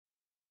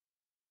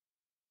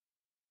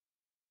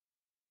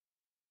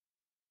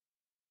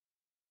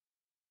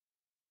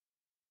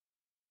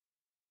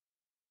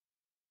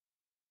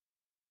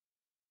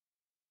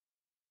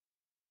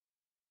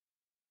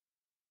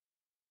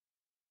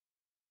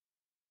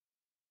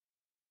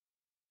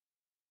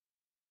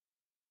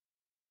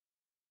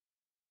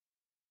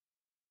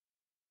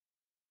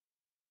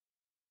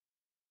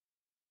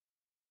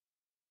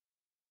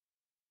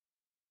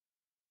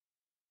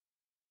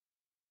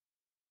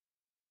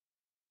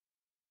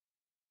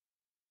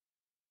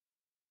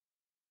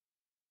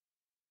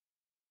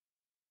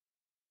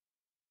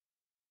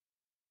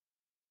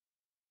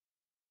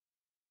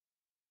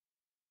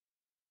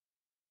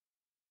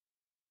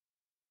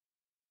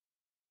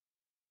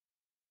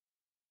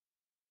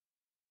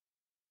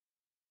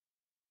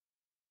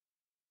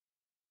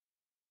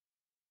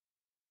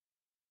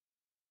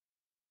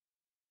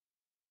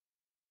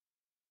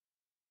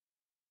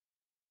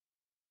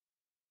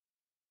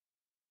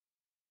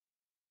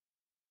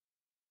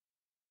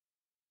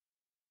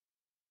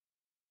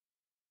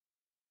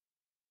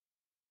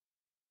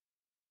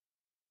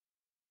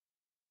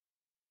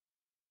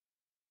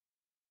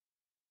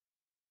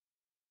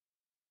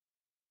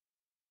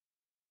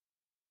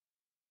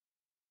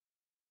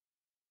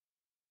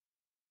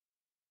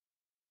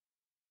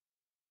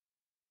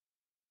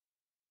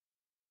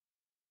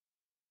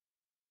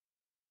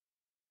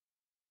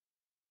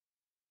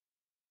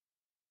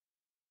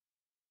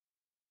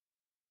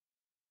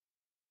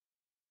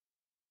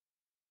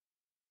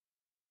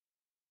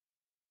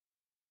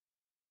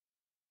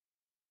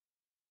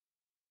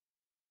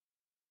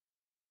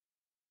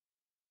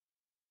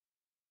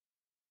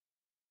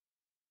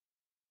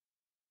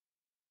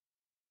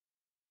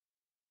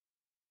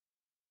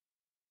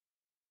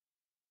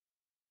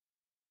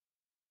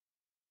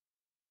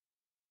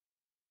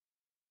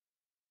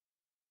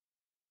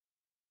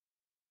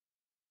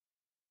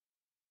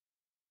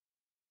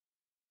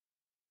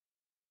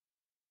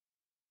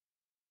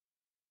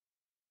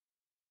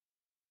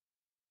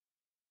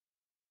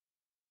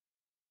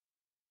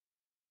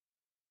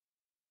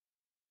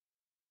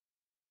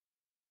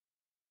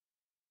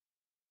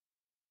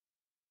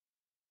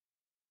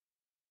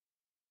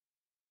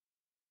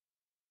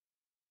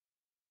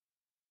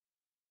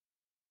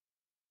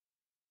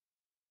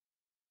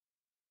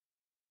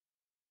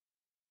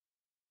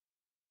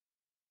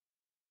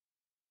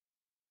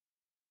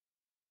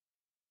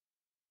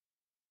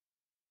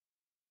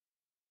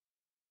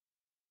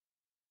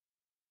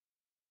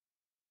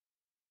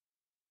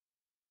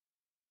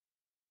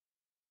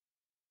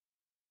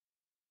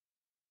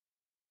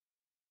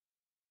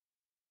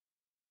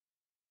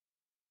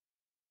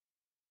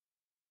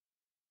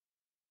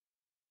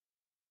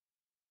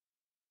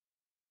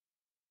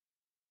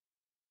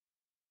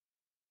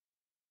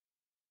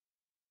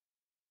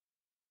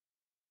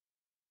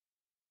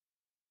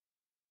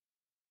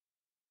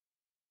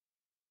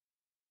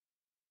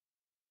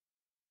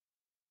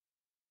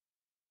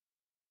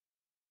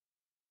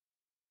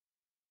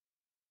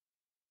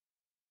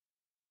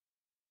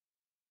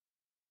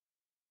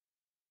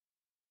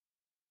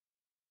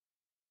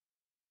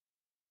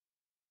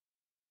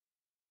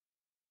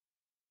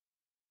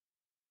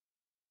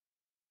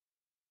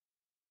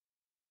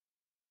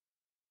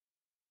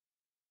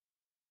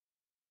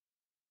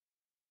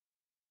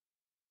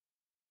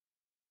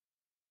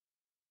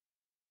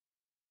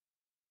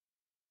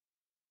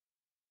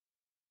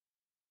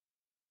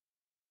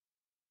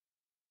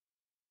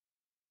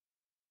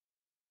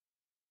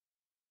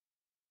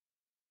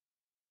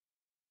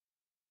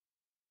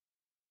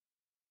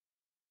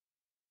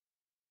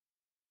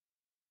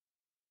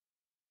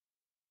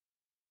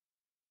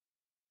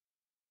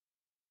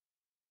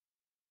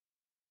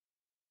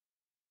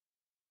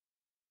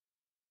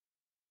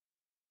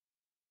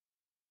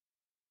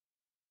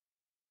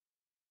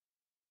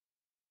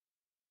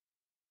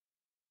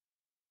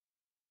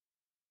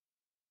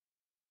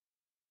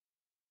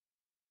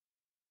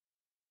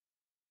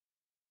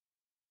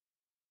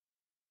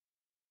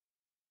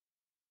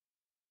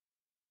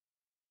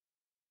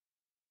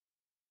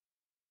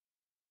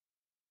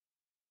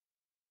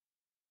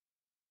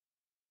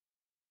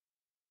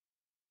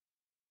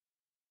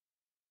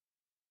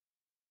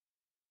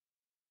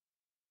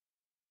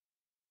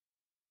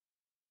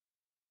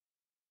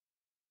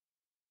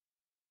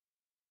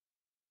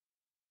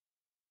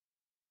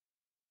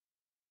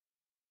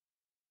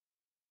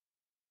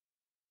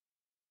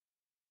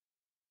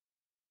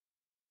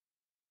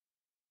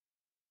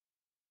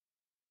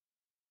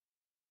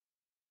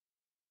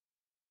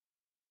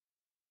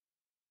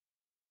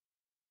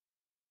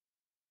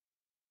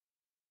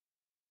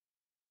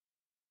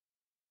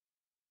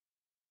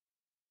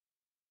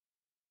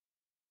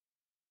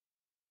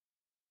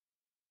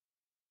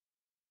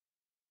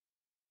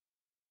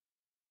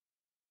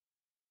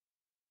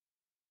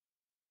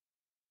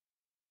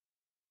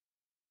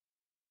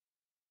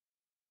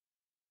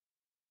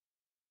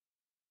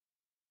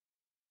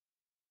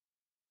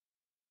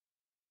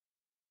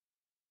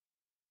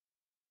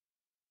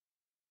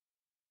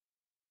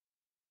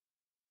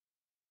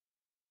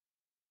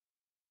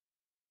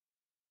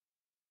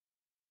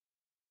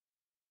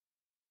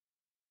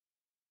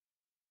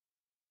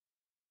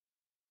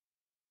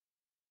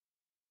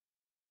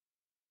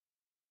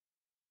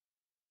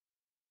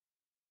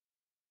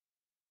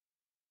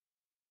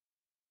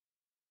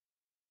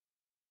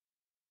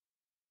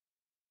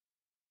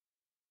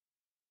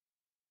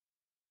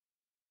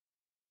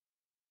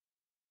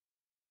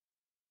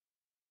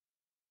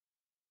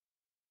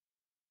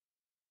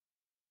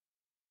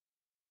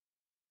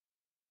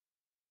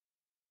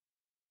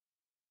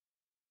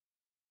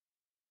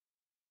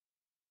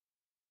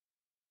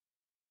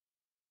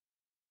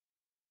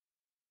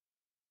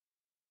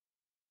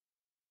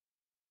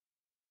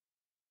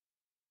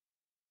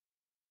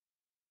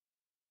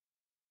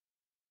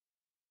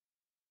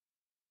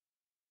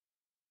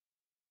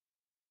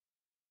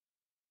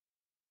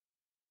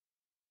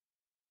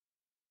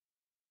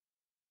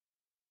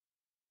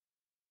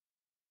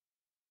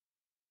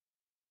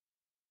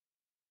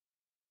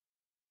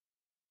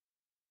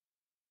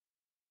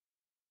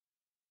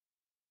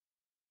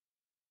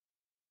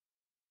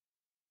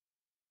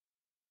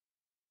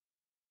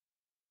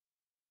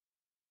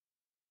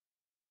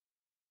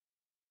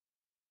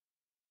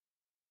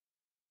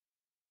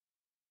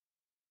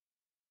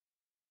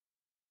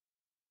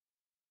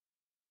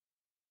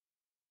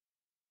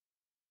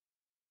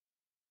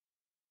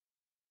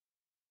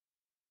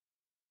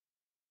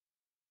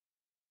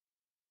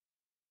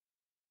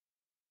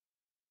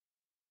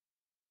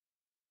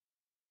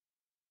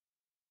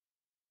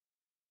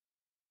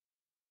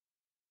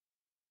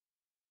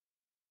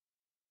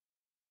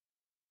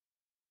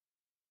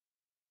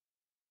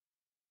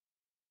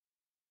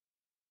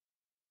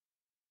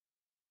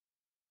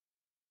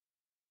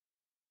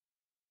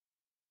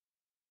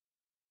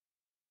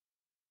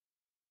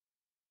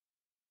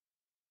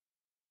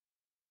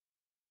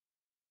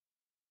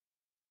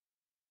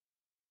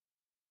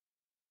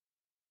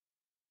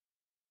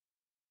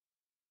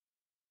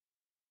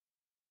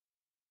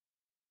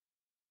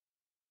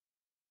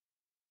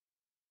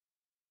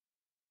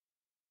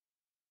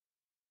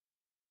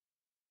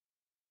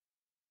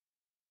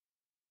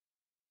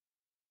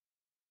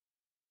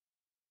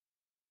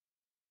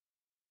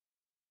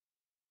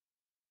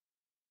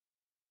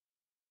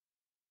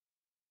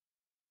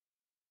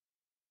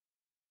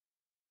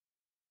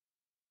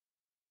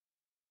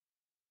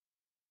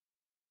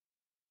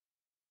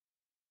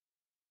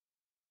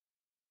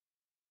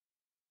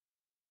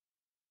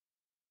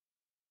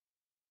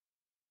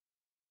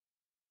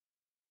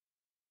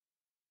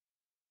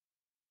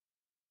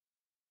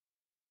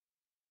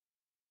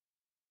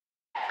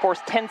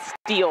forced 10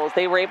 steals.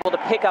 They were able to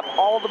pick up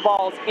all the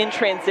balls in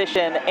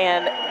transition,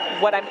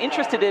 and what I'm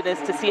interested in is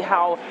to see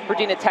how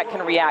Virginia Tech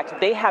can react.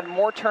 They had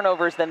more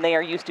turnovers than they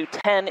are used to,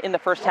 10 in the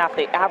first half.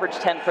 They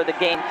averaged 10 for the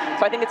game.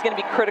 So I think it's going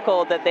to be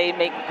critical that they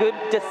make good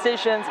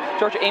decisions.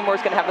 Georgia Amore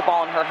is going to have the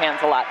ball in her hands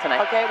a lot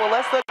tonight. Okay, well,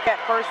 let's look at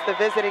first the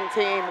visiting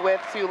team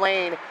with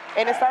Tulane.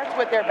 And it starts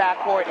with their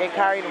backcourt and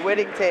Karen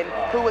Whittington,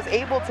 who was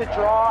able to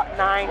draw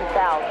 9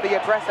 fouls.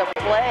 The aggressive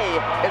play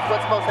is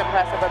what's most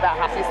impressive about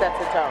how she sets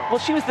the tone. Well,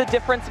 she was the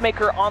difference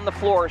maker on the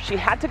floor. She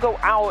had to go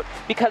out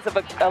because of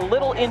a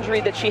little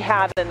injury that she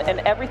had, and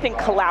everything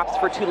collapsed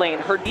for Tulane.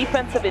 Her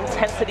defensive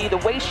intensity, the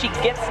way she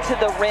gets to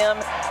the rim,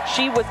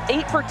 she was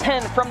 8 for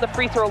 10 from the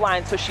free throw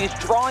line, so she's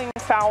drawing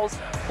fouls,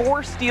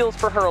 4 steals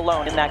for her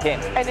alone in that game.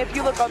 And if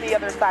you look on the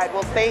other side,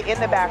 we'll stay in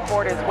the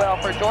backcourt as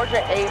well. For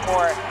Georgia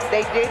Amore,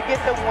 they did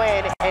get the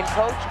win, and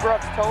Coach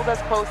Brooks told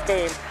us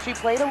post-game she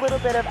played a little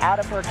bit out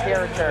of her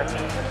character.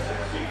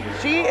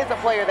 She is a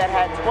player that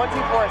had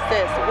 24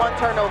 assists, 1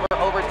 turnover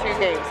over 2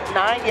 games,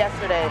 9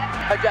 yesterday,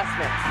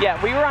 adjustments.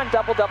 Yeah, we were on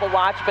double-double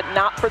watch, but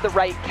not for the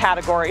right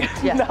category.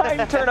 Yeah.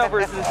 9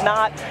 turnovers is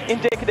not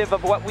indicative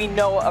of what we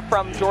know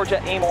from Georgia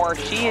Amore.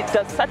 She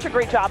does such a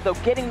great job, though,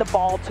 getting the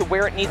ball to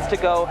where it needs to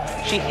go.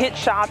 She hits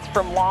shots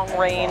from long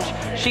range.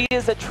 She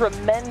is a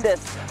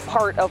tremendous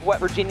part of what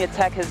Virginia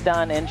Tech has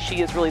done, and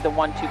she is really the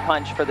 1-2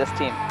 punch for this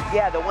team.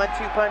 Yeah, the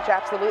 1-2 punch,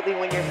 absolutely,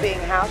 when you're seeing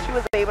how she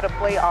was able to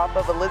play off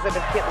of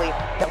Elizabeth Kitley.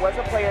 That was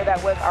a player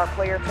that was our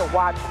player to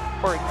watch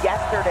for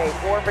yesterday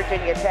for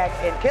Virginia Tech.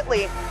 And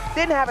Kitley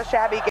didn't have a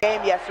shabby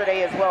game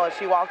yesterday as well, as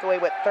she walked away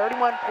with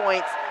 31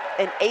 points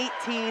and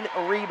 18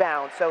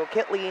 rebounds. So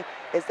Kitley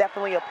is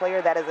definitely a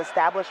player that has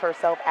established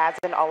herself as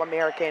an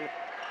All-American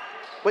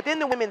within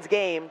the women's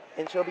game,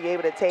 and she'll be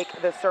able to take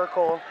the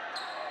circle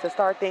to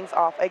start things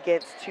off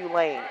against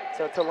Tulane.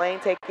 So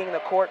Tulane taking the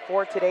court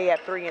for today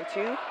at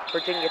 3-2.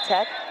 Virginia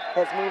Tech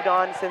has moved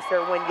on since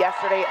their win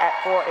yesterday at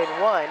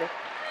 4-1.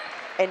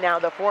 And now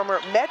the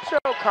former Metro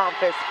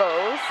Conference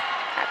foes,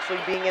 actually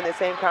being in the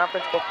same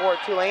conference before,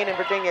 Tulane and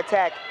Virginia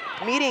Tech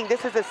meeting.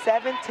 This is the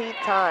 17th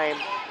time,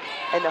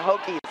 and the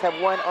Hokies have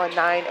won on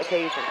 9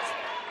 occasions.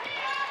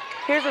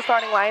 Here's the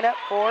starting lineup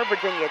for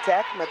Virginia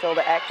Tech.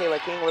 Matilda Eck, Kayla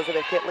King,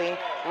 Elizabeth Kitley,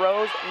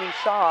 Rose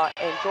Mishaw,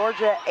 and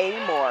Georgia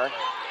Amore.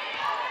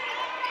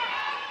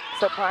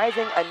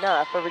 Surprising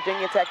enough for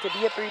Virginia Tech to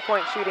be a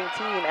 3-point shooting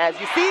team, as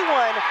you see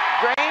one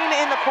drain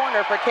in the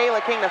corner for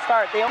Kayla King to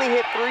start. They only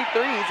hit 3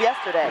 threes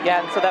yesterday.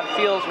 Yeah, and so that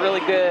feels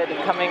really good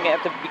coming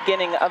at the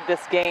beginning of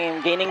this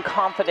game, gaining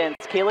confidence.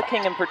 Kayla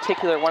King in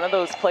particular, one of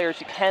those players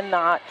you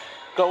cannot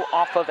go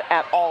off of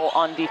at all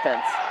on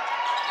defense.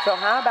 So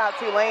how about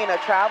Tulane? A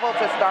travel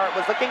to start,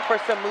 was looking for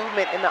some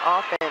movement in the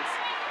offense.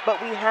 But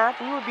we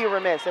would be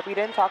remiss if we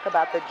didn't talk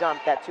about the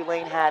jump that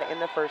Tulane had in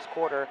the first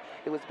quarter.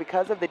 It was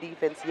because of the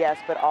defense, yes,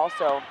 but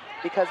also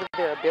because of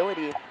their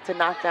ability to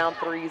knock down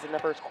threes in the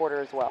first quarter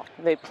as well.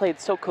 They played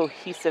so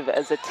cohesive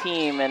as a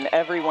team, and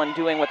everyone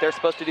doing what they're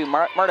supposed to do.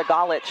 Marta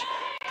Golic,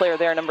 player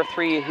there, number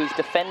 3, who's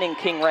defending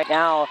King right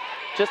now,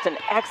 just an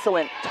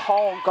excellent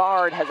tall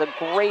guard, has a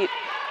great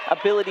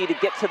ability to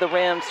get to the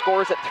rim,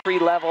 scores at 3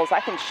 levels.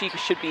 I think she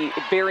should be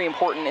very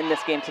important in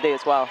this game today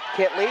as well.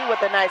 Kitley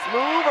with a nice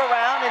move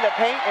around in the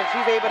paint, and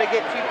she's able to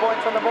get 2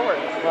 points on the board.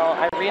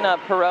 Well, Irina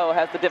Perot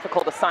has the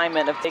difficult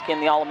assignment of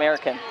taking the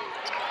All-American.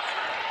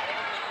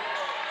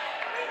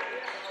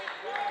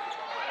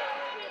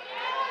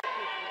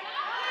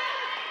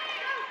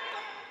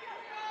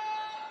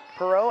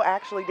 Perot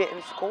actually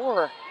didn't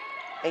score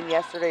in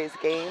yesterday's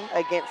game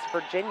against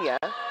Virginia.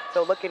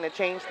 So looking to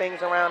change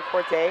things around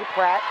for today.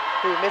 Pratt,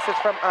 who misses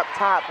from up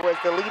top, was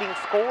the leading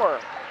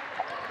scorer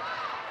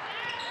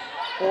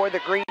for the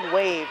Green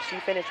Wave. She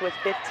finished with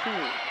 15.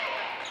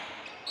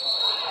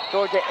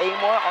 Georgia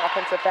Amore,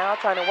 offensive foul,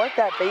 trying to work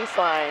that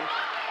baseline.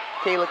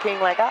 Kayla King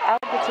like, I'll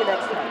get you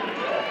next time.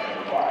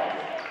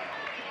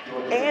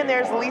 And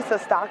there's Lisa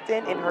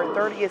Stockton in her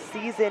 30th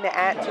season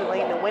at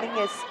Tulane, the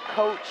winningest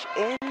coach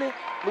in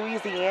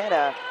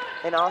Louisiana.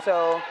 And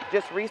also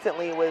just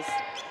recently was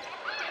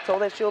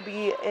told that she'll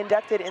be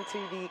inducted into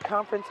the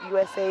Conference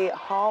USA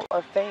Hall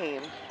of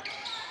Fame.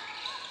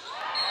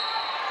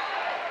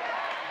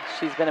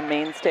 She's been a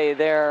mainstay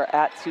there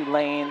at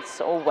Tulane,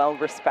 so well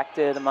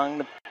respected among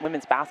the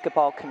women's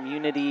basketball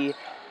community.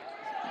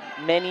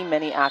 Many,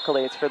 many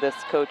accolades for this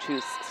coach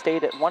who's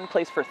stayed at one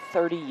place for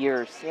 30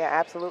 years. Yeah,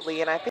 absolutely.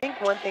 And I think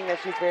one thing that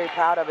she's very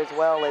proud of as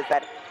well is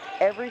that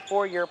every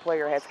 4-year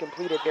player has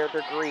completed their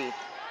degree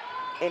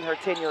in her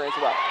tenure as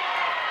well.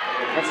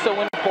 That's so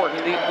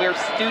important. We're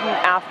student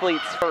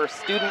athletes first.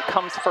 Student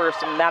comes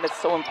first, and that is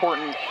so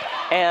important.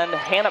 And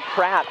Hannah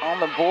Pratt on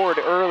the board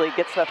early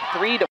gets a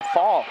 3 to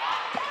fall.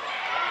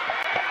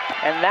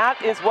 And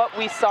that is what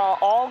we saw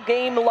all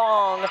game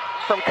long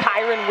from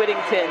Kyron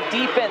Whittington.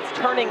 Defense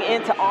turning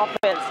into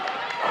offense.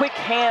 Quick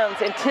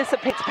hands,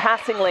 anticipates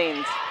passing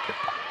lanes.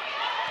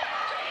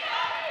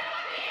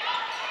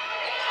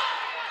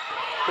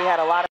 We had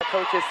a lot of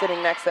coaches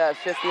sitting next to us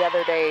just the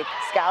other day,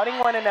 scouting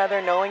one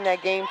another, knowing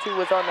that game 2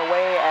 was on the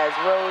way, as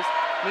Rose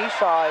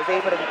Mishaw is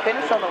able to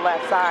finish on the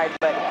left side,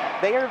 but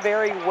They are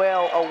very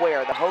well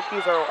aware. The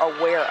Hokies are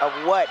aware of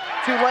what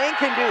Tulane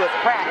can do as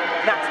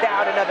Pratt knocks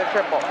down another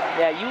triple.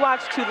 Yeah, you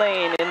watch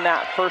Tulane in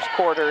that first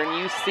quarter and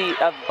you see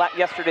of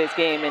yesterday's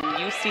game and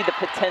you see the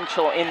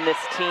potential in this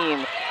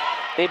team.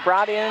 They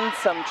brought in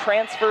some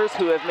transfers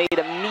who have made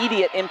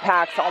immediate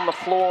impacts on the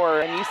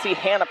floor, and you see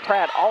Hannah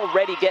Pratt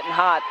already getting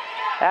hot.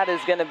 That is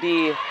going to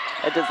be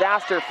a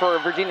disaster for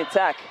Virginia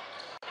Tech.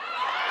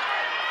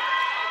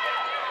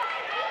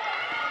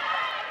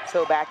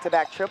 So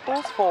back-to-back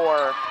triples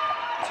for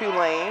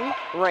Tulane.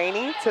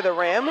 Rainey to the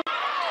rim.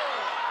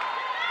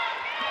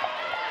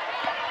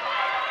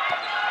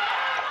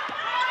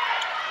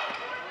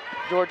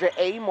 Georgia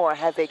Amore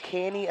has a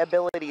canny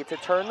ability to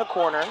turn the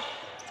corner.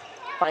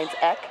 Finds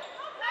Eck.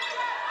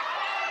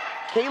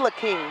 Kayla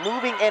King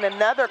moving in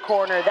another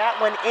corner. That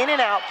one in and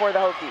out for the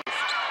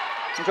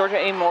Hokies. Georgia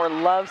Amore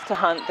loves to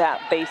hunt that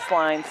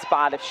baseline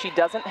spot. If she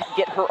doesn't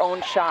get her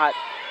own shot,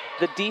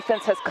 the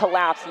defense has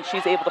collapsed and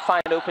she's able to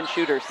find open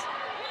shooters.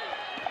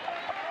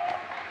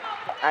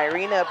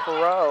 Irina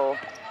Perot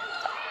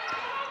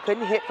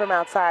couldn't hit from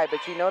outside, but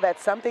you know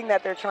that's something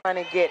that they're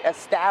trying to get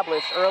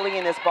established early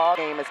in this ball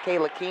game as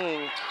Kayla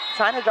King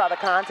trying to draw the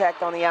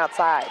contact on the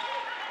outside.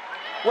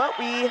 What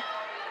we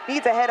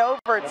need to head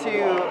over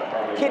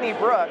to Kenny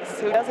Brooks,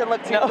 who doesn't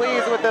look too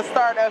pleased with the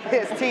start of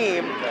his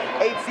team.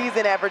 8th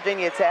season at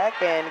Virginia Tech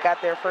and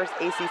got their first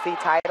ACC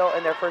title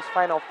and their first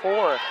Final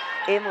Four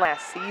in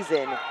last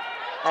season.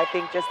 I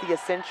think just the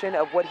ascension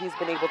of what he's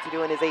been able to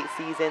do in his 8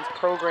 seasons,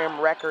 program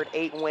record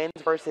 8 wins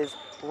versus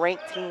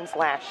ranked teams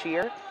last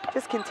year,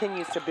 just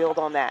continues to build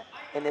on that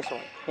in this one.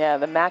 Yeah,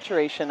 the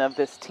maturation of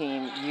this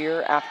team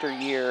year after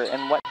year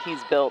and what he's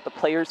built, the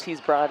players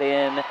he's brought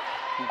in,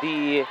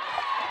 the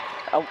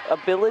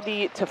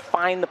ability to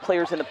find the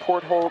players in the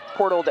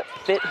portal that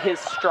fit his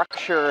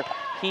structure.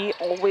 He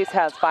always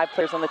has 5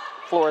 players on the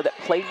floor that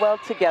play well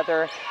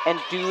together and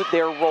do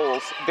their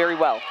roles very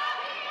well.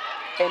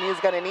 And he's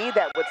going to need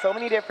that with so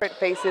many different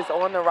faces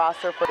on the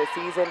roster for the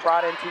season.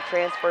 Brought in 2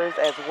 transfers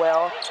as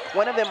well.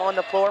 One of them on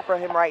the floor for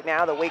him right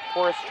now, the Wake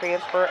Forest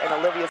transfer, and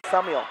Olivia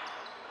Samuel.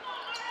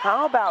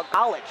 How about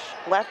Golich?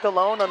 Left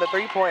alone on the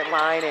 3-point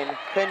line and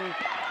couldn't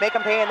make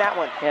him pay in that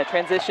one. Yeah,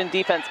 transition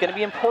defense going to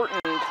be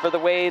important for the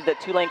way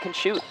that Tulane can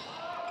shoot.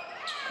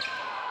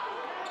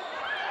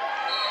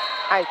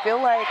 I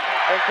feel like,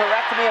 and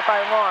correct me if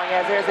I'm wrong,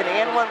 as there's an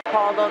and one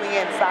called on the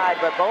inside,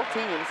 but both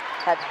teams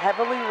have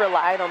heavily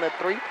relied on the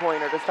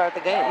 3-pointer to start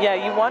the game. Yeah,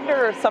 you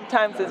wonder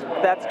sometimes if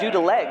that's due to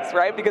legs,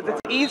 right? Because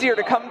it's easier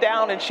to come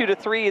down and shoot a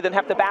 3 than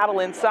have to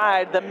battle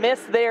inside. The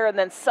miss there, and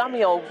then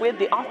Samuel with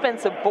the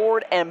offensive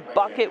board and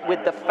bucket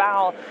with the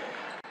foul.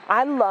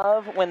 I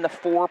love when the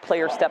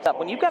 4-player steps up.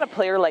 When you've got a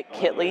player like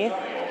Kitley,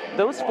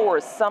 those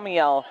 4s,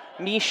 Samuel,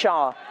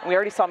 Misha, and we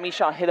already saw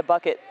Misha hit a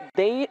bucket,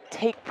 they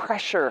take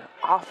pressure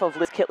off of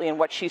Liz Kitley and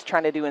what she's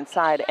trying to do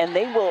inside, and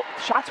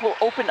shots will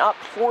open up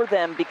for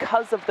them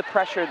because of the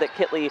pressure that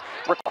Kitley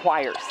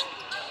requires.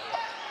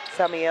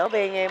 Samuel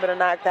being able to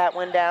knock that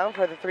one down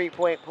for the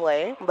 3-point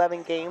play.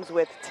 11 games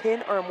with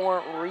 10 or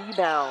more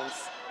rebounds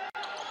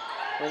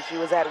when she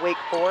was at Wake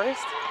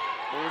Forest.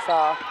 And we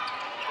saw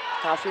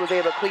how she was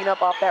able to clean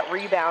up off that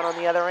rebound on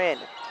the other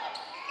end.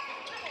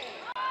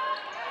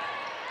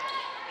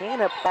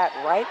 Hannah Pratt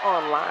right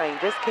on line,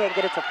 just can't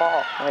get it to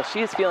fall. Yeah, she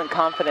is feeling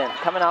confident.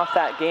 Coming off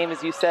that game,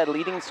 as you said,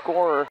 leading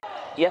scorer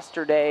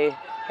yesterday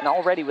and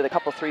already with a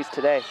couple 3s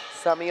today.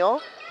 Samuel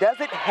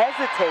doesn't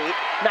hesitate,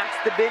 knocks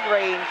the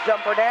mid-range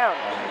jumper down.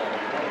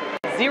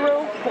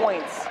 0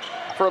 points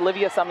for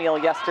Olivia Samuel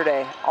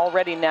yesterday,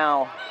 already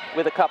now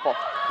with a couple.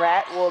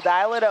 Pratt will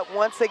dial it up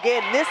once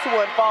again. This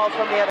one falls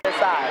from the other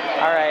side.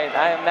 All right,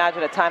 I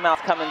imagine a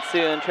timeout's coming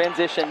soon.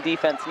 Transition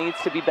defense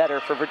needs to be better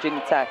for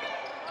Virginia Tech.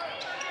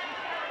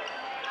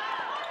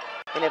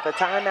 And if a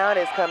timeout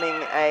is coming,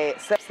 a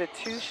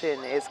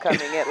substitution is coming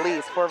at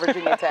least for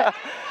Virginia Tech.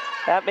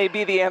 That may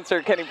be the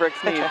answer Kenny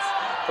Brooks needs.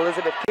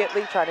 Elizabeth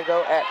Kitley trying to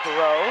go at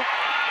Perot.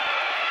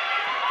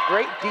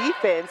 Great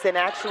defense and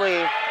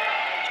actually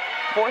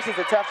forces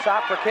a tough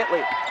shot for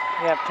Kitley.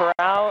 Yeah,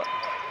 Perot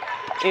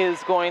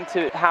is going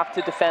to have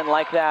to defend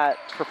like that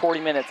for 40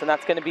 minutes, and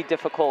that's going to be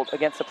difficult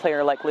against a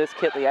player like Liz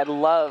Kitley. I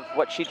love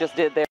what she just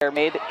did there,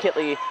 made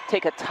Kitley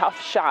take a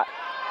tough shot.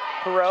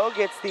 Perot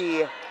gets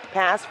the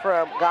pass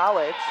from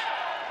Golich.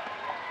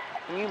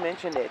 You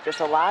mentioned it, just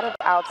a lot of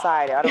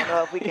outside. I don't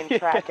know if we can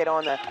track it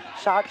on the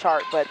shot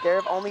chart, but there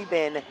have only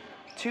been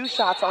 2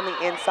 shots on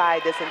the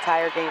inside this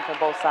entire game from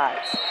both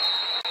sides.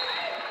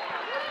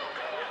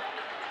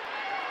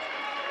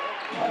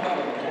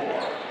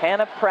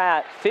 Hannah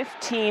Pratt,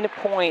 15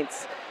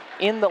 points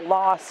in the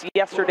loss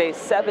yesterday,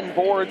 7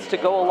 boards to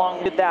go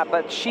along with that,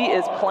 but she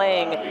is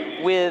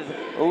playing with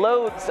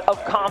loads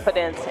of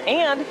confidence,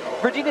 and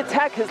Virginia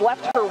Tech has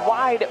left her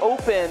wide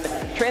open.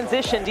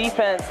 Transition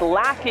defense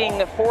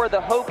lacking for the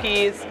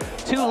Hokies.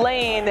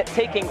 Tulane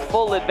taking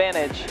full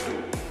advantage.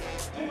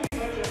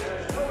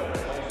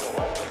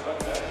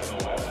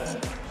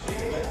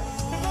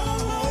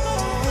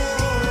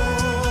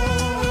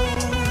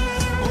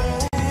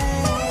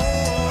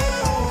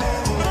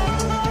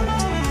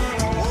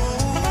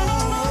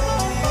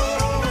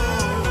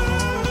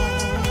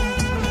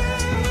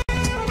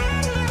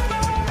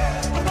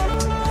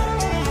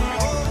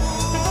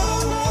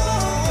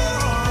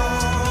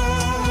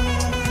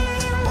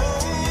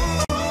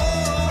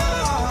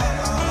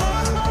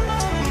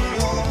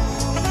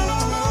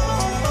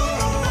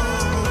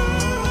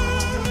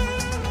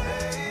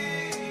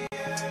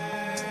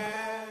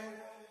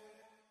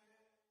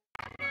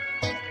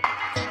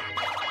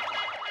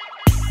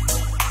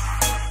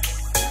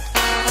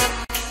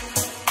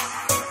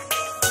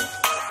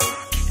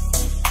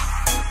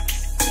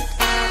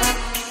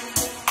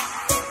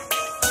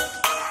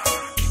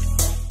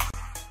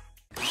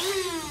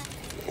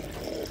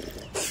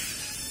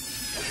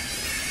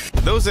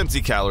 those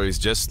empty calories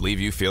just leave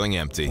you feeling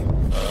empty.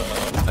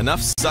 Enough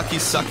sucky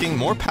sucking,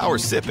 more power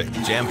sipping,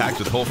 jam-packed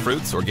with whole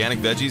fruits, organic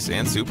veggies,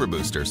 and super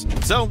boosters.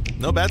 So,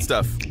 no bad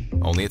stuff,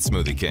 only at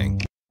Smoothie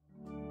King.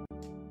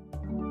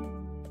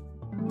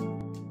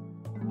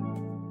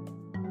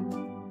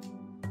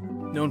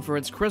 Known for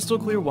its crystal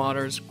clear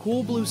waters,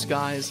 cool blue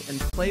skies, and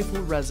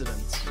playful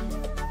residents.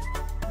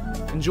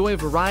 Enjoy a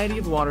variety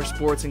of water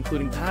sports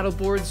including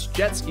paddleboards,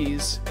 jet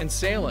skis, and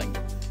sailing.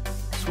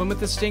 Swim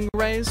with the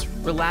stingrays,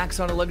 relax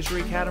on a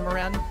luxury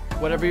catamaran,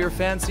 whatever your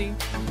fancy.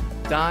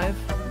 Dive,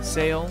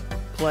 sail,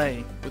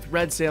 play with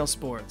Red Sail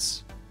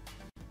Sports.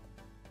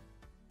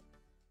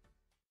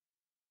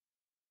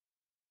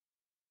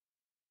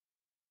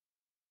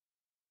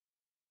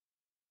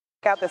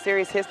 Out the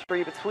series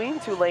history between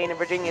Tulane and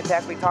Virginia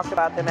Tech. We talked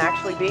about them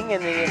actually being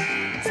in the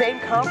same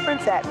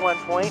conference at one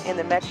point, in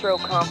the Metro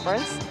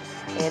Conference.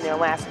 In their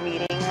last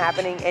meeting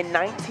happening in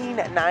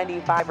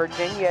 1995,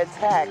 Virginia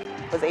Tech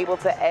was able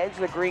to edge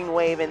the Green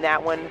Wave in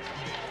that one,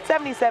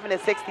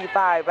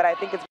 77-65. But I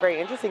think it's very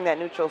interesting that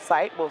neutral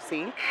site, we'll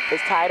see, is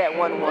tied at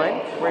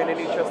 1-1. We're in a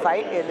neutral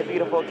site in the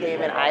beautiful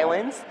Cayman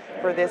Islands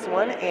for this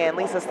one. And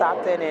Lisa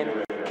Stockton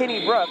and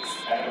Kenny Brooks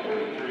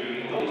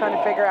trying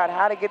to figure out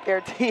how to get their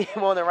team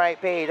on the right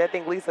page. I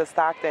think Lisa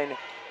Stockton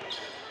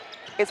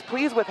is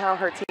pleased with how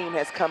her team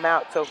has come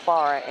out so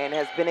far and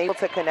has been able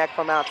to connect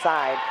from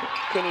outside.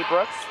 Kenny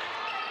Brooks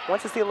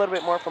wants to see a little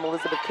bit more from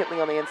Elizabeth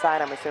Kitley on the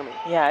inside, I'm assuming.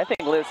 Yeah, I think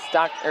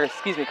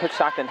Coach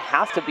Stockton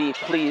has to be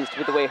pleased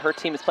with the way her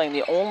team is playing.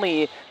 The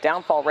only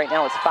downfall right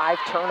now is 5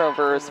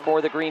 turnovers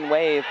for the Green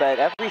Wave, but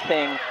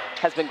everything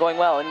has been going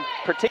well. In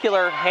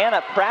particular,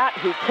 Hannah Pratt,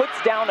 who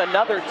puts down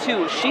another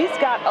 2. She's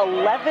got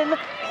 11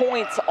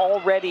 points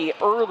already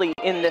early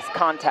in this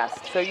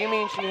contest. So you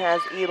mean she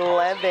has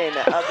 11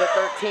 of the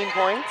 13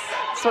 points?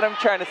 That's what I'm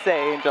trying to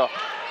say, Angel.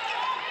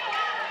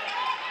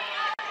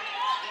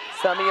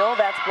 Samuel,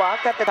 that's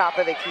blocked at the top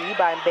of the key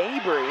by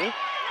Mabry,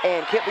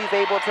 and Kitley's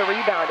able to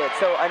rebound it.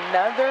 So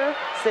another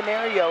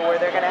scenario where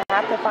they're going to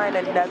have to find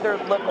another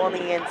look on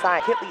the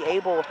inside. Kitley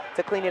able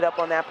to clean it up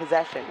on that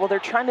possession. Well, they're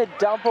trying to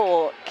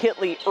double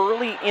Kitley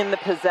early in the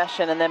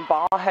possession, and then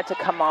ball had to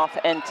come off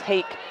and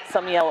take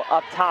Samuel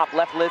up top,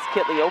 left Liz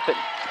Kitley open.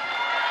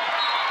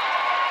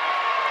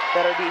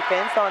 Better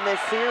defense on this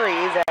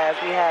series as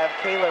we have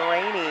Kayla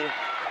Rainey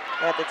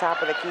at the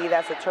top of the key.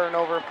 That's a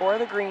turnover for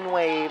the Green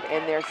Wave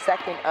in their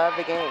second of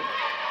the game.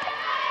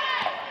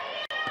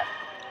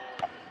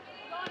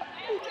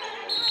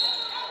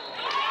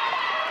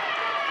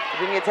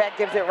 Virginia Tech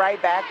gives it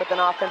right back with an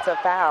offensive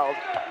foul.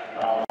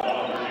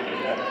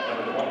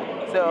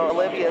 So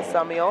Olivia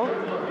Samuel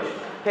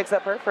picks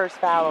up her first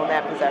foul on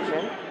that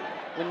possession.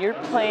 When you're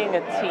playing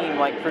a team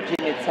like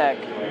Virginia Tech,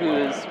 who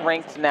is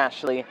ranked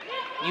nationally,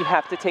 you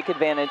have to take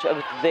advantage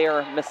of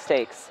their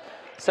mistakes.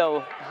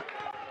 So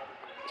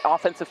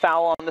offensive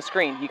foul on the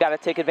screen. You got to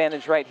take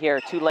advantage right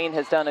here. Tulane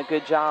has done a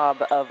good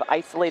job of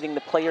isolating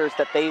the players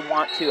that they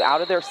want to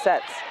out of their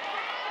sets.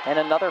 And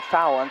another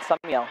foul on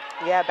Samuel.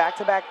 Yeah,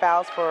 back-to-back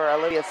fouls for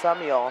Olivia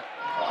Samuel.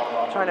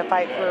 Trying to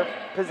fight for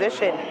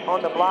position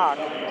on the block.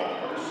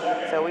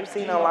 So we've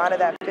seen a lot of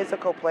that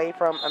physical play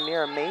from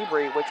Amira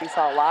Mabry, which we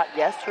saw a lot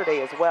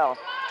yesterday as well.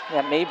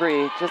 Yeah,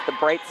 Mabry, just a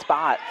bright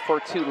spot for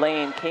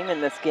Tulane, came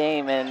in this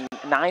game and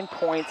 9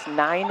 points,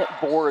 9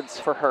 boards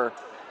for her.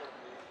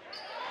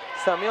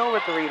 Samuel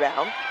with the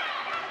rebound.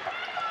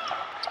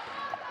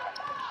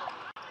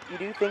 You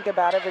do think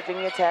about it,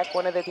 Virginia Tech,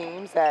 one of the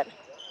teams that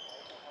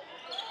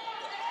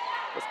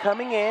was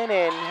coming in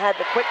and had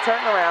the quick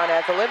turnaround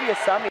as Olivia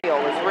Samuel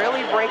was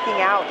really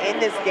breaking out in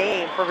this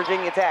game for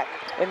Virginia Tech.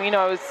 And you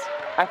know,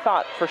 I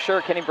thought for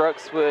sure Kenny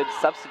Brooks would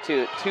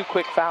substitute 2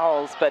 quick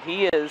fouls, but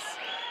he is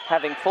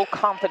having full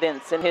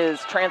confidence in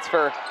his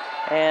transfer,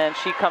 and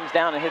she comes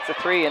down and hits a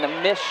 3, and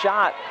a missed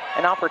shot,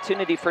 an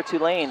opportunity for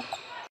Tulane.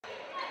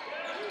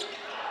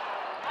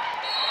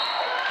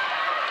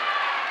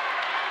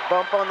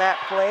 Bump on that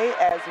play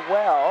as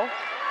well.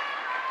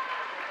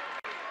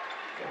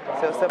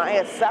 So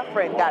Samaya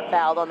Suffren got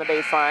fouled on the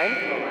baseline.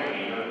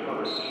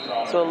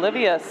 So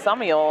Olivia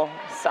Samuel,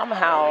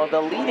 somehow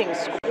the leading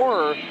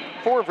scorer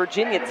for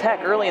Virginia Tech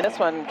early in this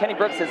one. Kenny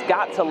Brooks has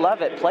got to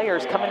love it.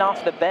 Players coming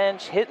off the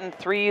bench, hitting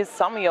threes.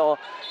 Samuel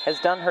has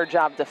done her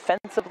job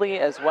defensively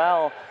as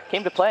well.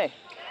 Came to play.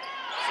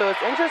 So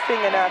it's interesting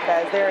enough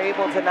as they're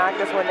able to knock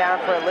this one down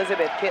for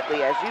Elizabeth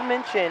Kitley. As you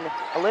mentioned,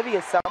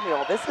 Olivia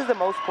Samuel, this is the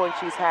most points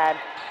she's had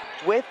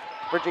with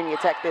Virginia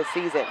Tech this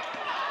season.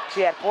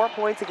 She had 4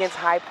 points against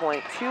High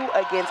Point, 2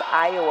 against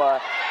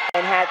Iowa,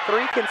 and had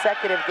 3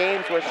 consecutive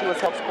games where she was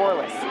held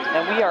scoreless.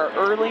 And we are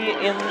early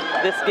in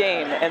this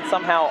game and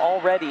somehow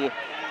already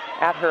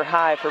at her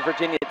high for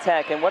Virginia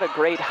Tech. And what a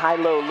great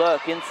high-low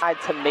look inside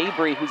to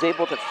Mabry, who's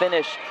able to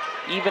finish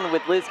even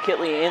with Liz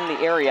Kitley in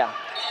the area.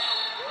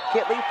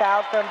 Kitley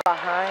fouled from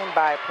behind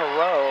by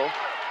Perot.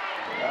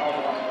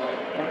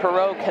 And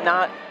Perot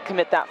cannot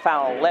commit that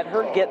foul. Let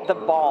her get the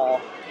ball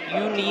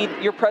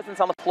your presence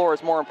on the floor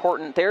is more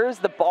important. There's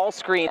the ball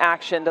screen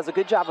action, does a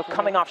good job of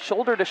coming off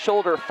shoulder to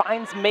shoulder,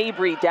 finds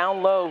Mabry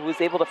down low,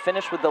 who's able to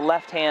finish with the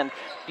left hand.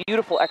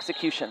 Beautiful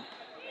execution.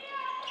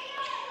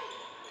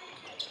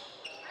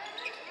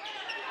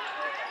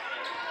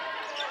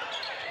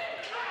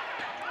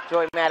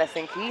 Joy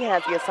Madison Key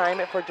has the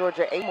assignment for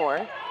Georgia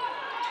Amore.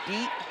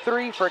 Deep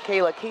three for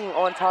Kayla King,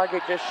 on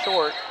target, just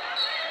short.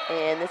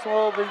 And this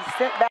will be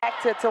sent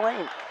back to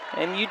Tulane.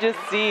 And you just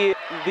see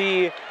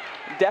the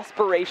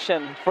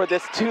desperation for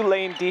this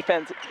Tulane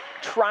defense,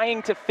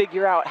 trying to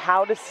figure out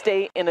how to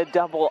stay in a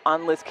double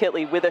on Liz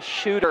Kitley with a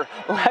shooter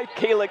like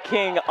Kayla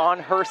King on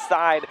her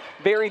side.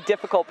 Very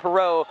difficult.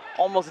 Perot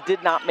almost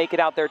did not make it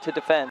out there to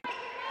defend.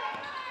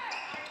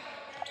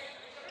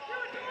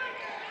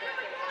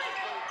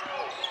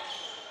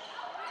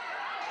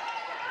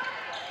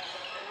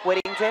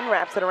 Whittington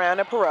wraps it around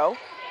to Perot.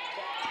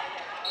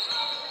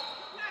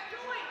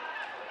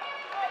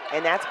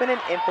 And that's been an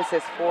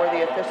emphasis for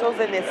the officials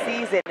in this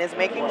season, is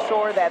making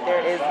sure that there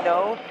is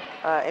no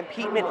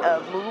impediment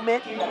of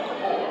movement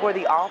for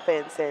the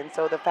offense. And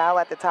so the foul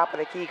at the top of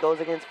the key goes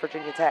against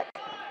Virginia Tech.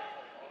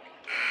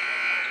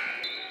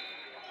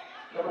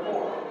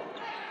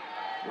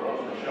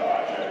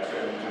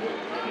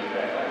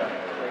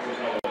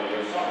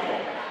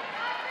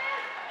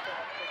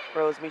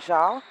 Rose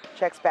Michal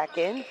checks back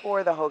in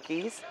for the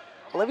Hokies.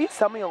 Olivia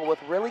Summiel with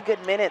really good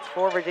minutes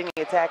for Virginia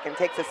Tech and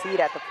takes a seat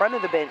at the front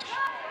of the bench.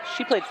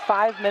 She played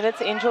 5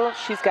 minutes, Angel.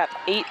 She's got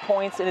 8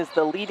 points and is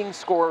the leading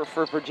scorer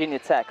for Virginia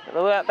Tech.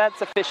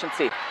 That's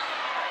efficiency.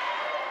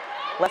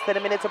 Less than a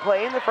minute to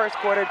play in the first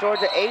quarter.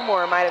 Georgia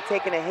Amore might have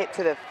taken a hit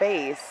to the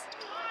face.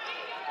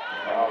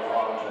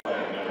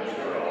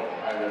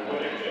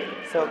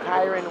 So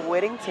Kyron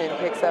Whittington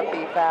picks up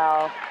the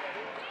foul.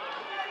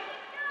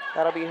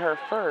 That'll be her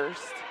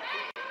first.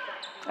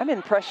 I'm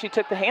impressed she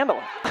took the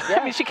handle. Yeah.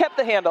 I mean, she kept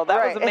the handle. That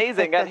Right. was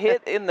amazing. Got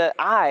hit in the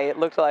eye, it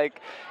looked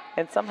like,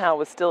 and somehow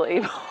was still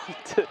able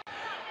to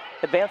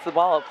advance the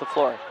ball up the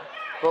floor.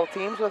 Both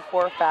teams with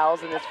 4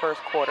 fouls in this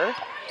first quarter.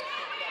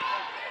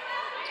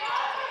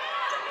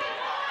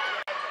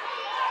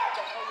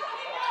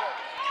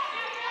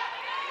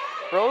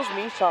 Rose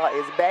Michal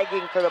is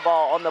begging for the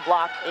ball on the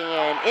block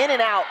and in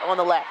and out on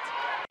the left.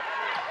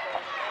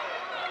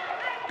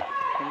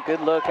 And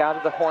good look out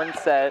of the horn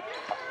set.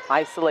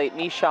 Isolate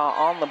Michal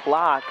on the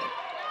block.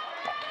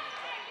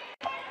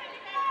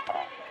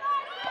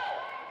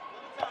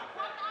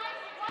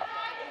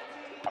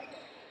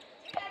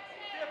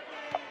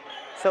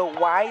 So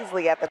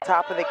wisely at the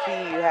top of the key,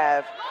 you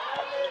have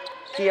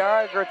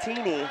Chiara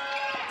Grattini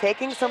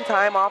taking some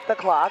time off the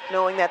clock,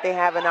 knowing that they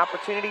have an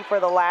opportunity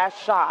for the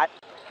last shot.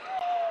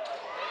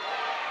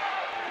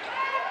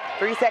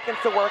 3 seconds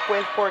to work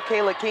with for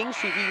Kayla King.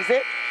 She views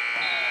it.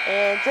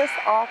 And just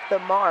off the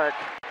mark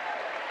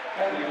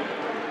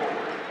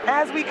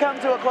as we come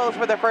to a close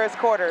for the first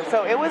quarter.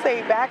 So it was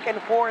a back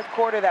and forth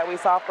quarter that we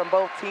saw from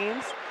both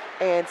teams.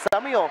 And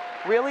Summiel,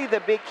 really the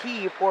big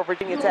key for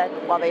Virginia Tech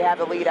while they have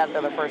the lead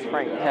after the first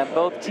frame. Yeah,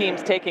 both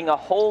teams taking a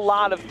whole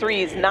lot of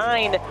threes.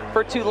 9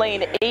 for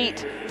Tulane,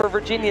 8 for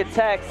Virginia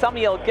Tech.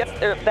 Summiel gets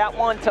that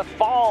one to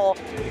fall.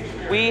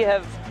 We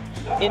have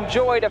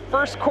enjoyed a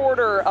first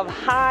quarter of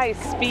high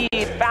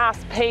speed,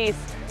 fast pace,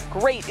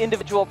 great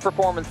individual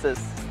performances.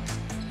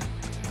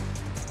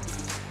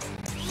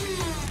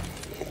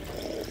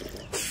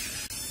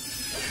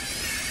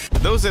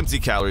 Those empty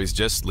calories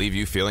just leave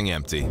you feeling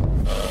empty.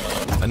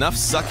 Enough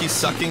sucky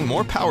sucking,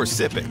 more power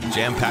sipping.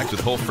 Jam-packed with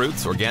whole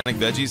fruits, organic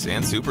veggies,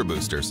 and super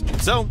boosters.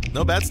 So,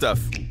 no bad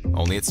stuff.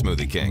 Only at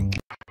Smoothie King.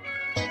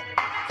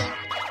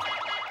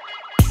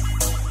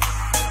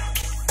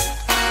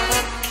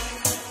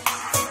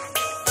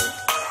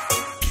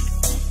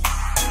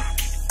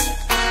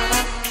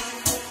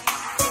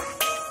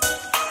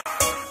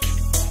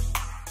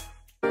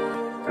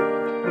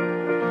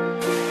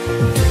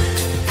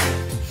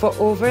 For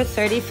over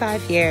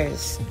 35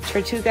 years,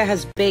 Tortuga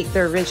has baked the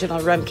original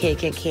rum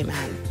cake in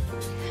Cayman.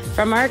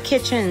 From our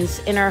kitchens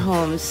in our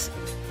homes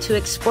to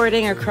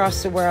exporting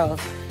across the world,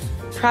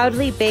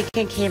 proudly baked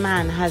in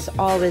Cayman has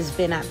always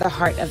been at the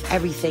heart of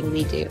everything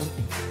we do.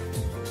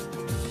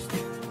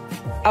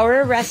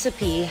 Our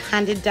recipe,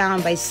 handed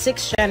down by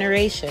 6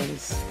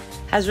 generations,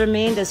 has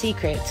remained a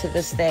secret to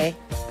this day.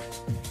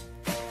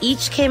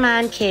 Each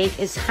Cayman cake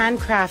is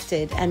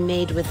handcrafted and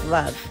made with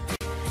love,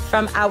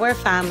 from our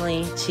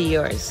family to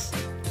yours.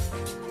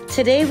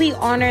 Today we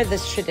honor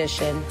this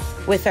tradition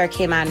with our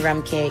Cayman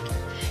rum cake,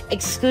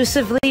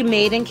 exclusively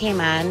made in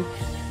Cayman,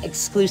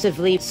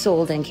 exclusively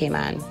sold in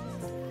Cayman.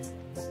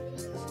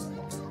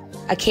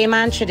 A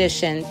Cayman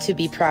tradition to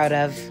be proud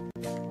of.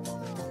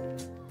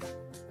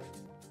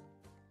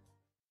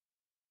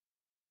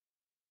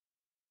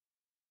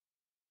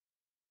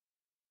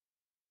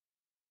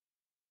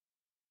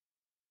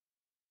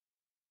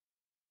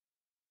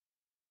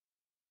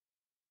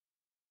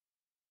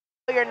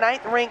 Your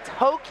 9th-ranked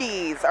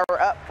Hokies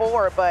are up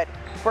 4, but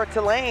for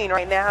Tulane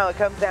right now, it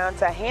comes down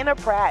to Hannah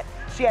Pratt.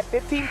 She had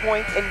 15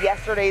 points in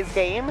yesterday's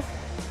game.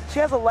 She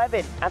has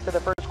 11 after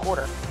the first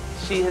quarter.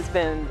 She has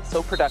been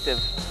so productive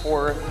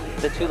for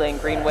the Tulane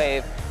Green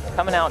Wave.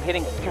 Coming out,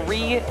 hitting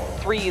 3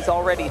 threes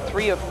already,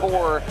 3 of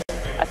 4,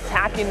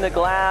 attacking the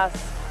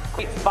glass,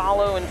 quick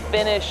follow and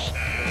finish.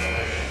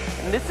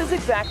 And this is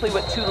exactly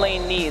what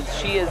Tulane needs.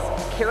 She is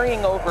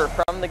carrying over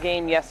from the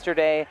game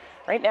yesterday.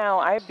 Right now,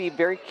 I'd be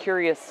very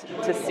curious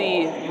to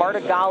see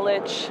Marta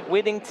Golic,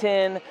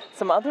 Whittington,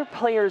 some other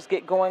players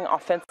get going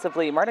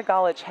offensively. Marta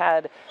Golic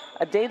had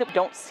a day that we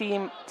don't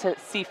seem to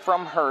see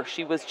from her.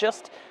 She was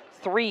just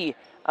 3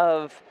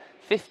 of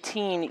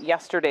 15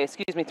 yesterday,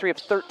 3 of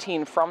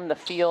 13 from the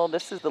field.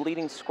 This is the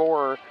leading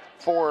scorer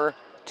for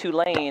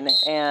Tulane,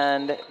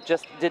 and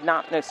just did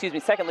not, no,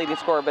 second leading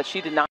scorer, but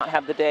she did not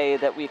have the day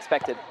that we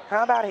expected.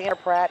 How about Hannah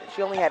Pratt?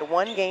 She only had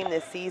 1 game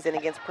this season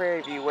against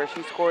Prairie View where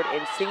she scored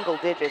in single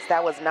digits.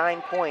 That was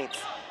 9 points.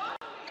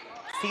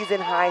 Season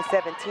high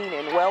 17,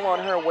 and well on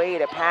her way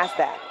to pass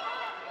that.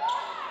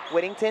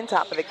 Whittington,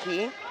 top of the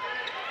key,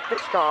 bit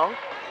strong.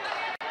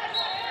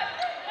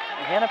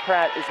 Hannah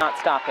Pratt is not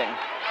stopping.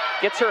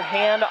 Gets her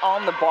hand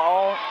on the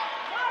ball.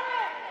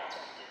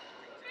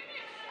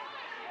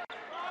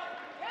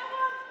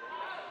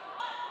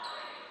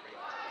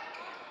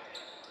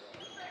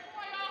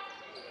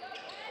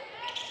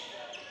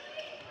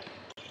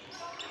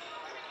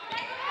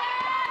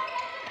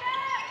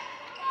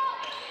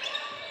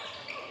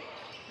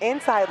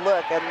 Inside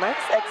look, and nice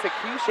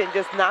execution,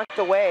 just knocked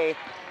away.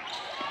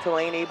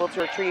 Tulane able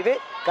to retrieve it.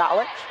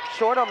 Golic,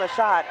 short on the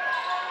shot.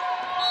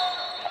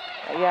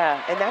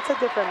 Yeah. And that's a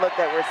different look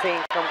that we're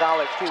seeing from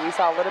Golic too. We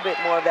saw a little bit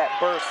more of that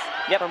burst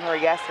from her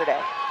yesterday.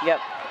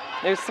 Yep.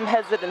 There's some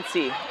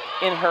hesitancy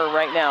in her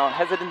right now,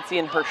 hesitancy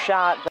in her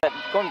shot, but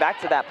going back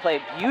to that play,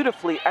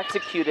 beautifully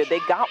executed. They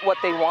got what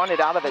they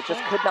wanted out of it,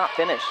 just could not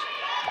finish.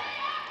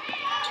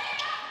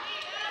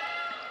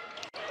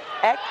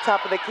 Eck,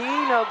 top of the key,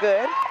 no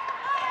good.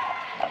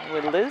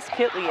 With Liz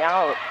Kitley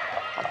out,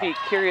 I'll be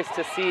curious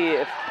to see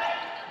if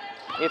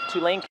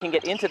Tulane can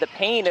get into the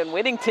paint, and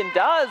Whittington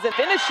does and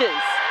finishes.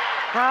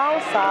 How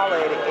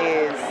solid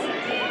is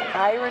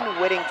Kyron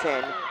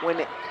Whittington when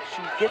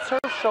she gets her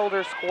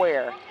shoulder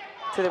square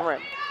to the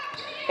rim?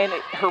 And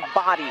her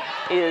body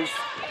is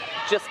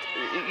just,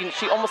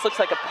 she almost looks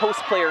like a post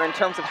player in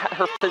terms of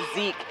her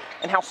physique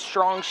and how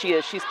strong she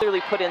is. She's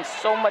clearly put in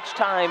so much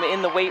time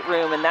in the weight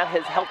room, and that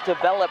has helped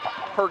develop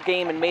her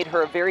game and made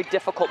her a very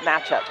difficult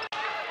matchup.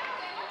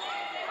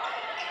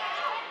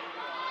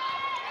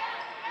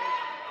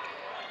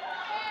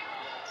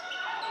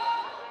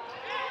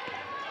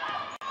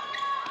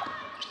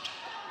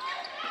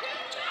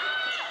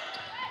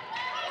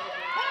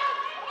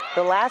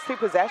 The last 2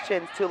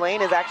 possessions,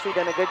 Tulane has actually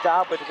done a good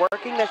job with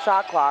working the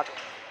shot clock.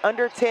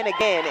 Under 10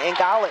 again, and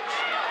Golic,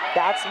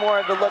 that's more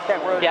of the look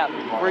that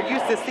we're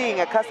used to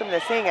seeing, accustomed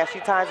to seeing as she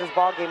ties this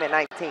ball game at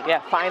 19.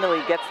 Yeah,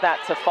 finally gets that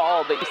to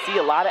fall, but you see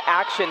a lot of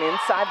action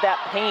inside that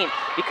paint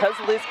because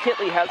Liz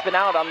Kitley has been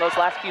out on those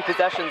last few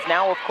possessions.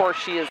 Now, of course,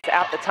 she is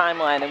at the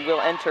timeline and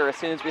will enter as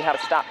soon as we have a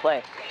stop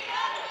play.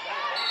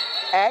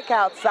 Eck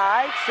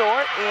outside,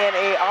 short, and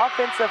an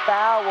offensive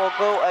foul will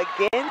go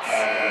against,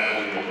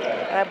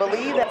 and I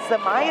believe that's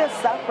Samaya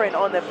Suffren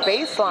on the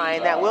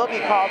baseline that will be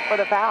called for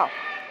the foul.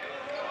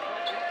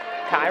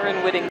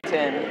 Kyron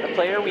Whittington, the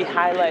player we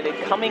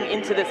highlighted coming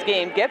into this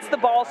game, gets the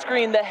ball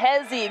screen, the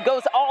hezzy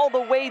goes all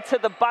the way to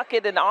the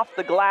bucket and off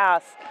the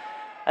glass.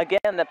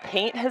 Again, the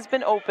paint has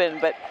been open,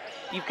 but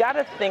you've got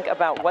to think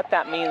about what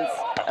that means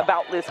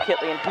about Liz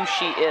Kitley and who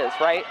she is,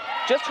 right?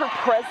 Just her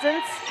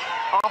presence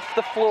off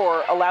the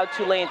floor allowed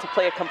Tulane to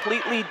play a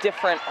completely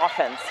different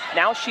offense.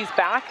 Now she's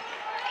back,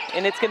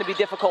 and it's going to be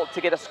difficult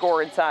to get a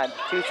score inside.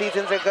 2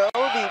 seasons ago,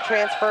 the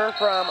transfer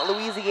from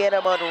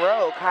Louisiana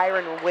Monroe,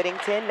 Kyron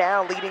Whittington,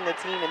 now leading the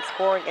team in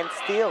scoring and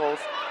steals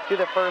through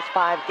the first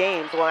 5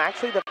 games. Well,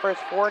 actually the first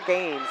 4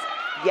 games.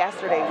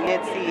 Yesterday, we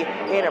did see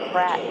Hannah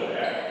Pratt.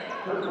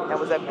 That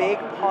was a big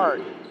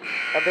part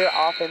of their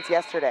offense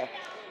yesterday.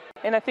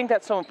 And I think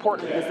that's so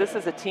important because this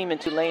is a team in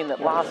Tulane that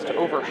lost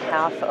over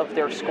half of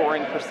their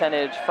scoring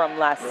percentage from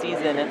last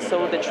season. And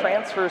so the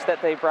transfers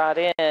that they brought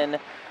in, and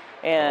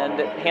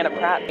Hannah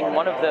Pratt being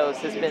one of those,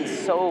 has been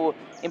so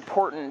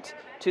important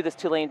to this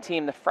Tulane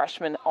team. The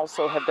freshmen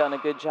also have done a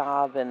good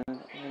job, and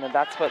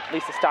that's what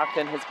Lisa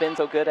Stockton has been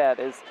so good at,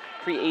 is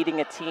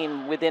creating a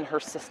team within her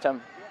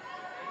system.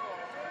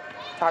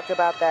 Talked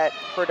about that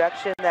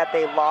production that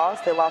they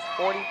lost. They lost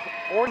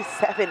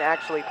 47%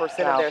 actually of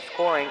their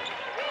scoring.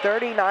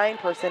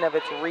 39% of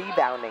its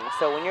rebounding.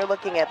 So when you're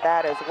looking at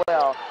that as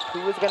well,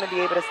 who is going to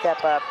be able to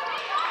step up?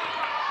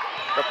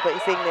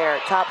 Replacing their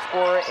top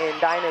scorer in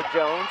Dinah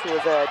Jones, who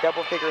is a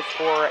double-figure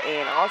scorer,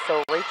 and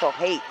also Rachel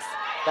Hakes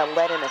that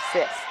led in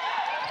assists.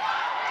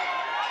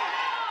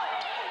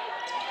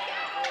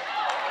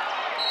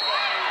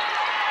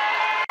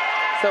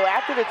 So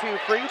after the 2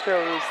 free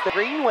throws, the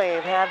Green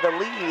Wave had the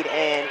lead,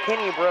 and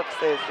Kenny Brooks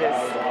is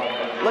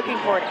just looking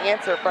for an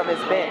answer from his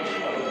bench.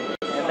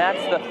 And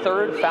that's the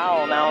 3rd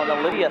foul now, and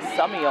Olivia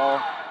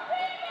Sumiel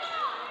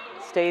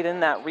stayed in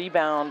that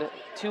rebound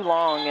too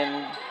long,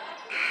 and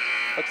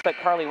looks like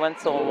Carly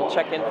Wenzel will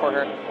check in for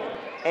her.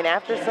 And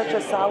after such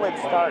a solid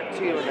start,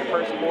 too, in the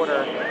first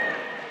quarter.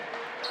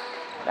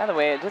 By the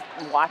way, just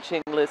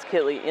watching Liz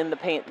Kitley in the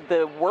paint,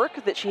 the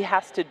work that she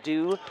has to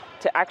do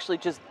to actually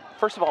just,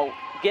 first of all,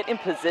 get in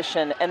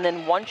position, and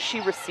then once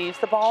she receives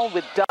the ball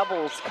with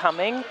doubles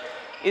coming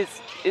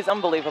is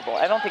unbelievable.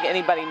 I don't think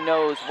anybody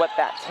knows what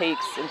that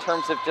takes in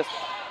terms of just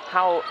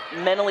how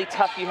mentally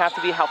tough you have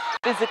to be, how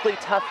physically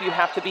tough you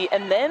have to be,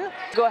 and then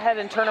go ahead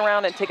and turn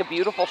around and take a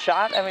beautiful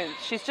shot. I mean,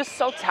 she's just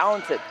so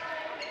talented.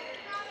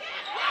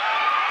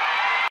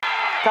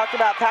 Talked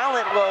about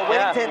talent. Well,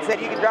 Whittington said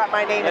you can drop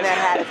my name in that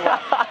hat as well.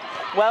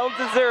 Well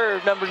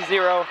deserved, number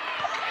 0.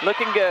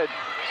 Looking good.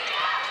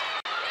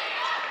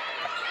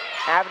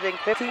 Averaging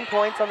 15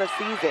 points on the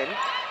season.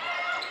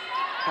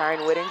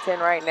 Kyron Whittington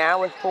right now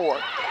with 4.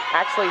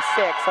 Actually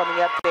 6 on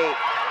the update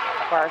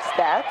for our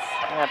stats.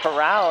 Yeah,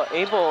 Barrow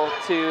able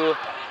to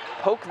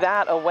poke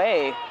that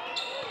away.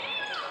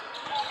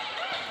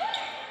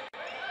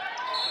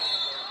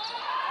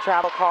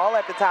 Travel call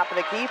at the top of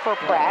the key for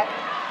Pratt.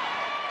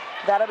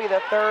 That'll be the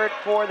 3rd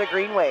for the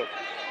Green Wave.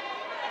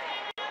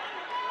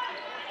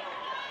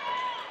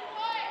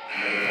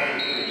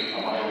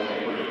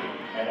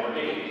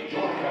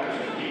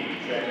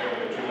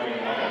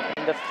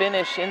 And the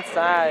finish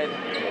inside,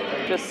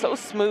 just so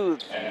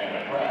smooth.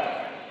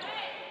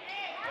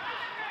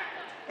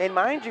 And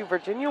mind you,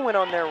 Virginia went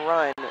on their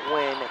run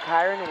when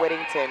Kyron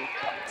Whittington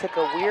took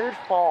a weird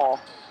fall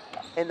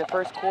in the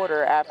first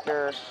quarter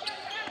after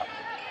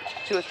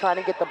she was trying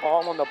to get the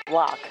ball on the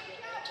block.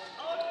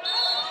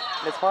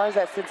 And as far as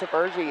that sense of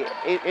energy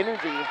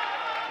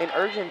and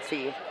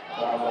urgency,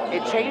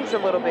 it changed a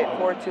little bit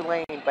for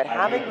Tulane, but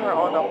having her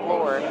on the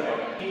floor,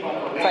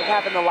 it's like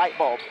having the light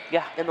bulb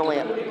in the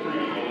lamp.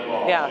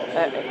 Yeah,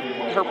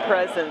 her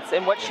presence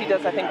and what she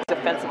does, I think,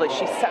 defensively.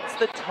 She sets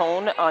the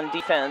tone on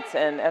defense,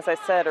 and as I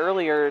said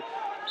earlier,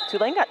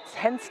 Tulane got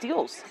 10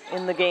 steals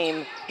in the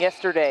game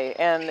yesterday,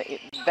 and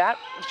that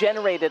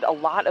generated a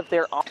lot of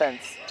their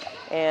offense,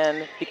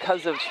 and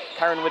because of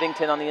Kyron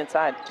Whittington on the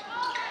inside.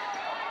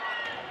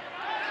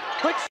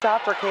 Quick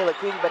shot for Kayla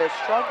King, but has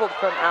struggled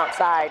from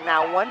outside.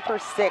 Now 1 for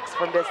 6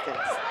 from distance.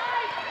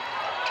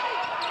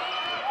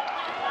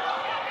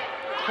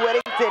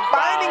 Whittington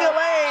finding a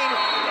lane,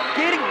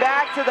 getting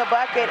back to the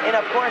bucket, and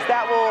of course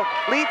that will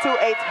lead to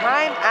a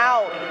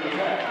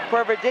timeout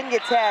for Virginia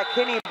Tech.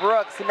 Kenny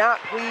Brooks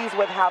not pleased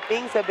with how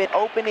things have been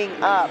opening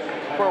up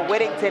for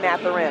Whittington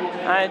at the rim.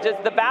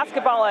 Just the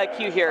basketball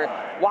IQ here.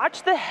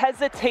 Watch the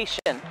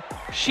hesitation.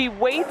 She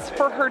waits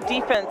for her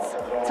defense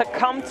to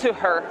come to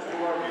her.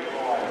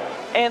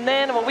 And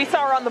then, well, we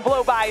saw her on the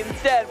blow-by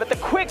instead, but the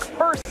quick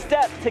first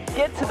step to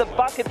get to the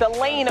bucket, the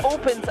lane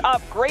opens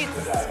up, great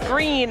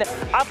screen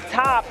up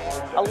top,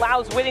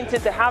 allows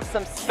Whittington to have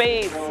some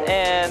space,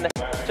 and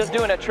just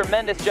doing a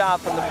tremendous job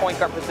from the point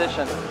guard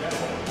position.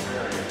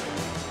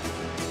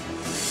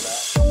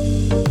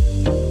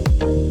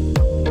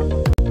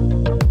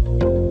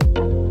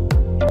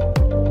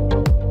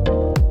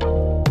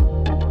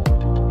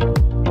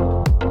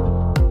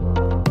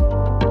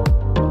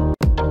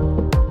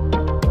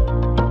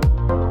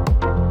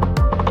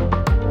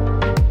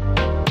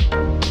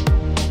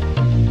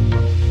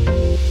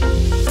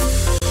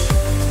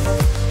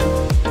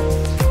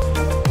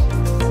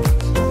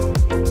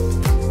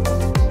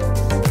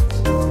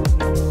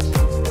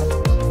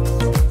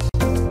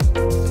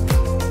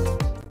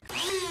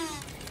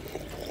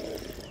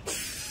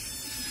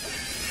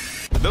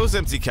 Those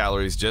empty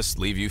calories just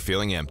leave you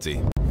feeling empty.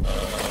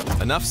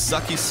 Enough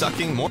sucky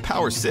sucking, more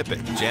power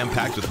sipping.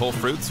 Jam-packed with whole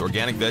fruits,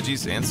 organic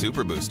veggies, and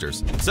super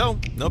boosters. So,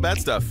 no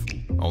bad stuff.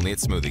 Only at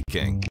Smoothie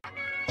King.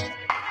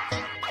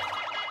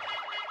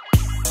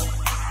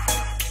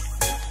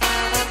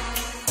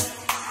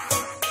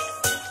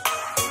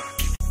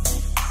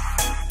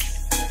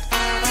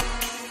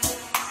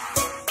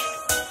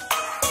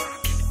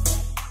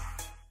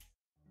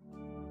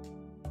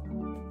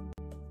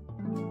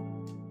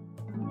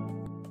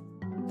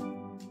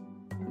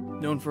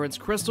 Known for its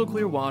crystal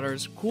clear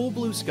waters, cool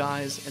blue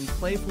skies, and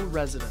playful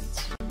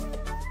residents.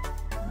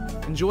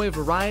 Enjoy a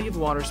variety of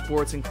water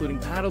sports including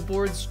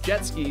paddleboards,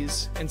 jet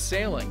skis, and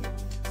sailing.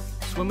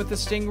 Swim with the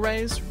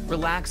stingrays,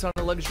 relax on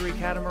a luxury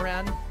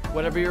catamaran,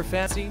 whatever your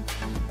fancy,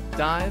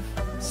 dive,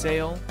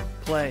 sail,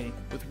 play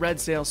with Red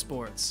Sail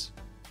Sports.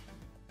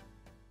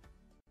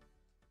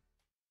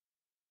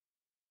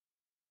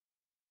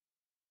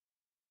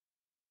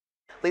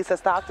 Lisa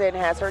Stockton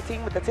has her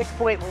team with a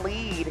 6-point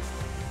lead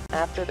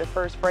after the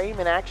first frame,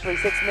 and actually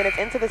 6 minutes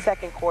into the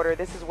second quarter.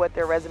 This is what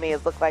their resume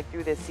has looked like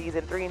through this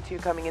season.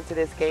 3-2 coming into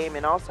this game,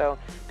 and also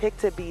picked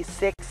to be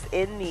 6th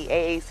in the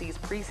AAC's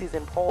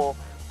preseason poll.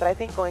 But I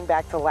think going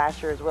back to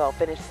last year as well,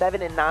 finished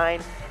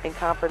 7-9 in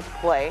conference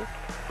play,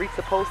 reached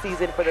the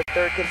postseason for the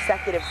 3rd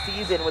consecutive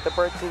season with a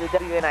berth to the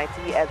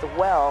WNIT as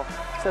well.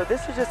 So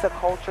this is just a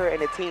culture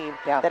and a team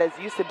that is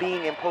used to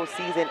being in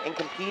postseason and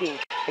competing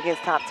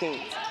against top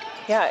teams.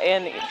 Yeah,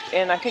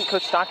 and I think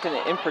Coach Stockton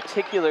in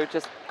particular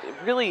just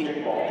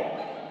really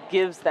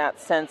gives that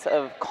sense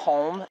of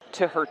calm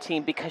to her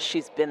team because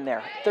she's been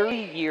there 30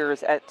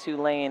 years at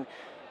Tulane.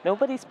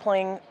 Nobody's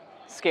playing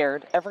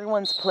scared.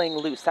 Everyone's playing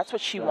loose. That's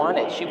what she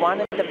wanted. She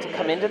wanted them to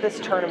come into this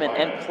tournament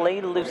and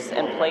play loose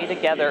and play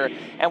together.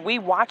 And we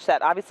watched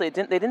that. Obviously,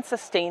 they didn't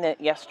sustain it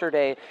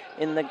yesterday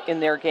in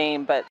their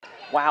game, but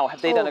wow,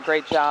 have they done a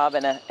great job.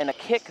 And a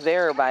kick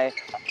there by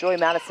Joy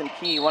Madison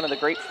Key, one of the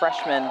great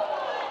freshmen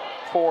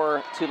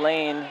for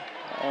Tulane,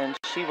 and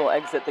she will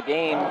exit the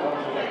game.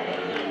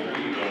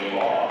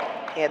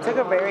 Yeah, it took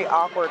a very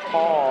awkward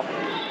call.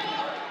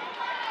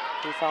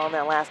 We saw in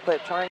that last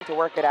clip trying to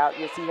work it out.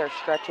 You see her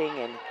stretching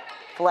and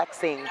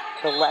flexing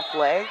the left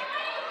leg.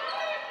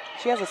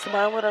 She has a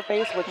smile on her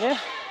face, which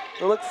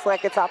looks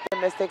like it's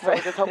optimistic, so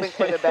we're just hoping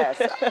for the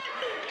best.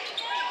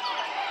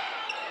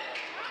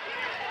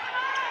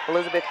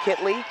 Elizabeth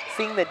Kitley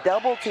seeing the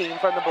double team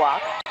from the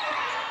block.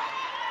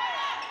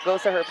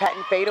 Goes to her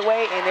patent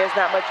fadeaway, and there's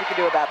not much you can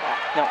do about that.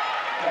 No.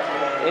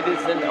 It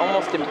is an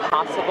almost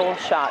impossible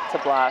shot to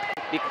block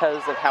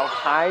because of how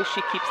high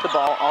she keeps the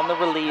ball on the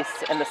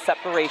release and the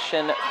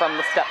separation from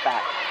the step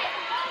back.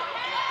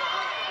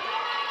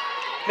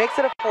 Makes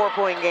it a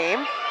 4-point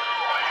game.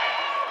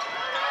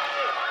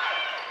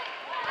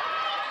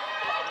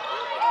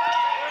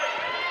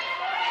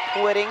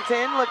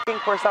 Whittington looking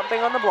for something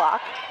on the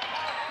block.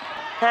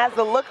 Has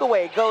the look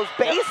away, goes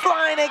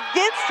baseline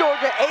against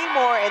Georgia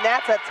Amore, and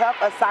that's a tough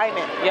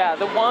assignment. Yeah,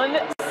 the 1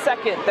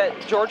 second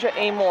that Georgia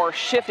Amore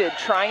shifted,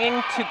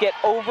 trying to get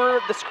over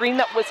the screen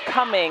that was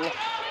coming,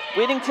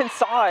 Whittington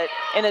saw it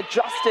and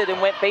adjusted and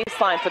went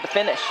baseline for the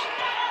finish.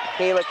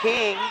 Kayla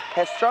King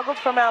has struggled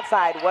from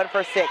outside, 1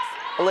 for 6.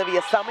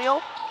 Olivia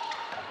Samuel,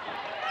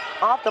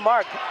 off the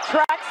mark,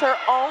 tracks her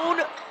own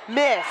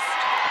miss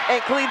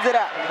and cleans it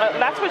up.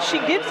 That's what she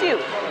gives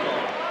you.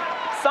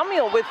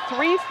 Samuel with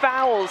 3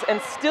 fouls and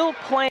still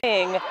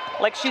playing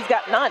like she's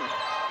got none.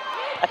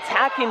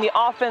 Attacking the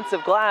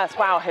offensive glass.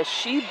 Wow, has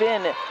she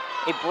been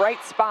a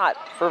bright spot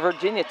for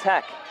Virginia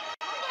Tech.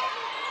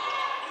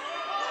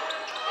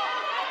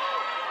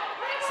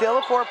 Still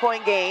a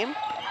 4-point game.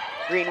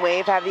 Green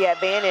Wave have the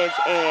advantage,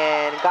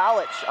 and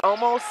Galich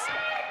almost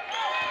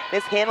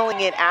mishandling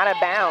it out of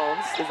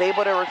bounds, is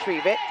able to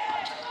retrieve it.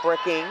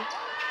 Working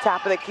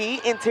top of the key,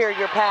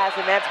 interior pass,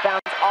 and that's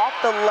bounced off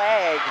the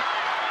leg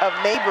of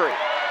Mabry.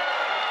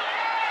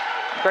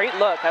 Great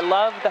look. I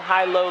love the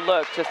high-low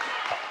look, just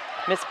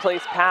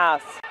misplaced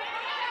pass.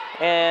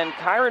 And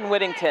Kyron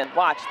Whittington,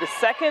 watch, the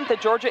second that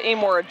Georgia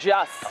Amore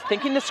adjusts,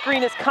 thinking the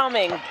screen is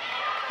coming,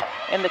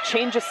 and the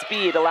change of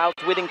speed allows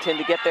Whittington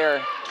to get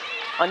there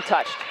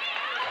untouched.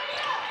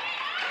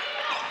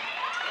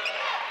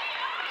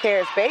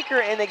 Karis Baker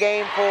in the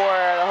game for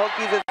the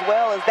Hokies as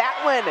well, as that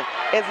one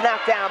is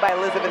knocked down by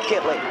Elizabeth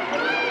Kitley.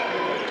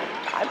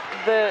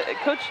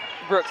 Coach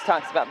Brooks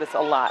talks about this a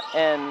lot,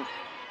 and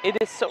it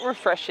is so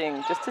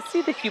refreshing just to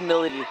see the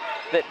humility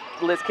that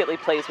Liz Kitley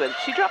plays with.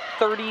 She dropped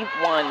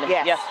 31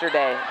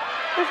 yesterday.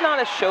 There's not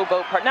a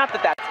showboat part. Not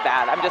that that's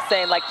bad. I'm just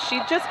saying, like, she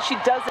does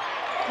it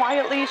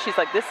quietly. She's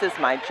like, this is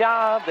my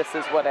job. This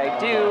is what I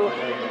do.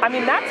 I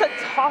mean, that's a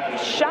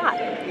tough shot.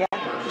 Yeah.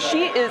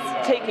 She is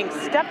taking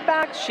step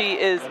back. She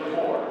is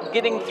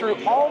getting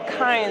through all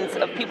kinds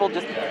of people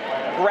just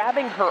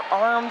grabbing her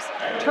arms,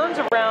 turns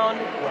around,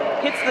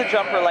 hits the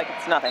jumper like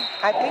it's nothing.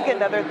 I think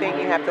another thing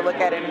you have to look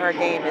at in her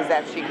game is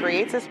that she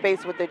creates a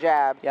space with the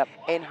jab,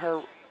 and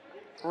her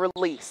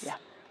release. Yeah.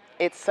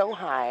 It's so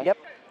high. Yep.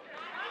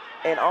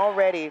 And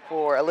already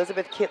for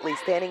Elizabeth Kitley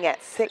standing at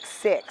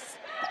 6'6",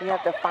 you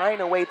have to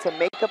find a way to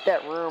make up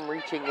that room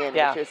reaching in,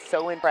 which is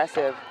so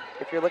impressive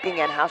if you're looking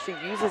at how she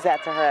uses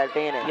that to her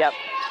advantage. Yep.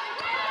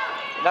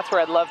 And that's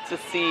where I'd love to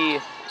see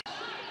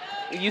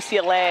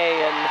UCLA,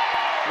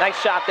 and nice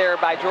shot there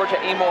by Georgia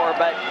Amore,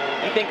 but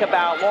you think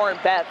about Lauren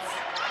Betts,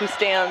 who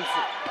stands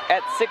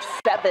at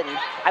 6'7".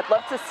 I'd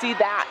love to see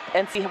that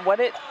and see what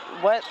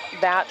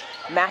that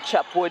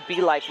matchup would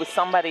be like with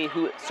somebody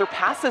who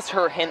surpasses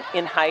her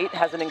in height,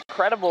 has an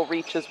incredible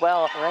reach as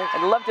well. Right.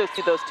 I'd love to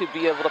see those two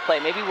be able to play.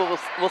 Maybe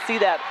we'll see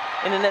that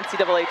in an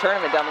NCAA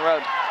tournament down the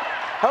road.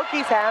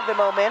 Hokies have the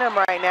momentum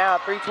right now.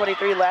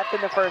 3:23 left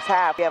in the first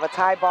half. We have a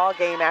tie ball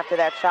game after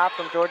that shot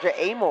from Georgia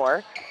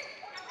Amore.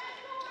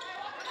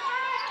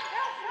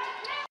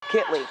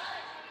 Kitley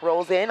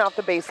rolls in off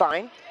the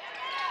baseline.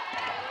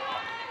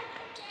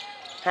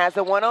 Has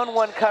a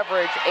one-on-one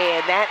coverage,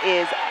 and that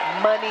is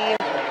money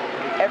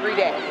every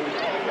day.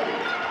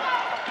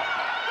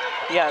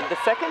 Yeah, the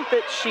second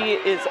that she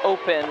is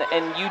open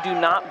and you do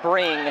not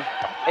bring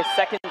a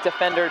second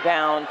defender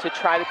down to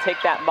try to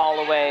take that ball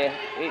away,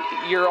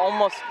 you're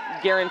almost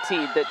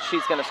guaranteed that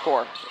she's going to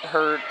score.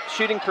 Her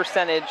shooting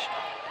percentage,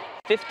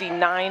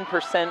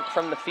 59%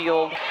 from the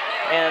field,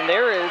 and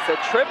there is a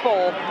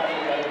triple.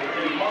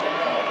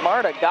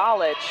 Marta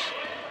Galich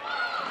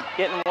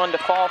getting one to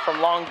fall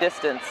from long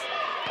distance.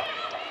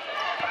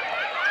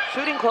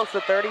 Shooting close to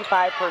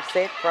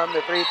 35% from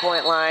the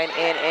three-point line,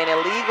 and an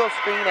illegal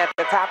screen at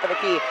the top of the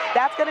key.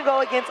 That's going to go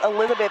against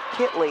Elizabeth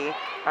Kitley.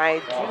 I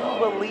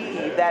do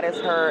believe that is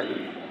her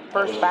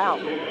first foul.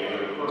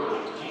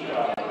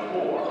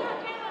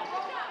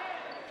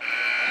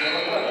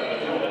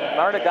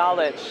 Marta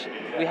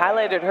Galich, we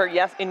highlighted her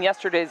in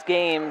yesterday's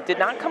game, did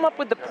not come up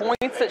with the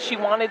points that she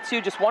wanted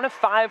to, just 1 of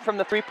 5 from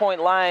the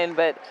three-point line,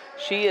 but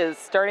she is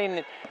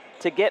starting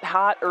to get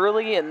hot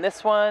early in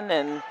this one,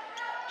 and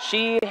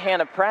she,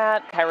 Hannah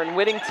Pratt, Kyron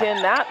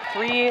Whittington, that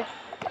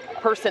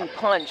three-person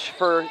punch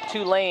for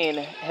Tulane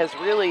has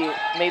really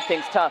made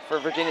things tough for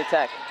Virginia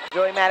Tech.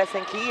 Joy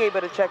Madison Key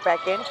able to check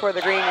back in for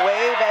the Green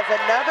Wave as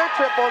another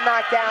triple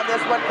knockdown,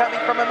 this one coming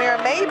from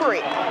Amira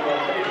Mabry.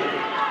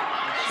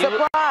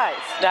 Surprise!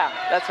 Yeah,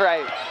 that's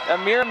right.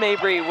 Amira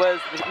Mabry was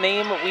the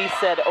name we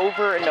said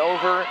over and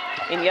over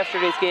in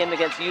yesterday's game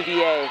against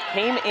UVA.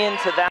 Came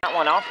into that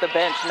one off the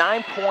bench,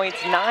 9 points,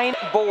 9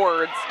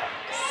 boards,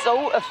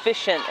 so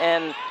efficient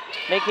and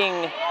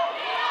making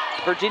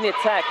Virginia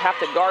Tech have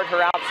to guard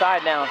her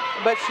outside now.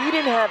 But she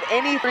didn't have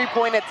any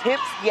three-point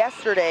attempts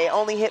yesterday,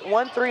 only hit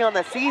 1 3 on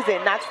the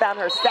season, knocks down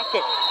her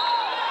second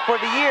for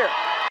the year.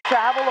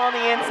 Travel on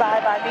the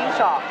inside by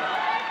Nishaw.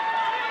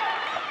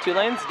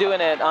 Tulane's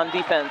doing it on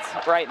defense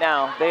right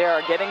now. They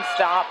are getting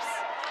stops,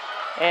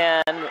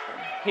 and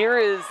here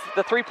is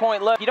the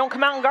three-point look. You don't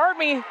come out and guard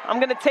me, I'm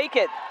gonna take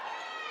it.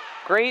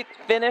 Great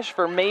finish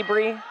for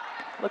Mabry.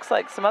 Looks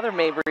like some other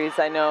Mabrys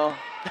I know.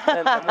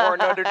 And more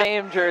Notre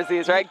Dame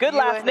jerseys, right? Good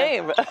last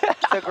name.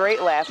 It's a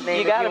great last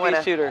name. You gotta be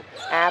a shooter.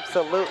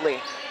 Absolutely.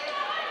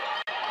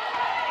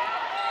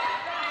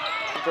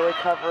 Joy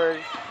covered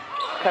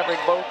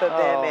both of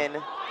them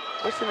and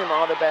wishing them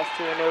all the best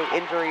too. I know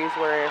injuries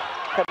were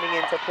coming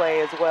into play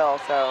as well,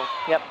 so.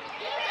 Yep.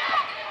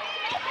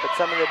 But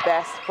some of the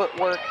best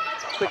footwork,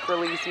 quick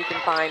release you can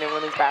find in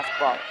women's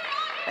basketball.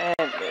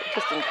 And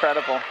just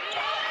incredible.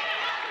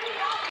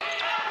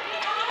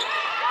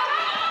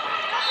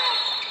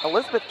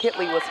 Elizabeth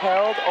Kitley was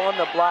held on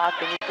the block,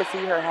 and you could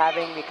see her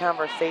having the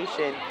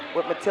conversation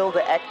with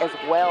Matilda Eck as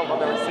well on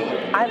the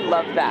receive. I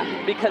love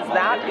that, because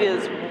that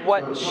is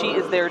what she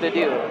is there to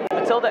do.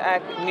 Matilda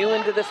Eck, new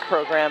into this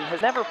program,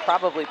 has never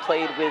probably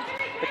played with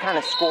the kind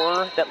of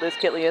scorer that Liz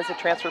Kitley is, a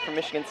transfer from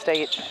Michigan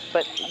State.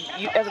 But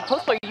you, as a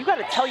post player, you got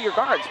to tell your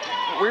guards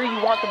where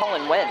you want the ball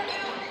and when.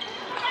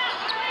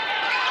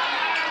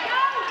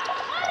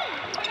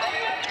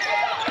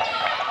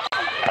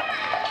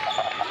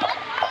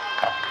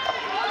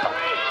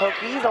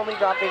 Hokies only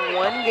dropping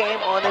 1 game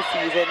on the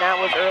season. That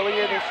was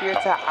earlier this year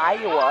to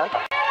Iowa.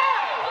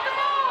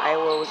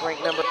 Iowa was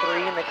ranked number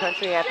 3 in the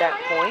country at that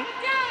point.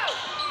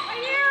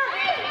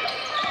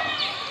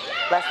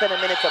 Less than a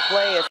minute to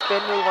play. A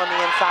spin move on the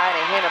inside,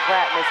 and Hannah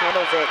Pratt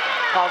mishandles it,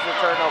 causes a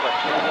turnover.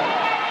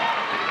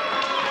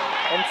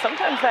 And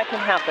sometimes that can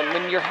happen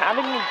when you're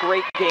having a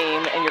great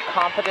game and your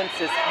confidence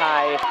is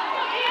high.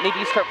 Maybe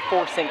you start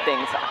forcing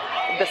things.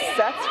 The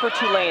sets for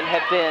Tulane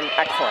have been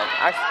excellent.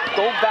 I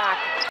go back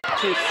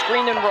to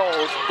screen and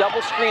rolls,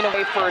 double screen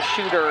away for a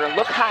shooter,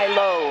 look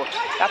high-low.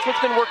 That's what's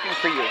been working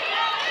for you.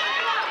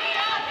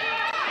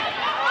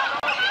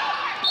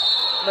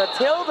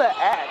 Matilda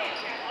Eck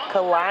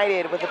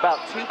collided with about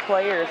 2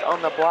 players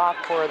on the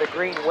block for the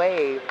Green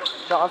Wave.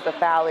 Draws the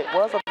foul. It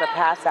was on the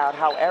pass out,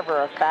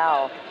 however, a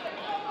foul.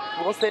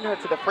 We'll send her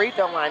to the free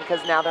throw line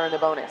because now they're in the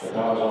bonus.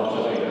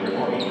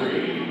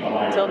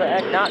 Matilda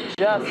Eck, not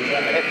just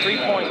a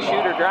three-point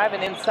shooter,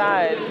 driving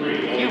inside.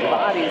 A few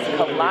bodies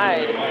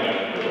collide.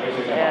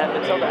 And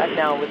Matilda Eck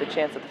now with a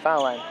chance at the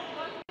foul line.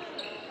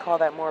 Call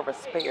that more of a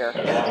spare.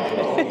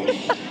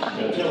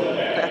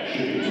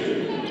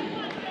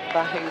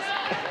 Bodies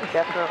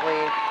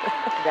definitely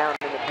down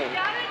in the paint.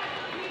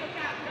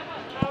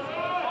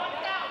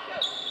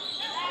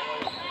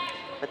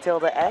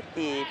 Matilda Eck,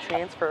 the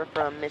transfer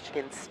from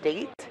Michigan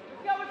State,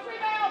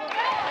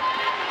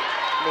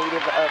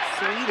 native of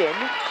Sweden.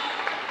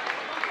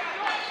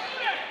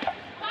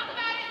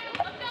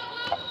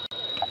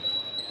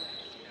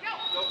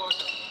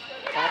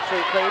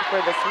 Actually played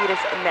for the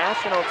Swedish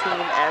national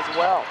team as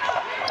well.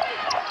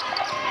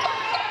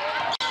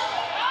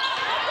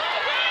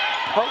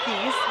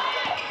 Hokies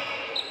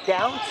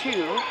down 2.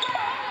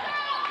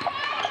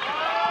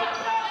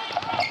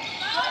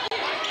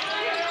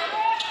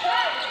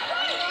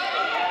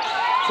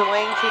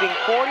 Tulane shooting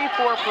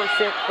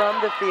 44% from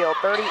the field,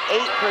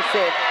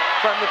 38%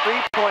 from the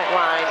three-point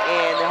line,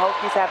 and the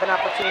Hokies have an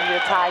opportunity to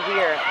tie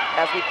here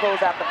as we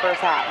close out the first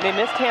half. They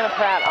missed Hannah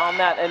Pratt on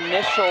that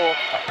initial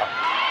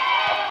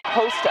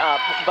post up,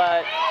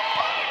 but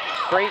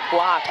great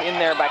block in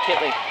there by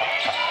Kitley.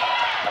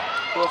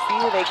 We'll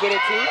see who they get it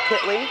to.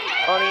 Kitley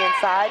on the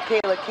inside,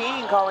 Kayla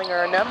King calling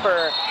her a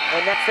number,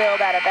 and that's sailed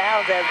out of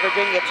bounds as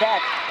Virginia Tech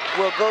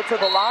will go to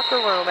the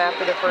locker room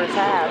after the first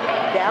half,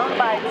 down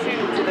by 2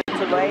 to the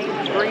Tulane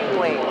Green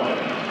Wave.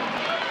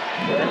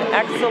 An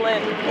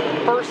excellent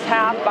first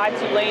half by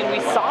Tulane. We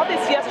saw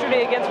this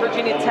yesterday against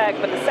Virginia Tech,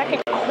 but the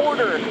second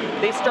quarter,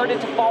 they started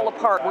to fall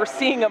apart. We're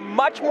seeing a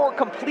much more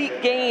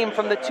complete game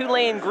from the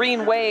Tulane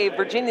Green Wave.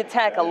 Virginia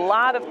Tech, a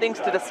lot of things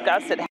to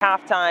discuss at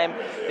halftime.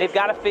 They've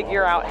got to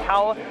figure out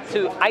how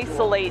to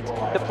isolate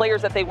the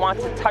players that they want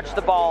to touch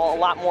the ball a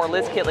lot more.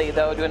 Liz Kitley,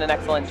 though, doing an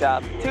excellent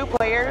job. 2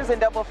 players in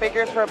double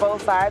figures for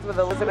both sides, with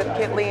Elizabeth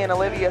Kitley and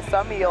Olivia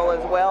Sumiel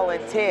as well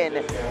in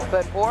 10.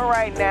 But for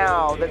right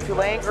now, the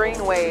Tulane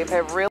Green Wave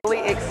have really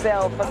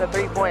excelled from the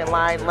three-point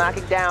line,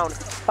 knocking down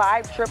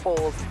 5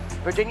 triples.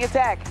 Virginia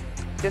Tech,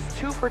 just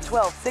 2 for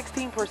 12,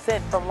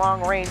 16% from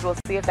long range. We'll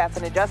see if that's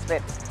an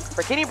adjustment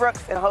for Kenny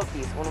Brooks and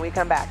Hokies when we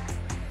come back.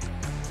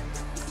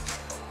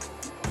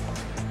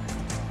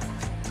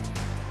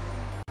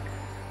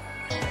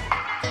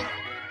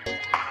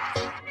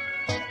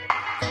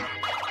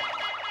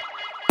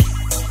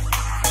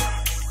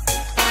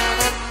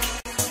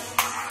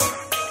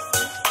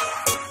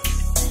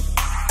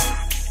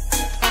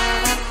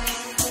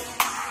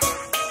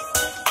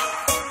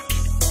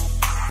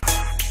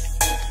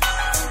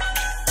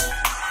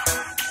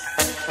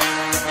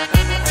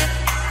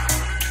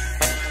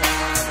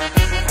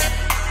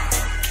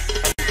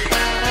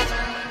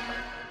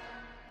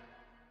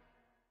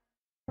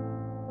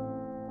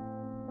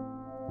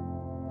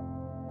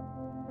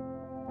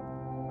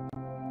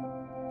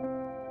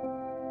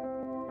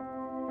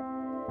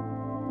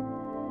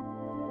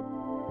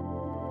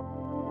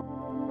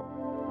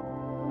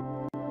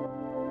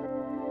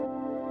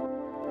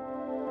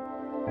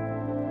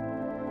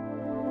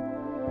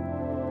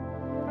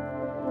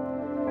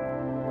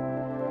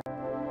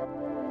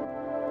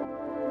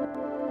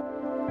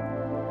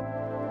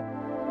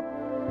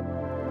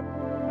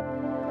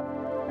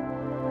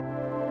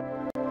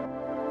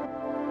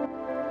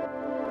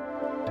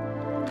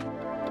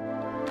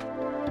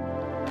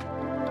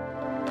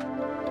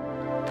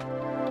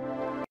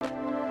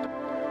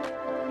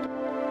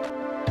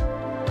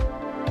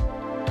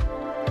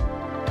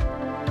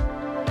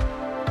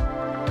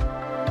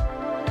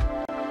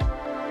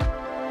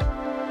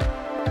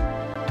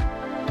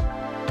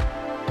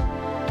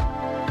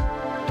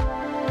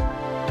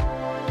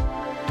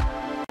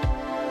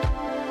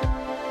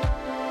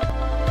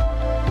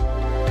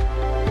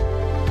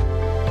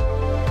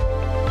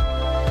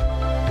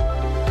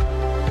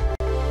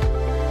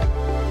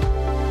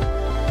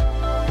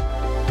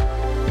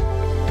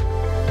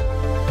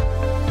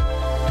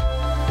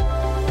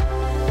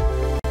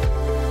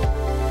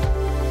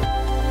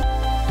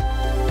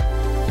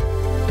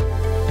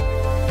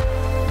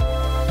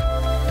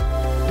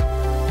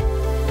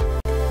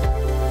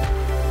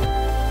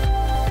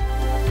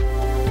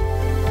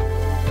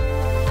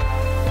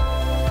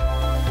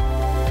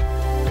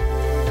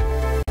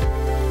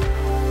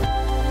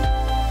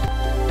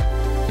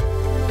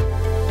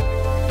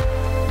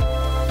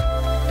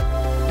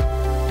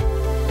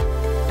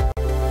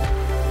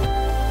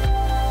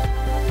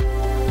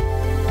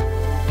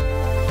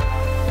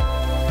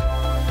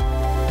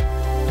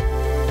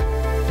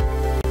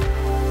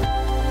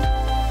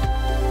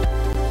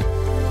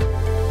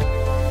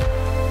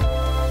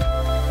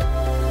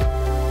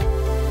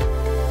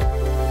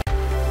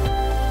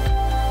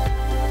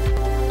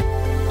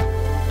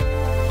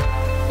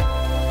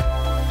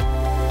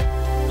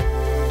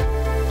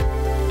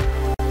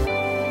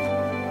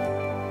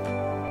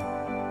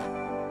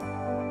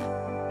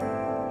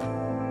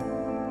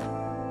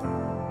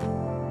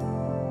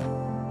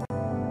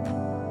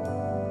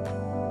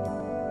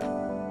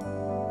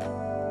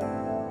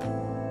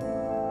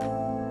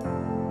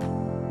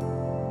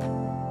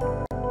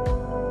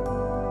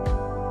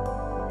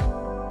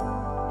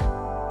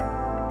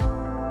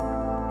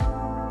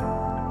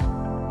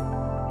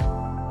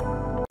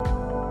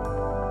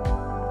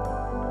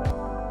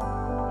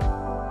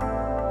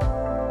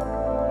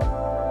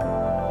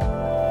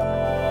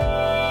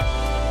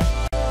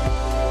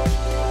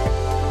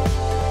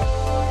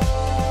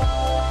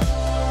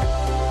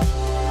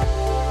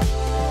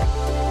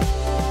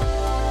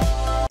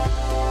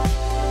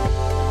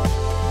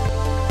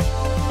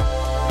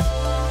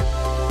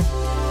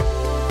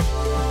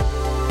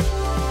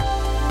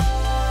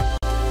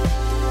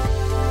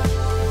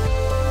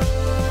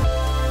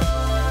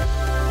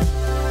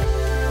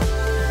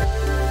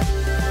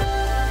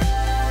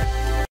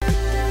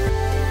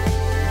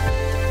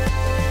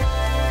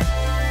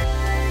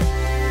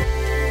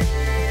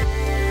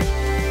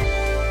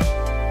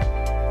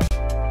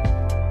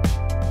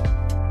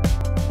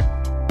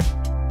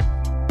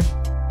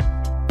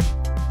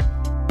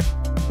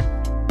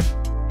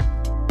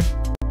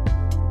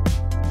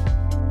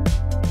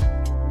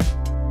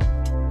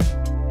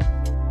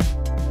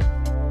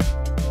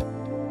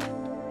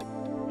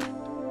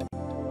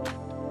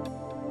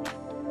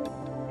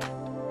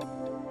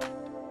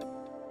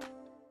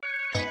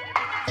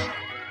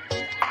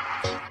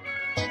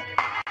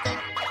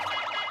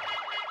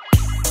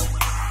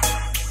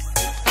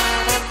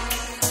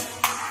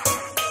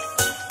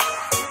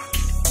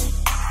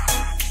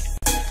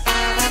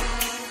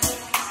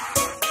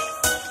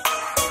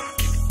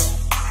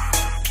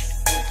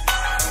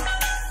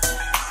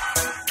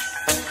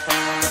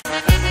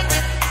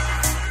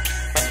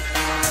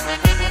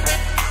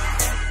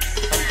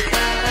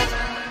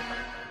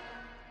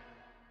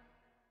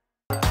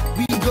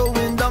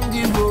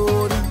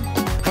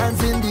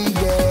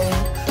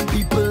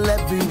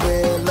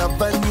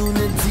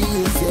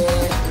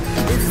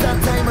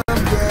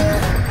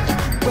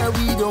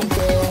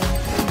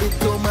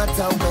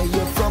 where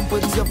you're from,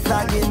 put your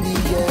flag in the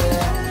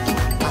air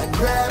and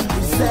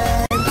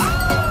represent.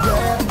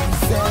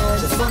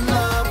 Just one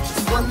love,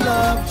 just one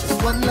love,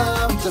 just one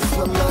love, just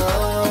one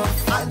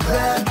love. And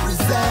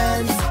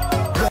represent.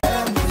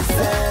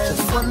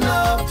 Just one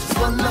love, just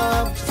one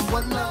love, just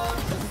one love.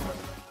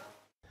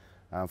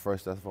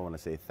 First off, I want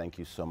to say thank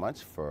you so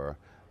much for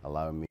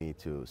allowing me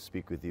to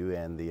speak with you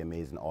and the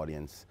amazing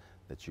audience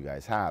that you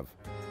guys have.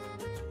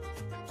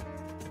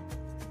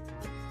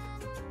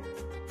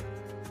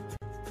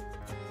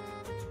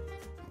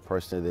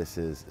 Personally, this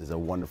is a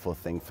wonderful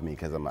thing for me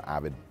because I'm an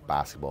avid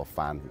basketball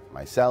fan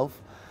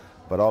myself.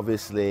 But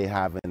obviously,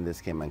 having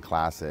this Cayman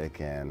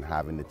Classic and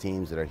having the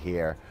teams that are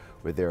here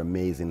with their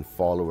amazing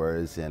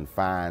followers and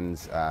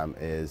fans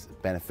is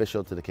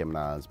beneficial to the Cayman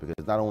Islands,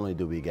 because not only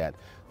do we get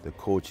the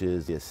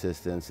coaches, the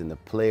assistants, and the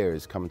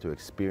players coming to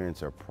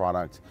experience our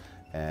product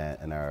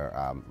and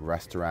our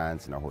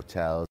restaurants and our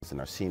hotels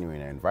and our scenery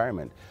and our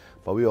environment,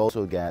 but we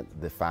also get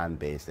the fan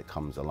base that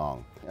comes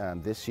along.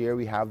 This year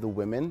we have the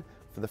women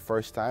for the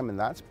first time, and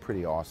that's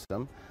pretty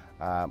awesome.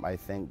 I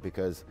think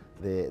because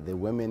the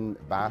women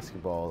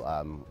basketball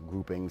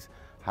groupings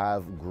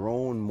have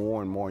grown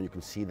more and more, and you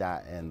can see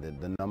that in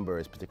the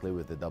numbers, particularly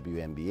with the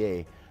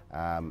WNBA,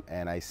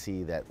 and I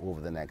see that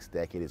over the next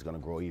decade it's going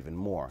to grow even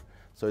more.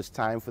 So it's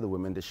time for the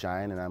women to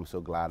shine, and I'm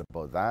so glad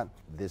about that.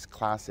 This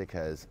classic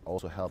has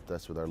also helped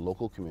us with our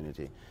local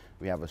community.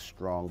 We have a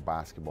strong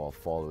basketball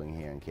following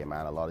here in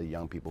Cayman. A lot of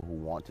young people who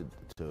want to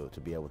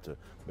be able to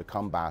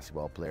become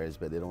basketball players,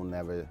 but they don't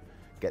never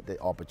get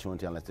the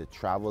opportunity unless they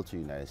travel to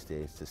the United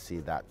States to see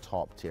that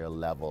top tier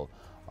level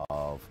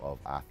of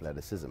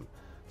athleticism.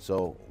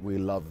 So we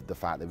love the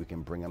fact that we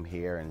can bring them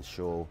here and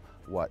show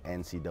what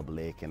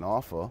NCAA can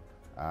offer,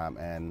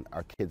 and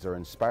our kids are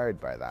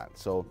inspired by that.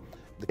 So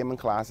the Cayman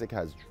Classic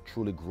has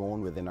truly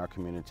grown within our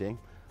community.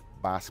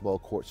 Basketball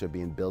courts are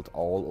being built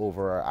all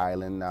over our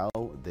island now.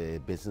 The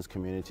business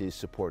community is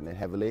supporting it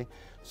heavily.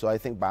 So I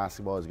think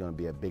basketball is going to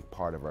be a big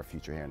part of our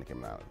future here in the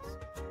Cayman Islands.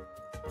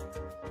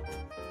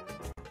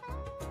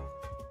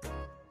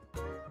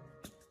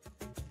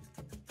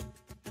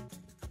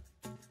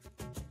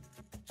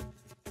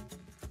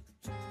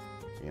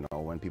 You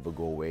know, when people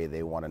go away,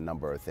 they want a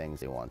number of things.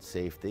 They want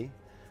safety,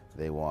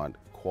 they want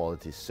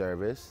quality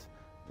service,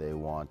 they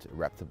want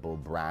reputable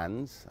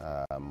brands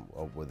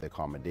with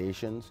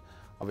accommodations.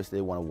 Obviously,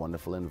 they want a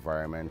wonderful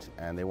environment,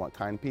 and they want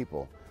kind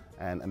people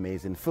and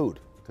amazing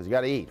food, because you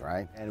got to eat,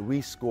 right? And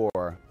we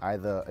score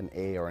either an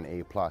A or an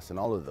A+ in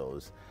all of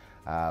those.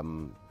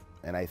 And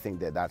I think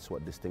that that's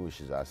what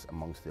distinguishes us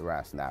amongst the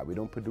rest. Now, we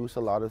don't produce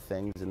a lot of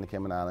things in the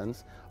Cayman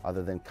Islands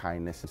other than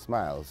kindness and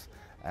smiles.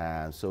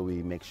 And so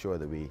we make sure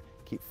that we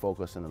keep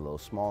focused on the little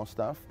small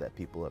stuff that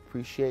people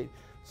appreciate,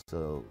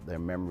 so their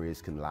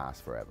memories can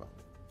last forever.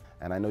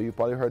 And I know you've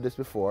probably heard this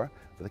before,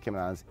 but the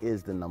Cayman Islands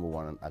is the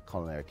 #1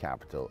 culinary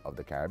capital of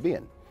the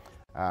Caribbean.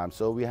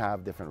 So we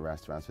have different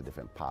restaurants with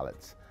different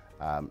palates.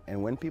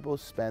 And when people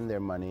spend their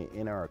money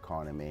in our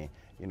economy,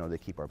 you know, they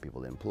keep our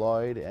people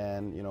employed,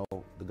 and, you know,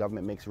 the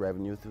government makes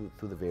revenue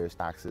through the various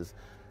taxes.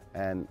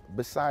 And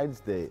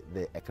besides the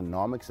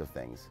economics of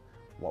things,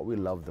 what we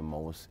love the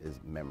most is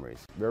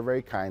memories. We're a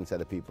very kind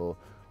set of people.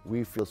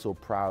 We feel so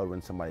proud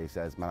when somebody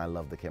says, man, I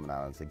love the Cayman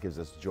Islands. It gives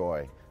us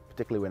joy,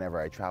 particularly whenever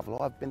I travel.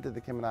 Oh, I've been to the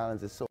Cayman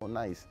Islands, it's so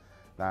nice.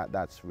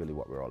 That's really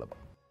what we're all about.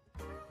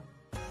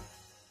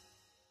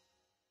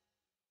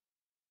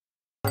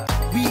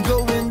 We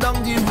going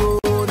down the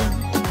road,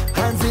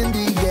 hands in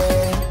the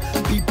air,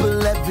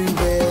 people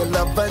everywhere,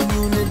 love and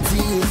unity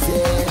is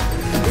here.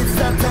 It's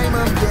that time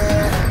of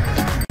year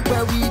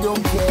where we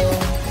don't care.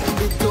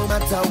 It don't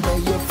matter where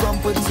you're from,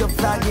 put your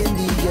flag in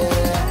the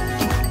air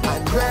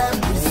and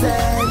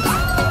represent.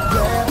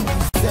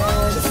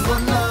 Just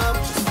one love,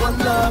 just one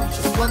love,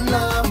 just one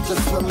love,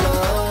 just one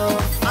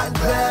love. And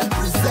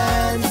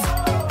represent. Just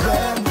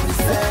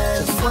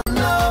one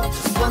love,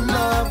 just one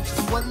love,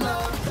 just one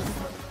love.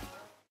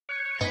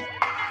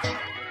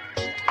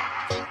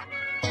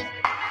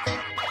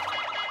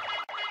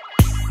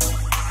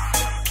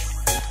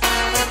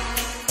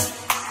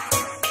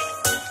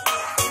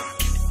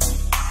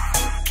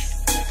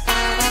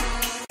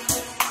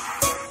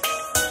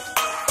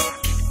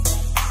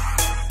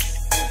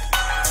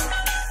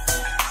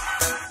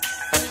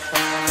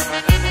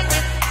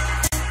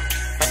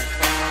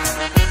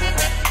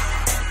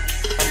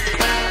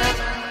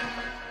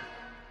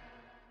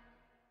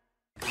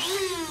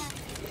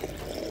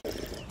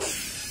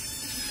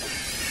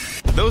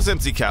 Those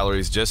empty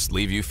calories just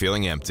leave you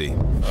feeling empty.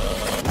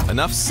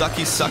 Enough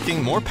sucky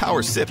sucking, more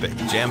power sipping.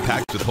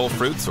 Jam-packed with whole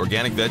fruits,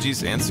 organic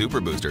veggies, and super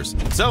boosters.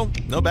 So,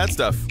 no bad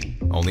stuff.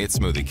 Only at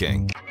Smoothie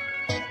King.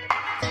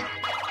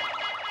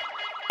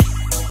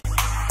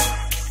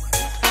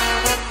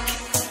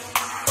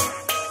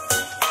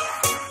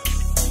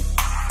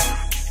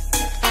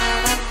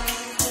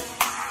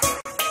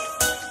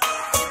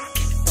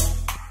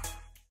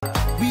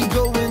 We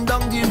going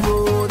down the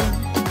road,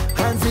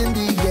 hands in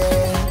the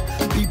air,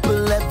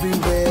 people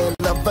everywhere,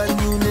 love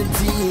and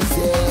unity is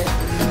here.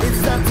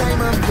 It's that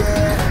time of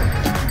year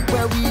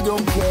where we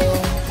don't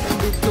care.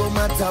 It don't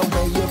matter matter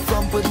where you're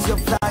from, put your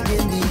flag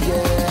in the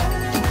air.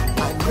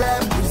 I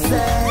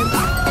represent.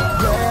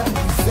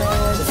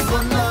 Just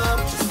one love,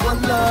 just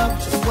one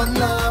love, just one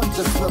love,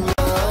 just one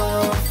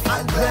love.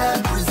 I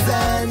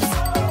represent.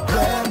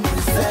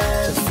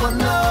 Just one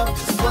love,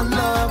 just one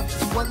love,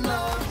 just one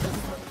love.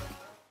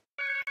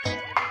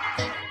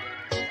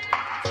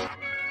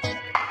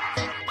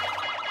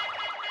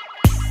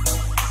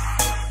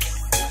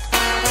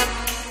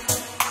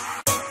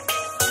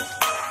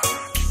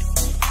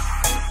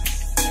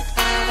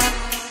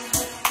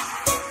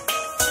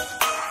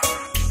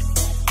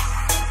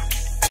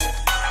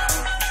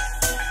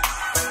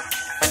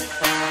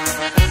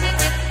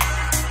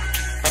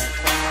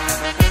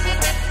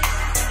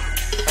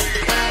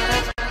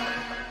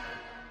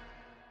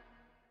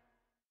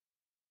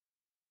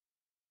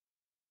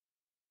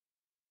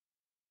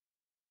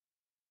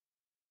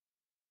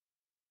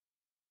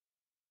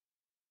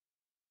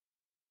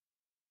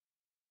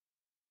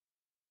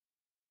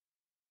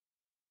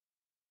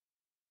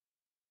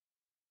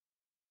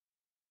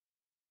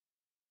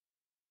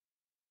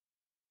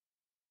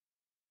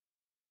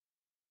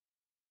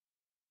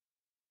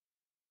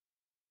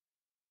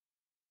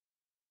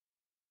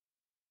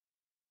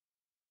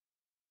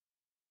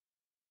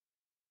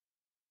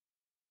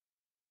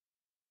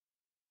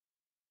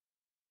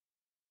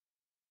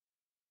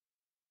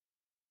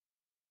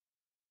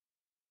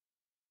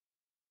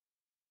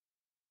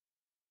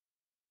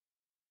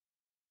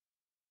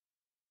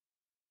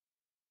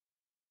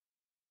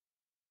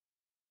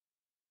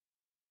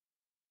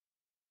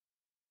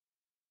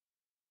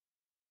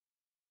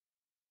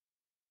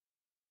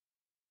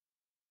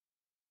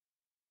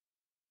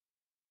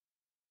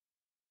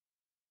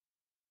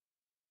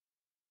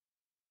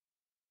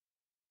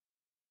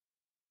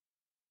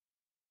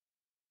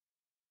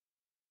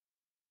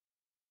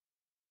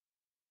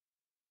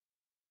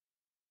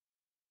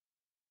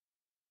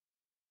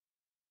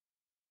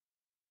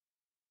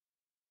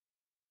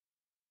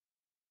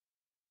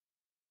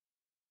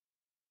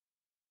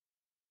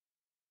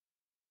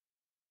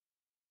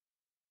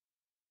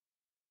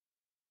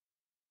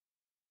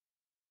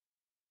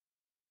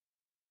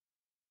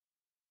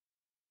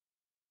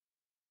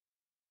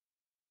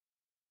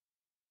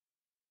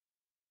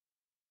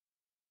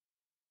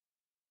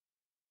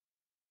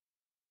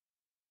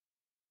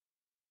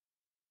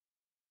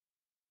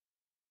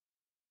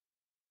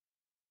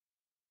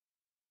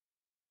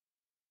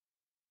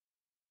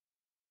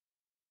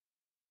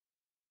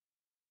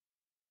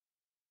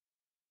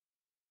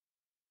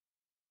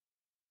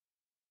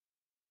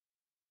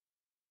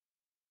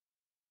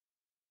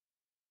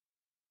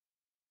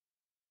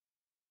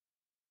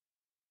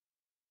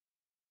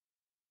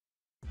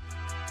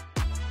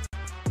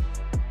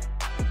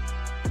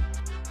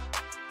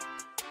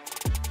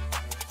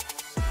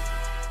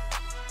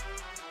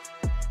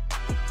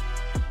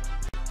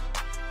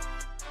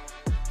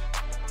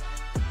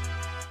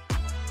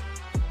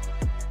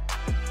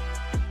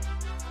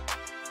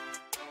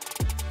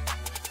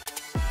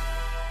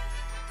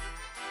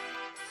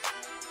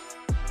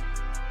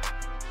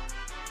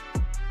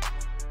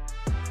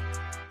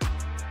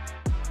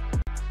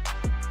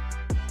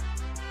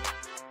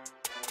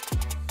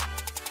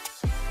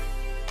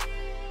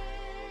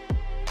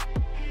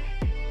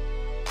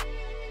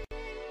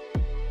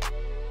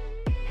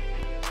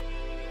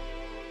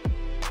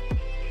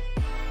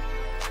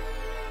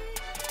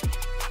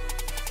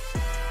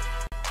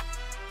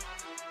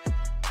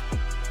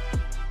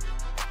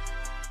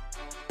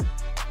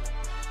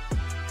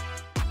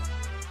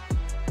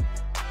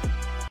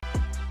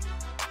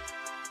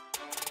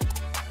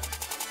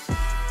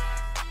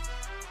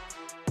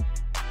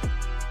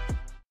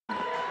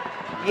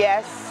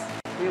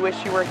 Yes, we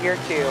wish you were here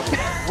too.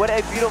 What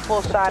a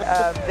beautiful shot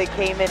of the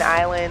Cayman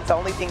Islands. The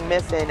only thing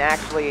missing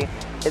actually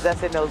is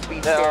us in those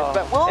beach chairs.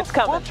 But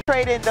we'll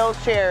trade in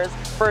those chairs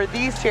for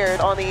these chairs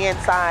on the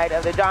inside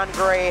of the John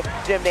Gray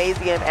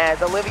Gymnasium,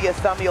 as Olivia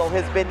Samuel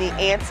has been the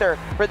answer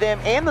for them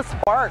and the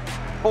spark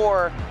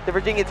for the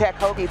Virginia Tech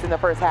Hokies in the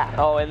first half.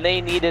 Oh, and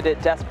they needed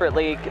it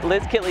desperately.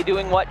 Liz Kitley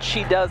doing what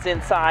she does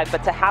inside,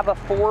 but to have a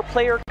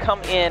four-player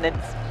come in and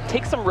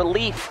take some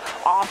relief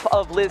off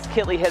of Liz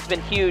Kitley has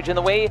been huge. And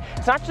the way,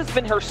 it's not just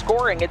been her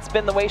scoring, it's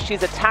been the way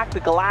she's attacked the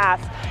glass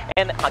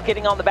and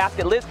getting on the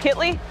basket. Liz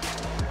Kitley,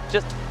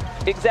 just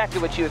exactly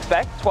what you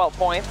expect. 12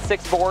 points,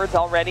 6 boards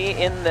already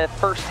in the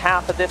first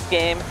half of this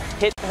game.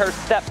 Hitting her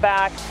step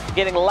back,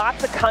 getting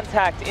lots of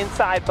contact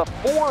inside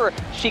before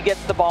she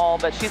gets the ball,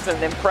 but she's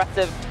been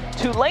impressive.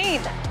 Tulane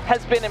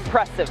has been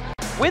impressive.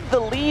 With the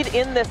lead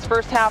in this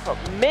first half,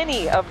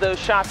 many of those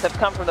shots have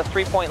come from the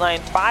three-point line,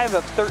 5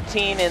 of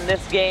 13 in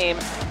this game.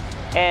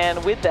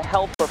 And with the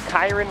help of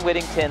Kyron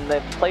Whittington,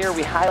 the player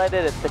we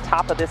highlighted at the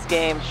top of this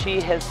game,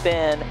 she has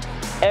been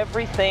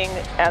everything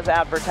as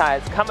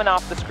advertised. Coming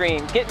off the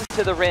screen, getting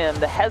to the rim,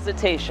 the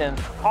hesitation,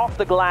 off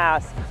the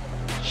glass.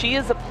 She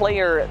is a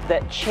player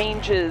that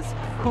changes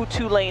who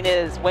Tulane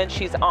is when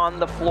she's on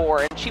the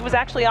floor. And she was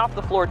actually off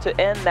the floor to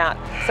end that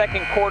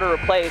second quarter of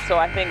play, so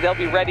I think they'll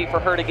be ready for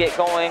her to get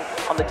going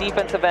on the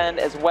defensive end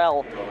as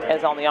well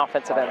as on the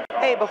offensive end.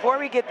 Hey, before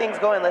we get things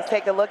going, let's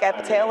take a look at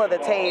the tail of the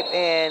tape,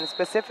 and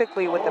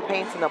specifically with the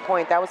paints and the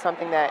point. That was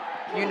something that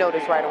you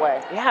noticed right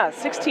away. Yeah,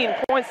 16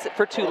 points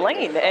for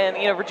Tulane. And,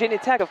 you know, Virginia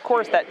Tech, of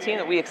course, that team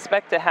that we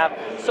expect to have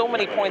so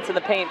many points in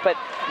the paint. But,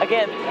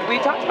 again, we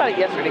talked about it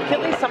yesterday.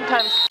 Kitley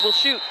sometimes will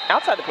shoot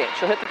outside the paint.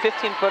 She'll hit the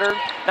 15-footer,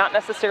 not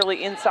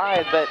necessarily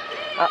inside, but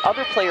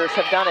other players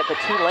have done it. But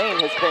Tulane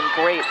has been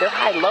great. Their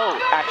high-low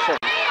action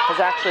has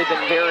actually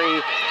been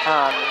very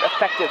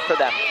effective for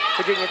them.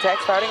 Virginia Tech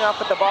starting off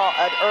with the ball,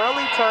 an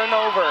early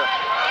turnover,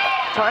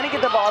 trying to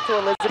get the ball to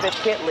Elizabeth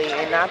Kitley,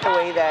 and not the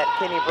way that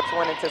Kenny Brooks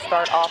wanted to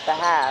start off the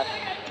half.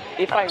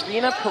 If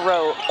Irina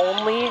Perot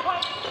only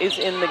is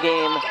in the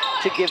game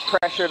to give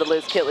pressure to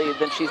Liz Kitley,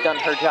 then she's done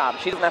her job.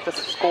 She doesn't have to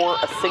score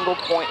a single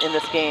point in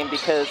this game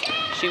because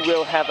she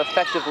will have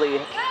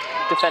effectively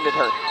defended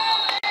her.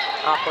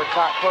 Awkward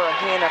shot for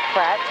Hannah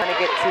Pratt, trying to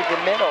get to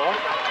the middle.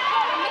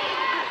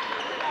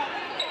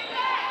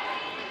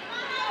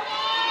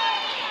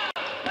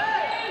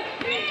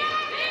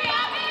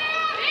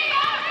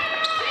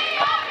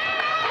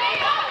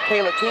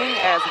 Kayla King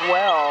as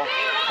well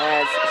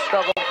has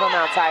struggled from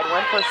outside.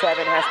 1 for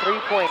 7, has 3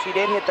 points. She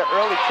did hit the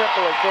early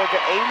triple as Georgia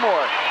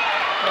Amor.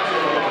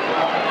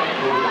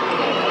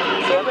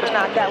 So able to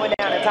knock that one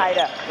down and tie it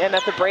up. And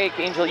at the break,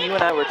 Angel, you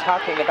and I were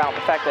talking about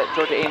the fact that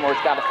Georgia Amor's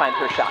got to find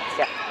her shots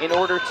in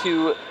order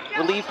to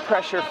relieve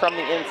pressure from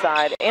the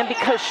inside, and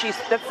because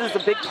this is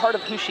a big part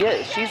of who she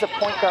is. She's a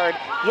point guard.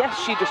 Yes,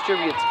 she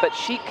distributes, but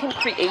she can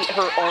create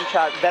her own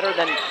shot better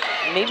than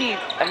maybe,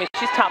 I mean,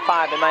 she's top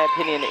 5 in my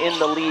opinion in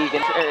the league, in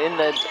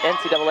the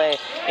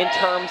NCAA, in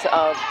terms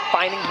of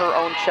finding her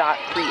own shot,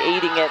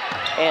 creating it,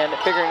 and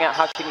figuring out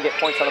how she can get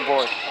points on the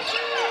board.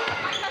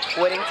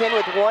 Whittington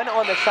with 1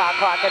 on the shot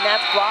clock, and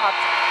that's blocked.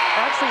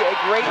 Actually a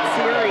great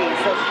series.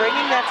 So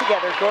stringing that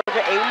together,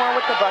 Georgia Amor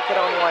with the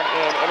bucket on one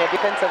end and a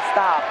defensive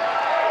stop.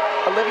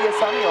 Olivia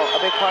Samuel, a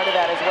big part of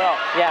that as well.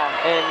 Yeah,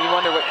 and you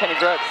wonder what Kenny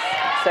Brooks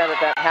said at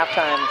that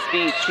halftime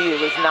speech. He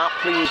was not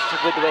pleased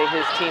with the way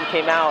his team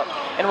came out.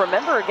 And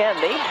remember, again,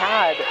 they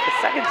had the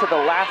second to the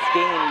last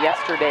game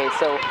yesterday,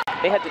 so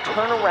they had to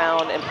turn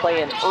around and play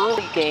an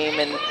early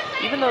game. And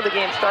even though the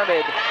game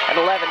started at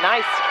 11,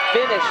 nice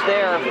finish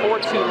there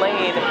for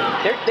Tulane.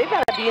 They've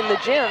got to be in the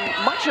gym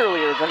much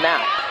earlier than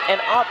that,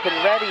 and up and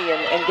ready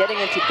and getting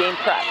into game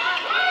prep.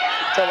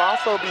 They'll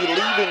also be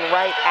leaving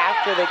right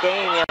after the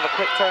game. We have a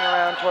quick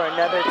turnaround for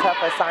another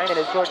tough assignment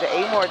as Georgia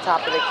Amor,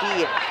 top of the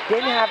key.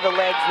 Didn't have the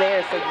legs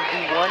there, so you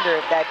do wonder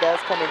if that does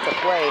come into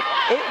play.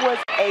 It was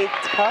a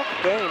tough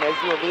game, as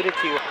you alluded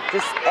to,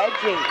 just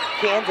edging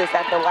Kansas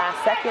at the last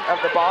second of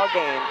the ball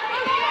game.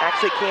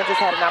 Actually, Kansas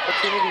had an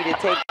opportunity to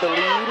take the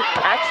lead,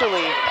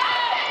 actually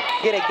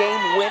get a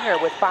game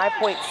winner with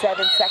 5.7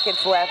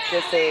 seconds left,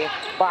 just a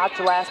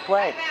botched last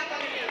play.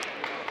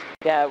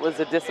 Yeah, it was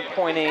a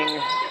disappointing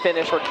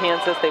finish for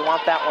Kansas. They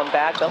want that one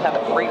back. They'll have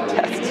a great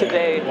test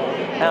today.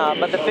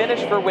 But the finish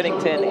for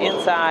Whittington,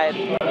 inside,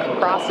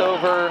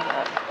 crossover,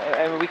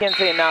 I mean, we can't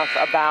say enough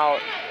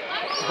about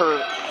her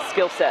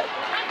skill set,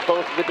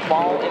 both with the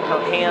ball in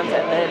her hands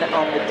and then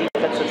on the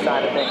defensive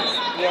side of things.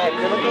 Yeah, if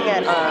you're looking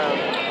at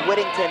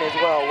Whittington as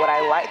well, what I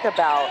like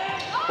about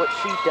what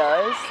she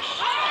does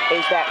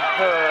is that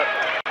her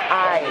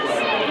eyes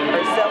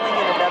are selling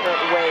in another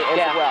way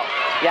as well.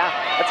 Yeah,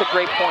 that's a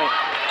great point.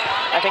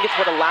 I think it's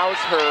what allows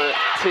her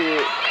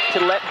to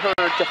let her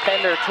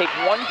defender take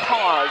one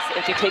pause,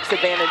 and she takes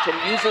advantage and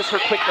uses her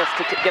quickness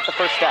to get the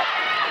first step.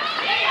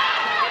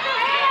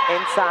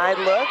 Inside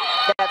look,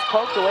 that's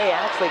poked away.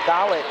 Actually,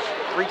 Golich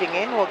reaching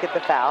in will get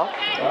the foul.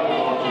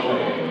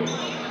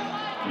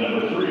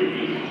 Number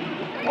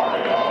 3,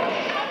 Marta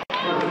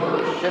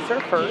Golich. Just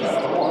her first.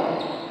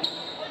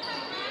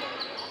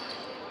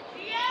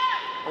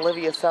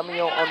 Olivia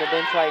Samuel on the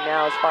bench right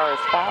now as far as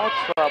foul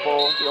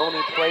trouble, the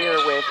only player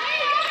with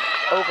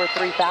over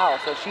 3 fouls,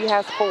 so she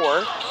has 4.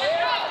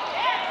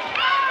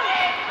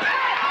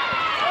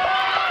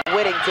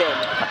 Whittington,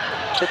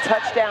 the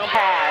touchdown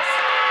pass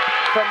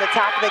from the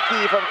top of the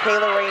key from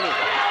Kayla Rainey.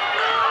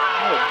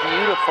 Oh,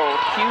 beautiful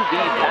QB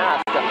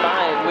pass to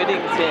find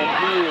Whittington,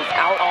 who is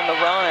out on the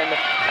run.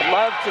 I'd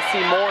love to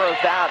see more of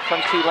that from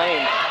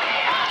Tulane.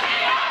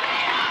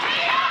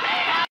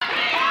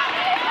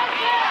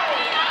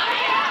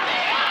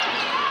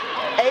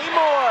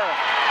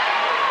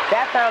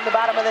 That found the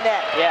bottom of the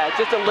net. Yeah,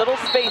 just a little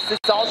space is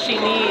all she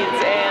needs,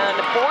 and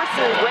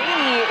forces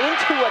Rainey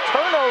into a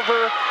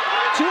turnover.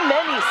 Too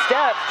many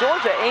steps.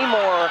 Georgia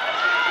Amor,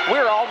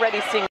 we're already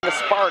seeing the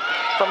spark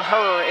from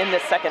her in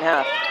this second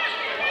half.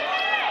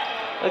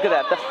 Look at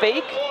that. The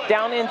fake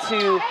down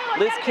into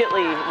Liz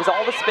Kitley was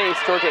all the space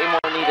Georgia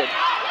Amor needed.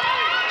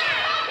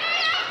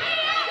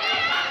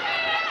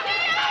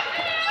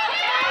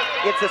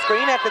 Gets the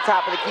screen at the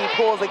top of the key,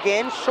 pulls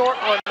again, short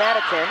on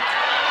that attempt.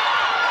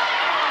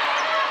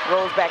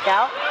 Rolls back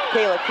out.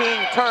 Kayla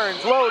King turns,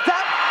 loads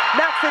up,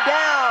 knocks it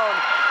down.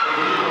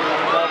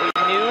 Well, we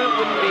knew it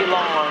wouldn't be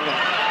long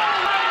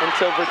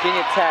until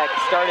Virginia Tech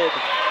started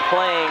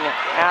playing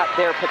at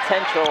their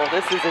potential.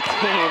 This is a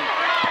team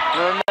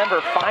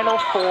Remember, Final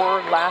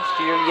Four last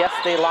year, yes,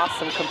 they lost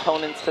some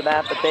components to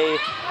that, but they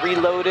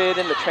reloaded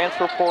in the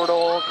transfer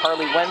portal.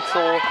 Carly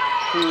Wenzel,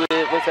 who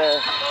was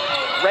a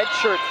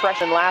redshirt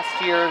freshman last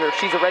year, or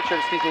she's a redshirt,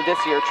 excuse me, this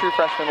year, true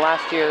freshman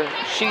last year.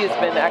 She has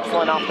been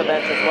excellent off the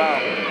bench as well.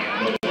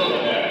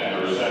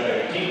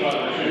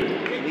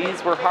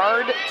 These were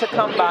hard to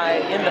come by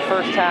in the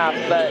first half,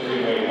 but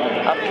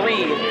a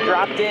three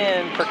dropped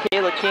in for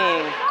Kayla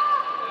King.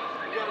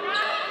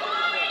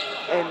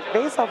 And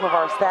based off of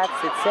our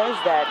stats, it says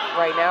that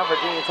right now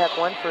Virginia Tech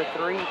 1 for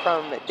 3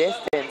 from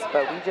distance,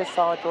 but we just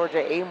saw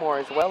Georgia Amore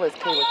as well as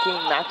Kayla King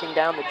knocking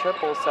down the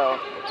triple, so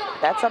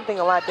that's something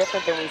a lot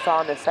different than we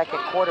saw in the second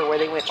quarter where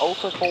they went 0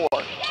 for 4.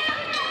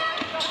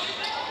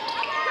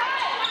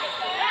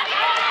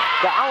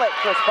 Golic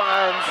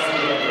responds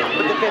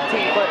with the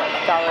 15-footer.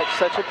 Golic,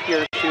 such a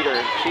pure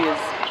shooter. She is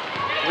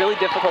really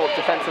difficult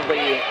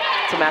defensively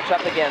to match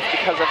up against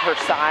because of her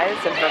size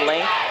and her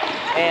length,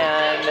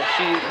 and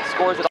she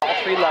scores at all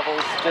 3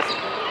 levels. Just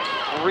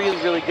really,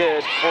 really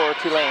good for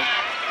Tulane.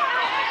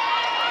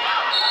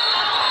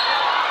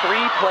 3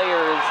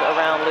 players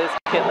around Liz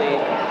Kitley.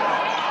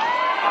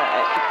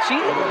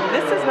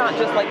 This is not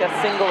just like a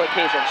single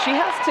occasion. She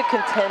has to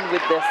contend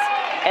with this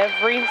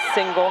every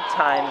single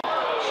time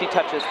she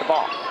touches the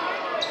ball.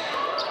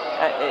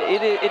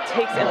 It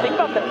takes, and think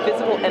about the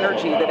physical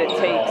energy that it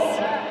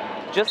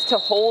takes just to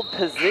hold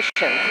position.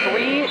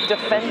 3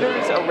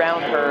 defenders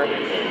around her,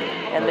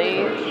 and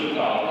they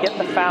get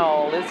the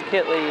foul. Liz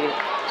Kitley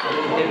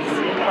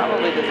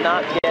probably does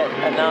not get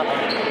enough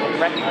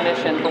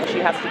recognition for what she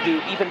has to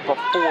do even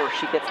before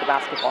she gets the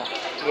basketball.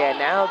 Yeah,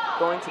 now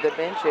going to the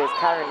bench is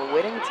Kyron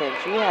Whittington.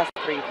 She has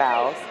 3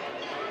 fouls.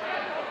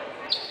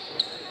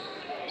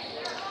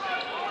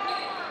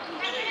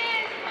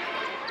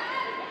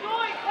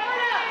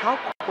 How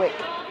quick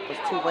was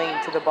Tulane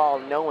to the ball,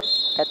 knowing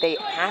that they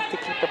have to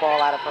keep the ball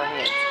out of her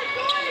hands,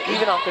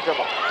 even off the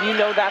dribble? You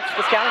know that's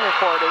the scouting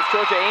report, as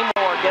Georgia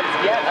Amore gets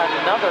yet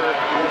another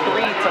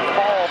 3 to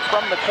fall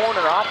from the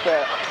corner off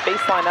the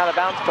baseline out of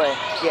bounds play.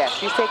 Yeah,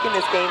 she's taking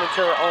this game into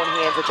her own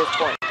hands at this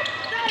point.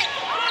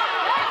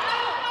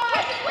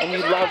 And you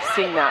love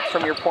seeing that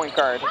from your point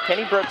guard.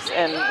 Kenny Brooks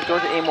and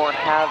Georgia Amore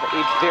have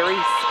a very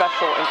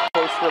special and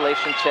close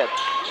relationship,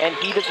 and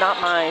he does not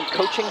mind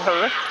coaching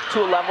her to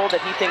a level that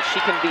he thinks she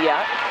can be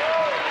at.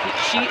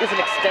 She is an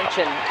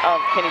extension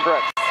of Kenny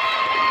Brooks.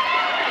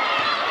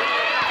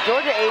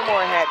 Georgia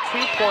Amore had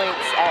 2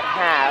 points at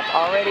half,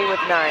 already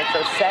with 9, so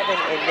 7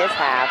 in this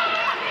half.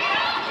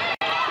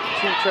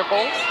 2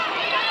 triples.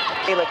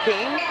 Kayla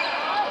King.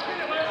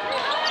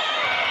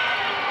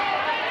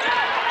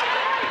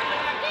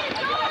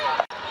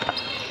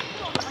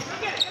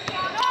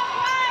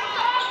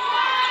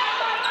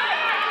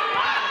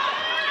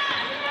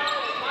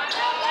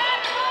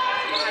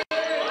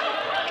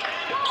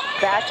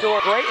 Backdoor,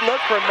 great look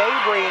for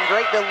Mabry and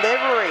great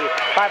delivery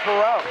by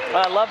Perot.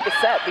 I love the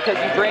set because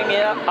you bring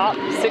it up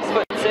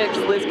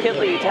 6'6", Liz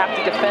Kitley to have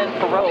to defend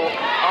Perot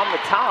on the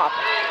top,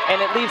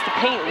 and it leaves the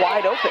paint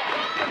wide open.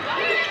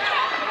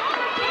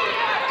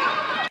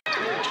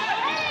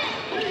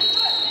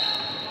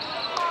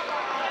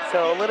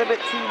 So a little bit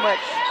too much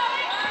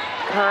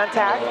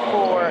contact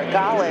for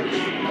Golic.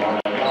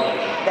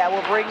 That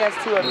will bring us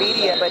to a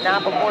media, but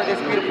not before this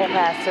beautiful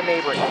pass to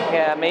Mabry.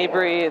 Yeah,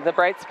 Mabry, the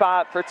bright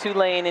spot for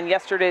Tulane in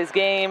yesterday's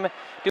game,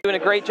 doing a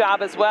great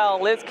job as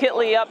well. Liz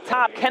Kitley up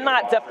top,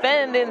 cannot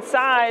defend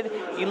inside.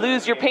 You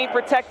lose your paint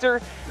protector,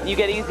 and you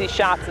get easy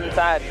shots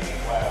inside.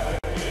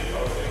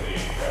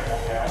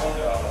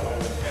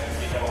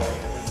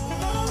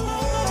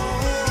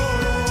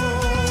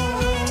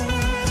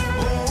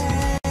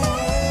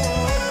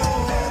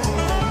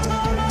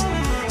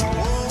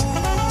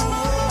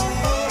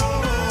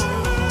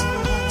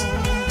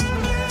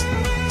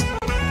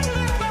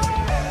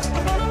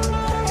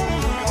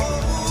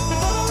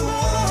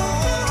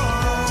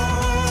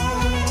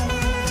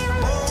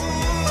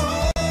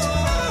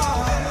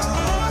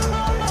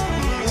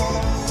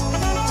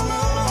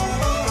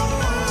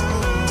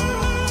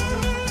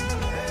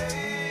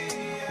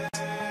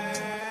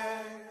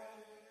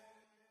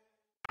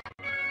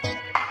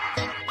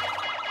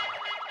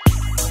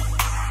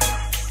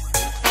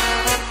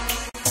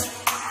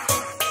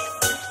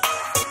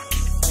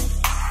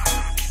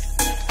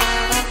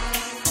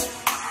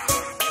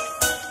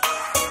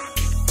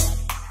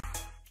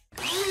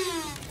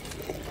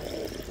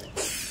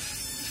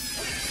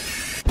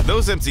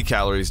 Those empty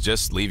calories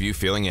just leave you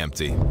feeling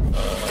empty.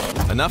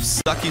 Enough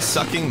sucky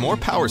sucking, more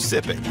power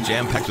sipping.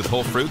 Jam-packed with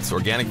whole fruits,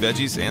 organic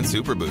veggies, and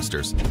super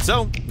boosters.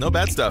 So, no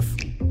bad stuff.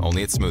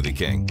 Only at Smoothie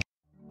King.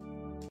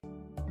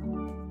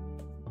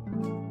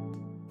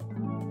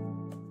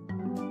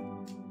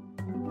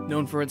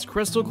 Known for its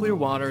crystal clear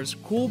waters,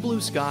 cool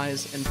blue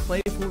skies, and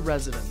playful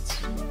residents.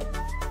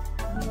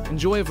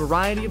 Enjoy a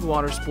variety of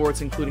water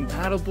sports including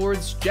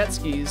paddleboards, jet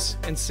skis,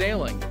 and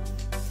sailing.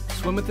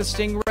 Swim with the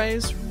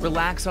stingrays,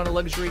 relax on a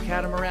luxury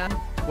catamaran,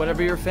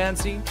 whatever your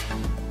fancy,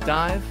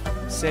 dive,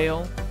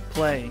 sail,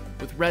 play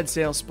with Red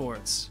Sail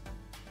Sports.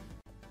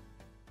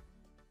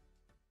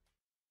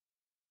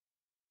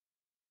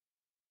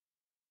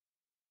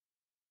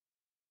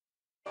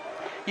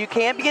 You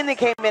can't be in the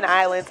Cayman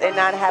Islands and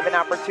not have an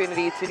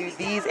opportunity to do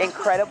these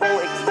incredible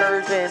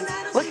excursions.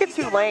 Look at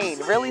Tulane,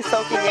 really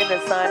soaking in the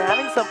sun,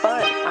 having some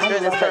fun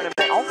during this tournament.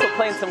 Also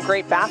playing some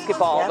great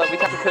basketball. But we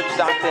talked to Coach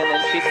Stockton,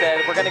 and she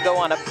said, we're going to go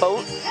on a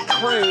boat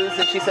cruise.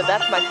 And she said,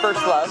 that's my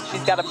first love.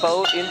 She's got a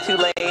boat in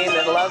Tulane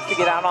and loves to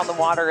get out on the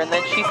water. And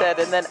then she said,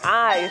 and then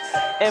I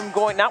am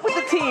going, not with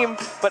the team,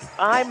 but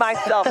I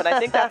myself, and I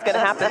think that's going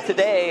to happen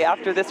today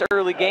after this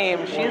early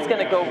game. She's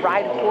going to go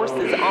ride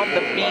horses on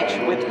the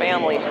beach with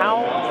family.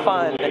 How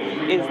fun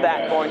is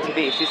that going to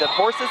be? She said,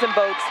 horses and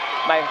boats,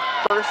 my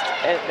first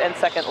and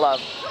second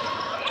love.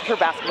 I'm sure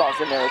basketball's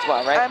in there as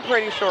well, right? I'm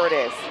pretty sure it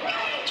is.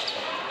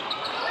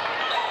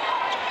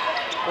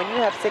 When you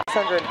have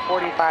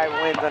 645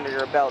 wins under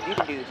your belt, you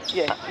can do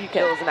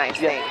those nice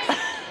things.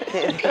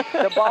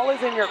 The ball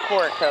is in your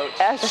court, Coach.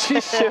 As she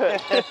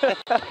should.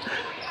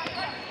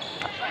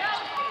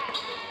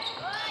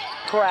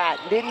 Pratt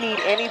didn't need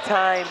any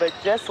time, but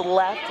just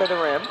left to the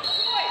rim.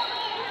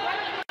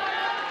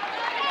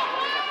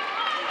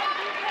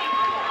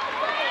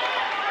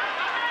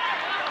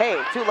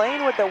 Hey,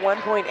 Tulane with a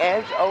 1-point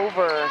edge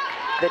over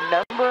the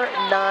number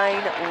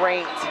 9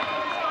 ranked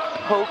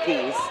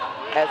Hokies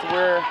as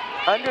we're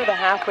under the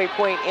halfway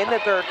point in the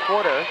third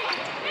quarter.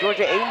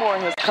 Georgia Amore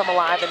has come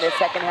alive in this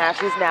second half.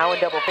 She's now in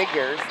double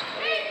figures.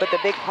 But the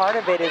big part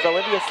of it is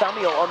Olivia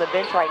Samuel on the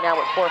bench right now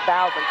with 4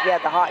 fouls, and she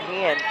had the hot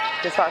hand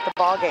to start the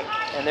ball game.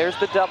 And there's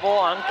the double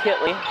on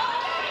Kitley.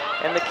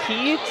 And the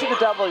key to the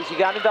double is you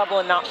got to double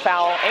and not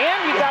foul, and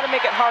you got to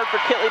make it hard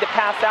for Kitley to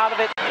pass out of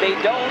it. They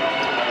don't,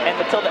 and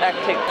Matilda Eck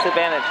takes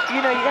advantage.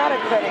 You know, you got to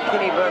credit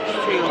Kenny Brooks,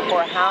 too,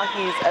 for how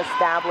he's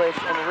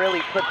established and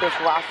really put this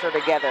roster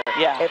together.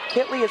 Yeah. If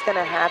Kitley is going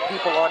to have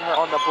people on her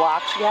on the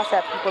block, she has to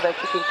have people that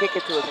she can kick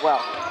it to as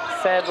well.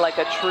 Said like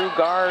a true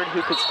guard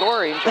who could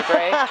score, Angel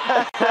Gray.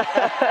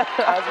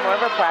 I was more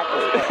of a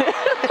practice.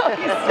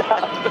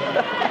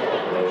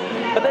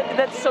 But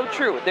that's so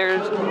true.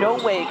 There's no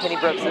way Kenny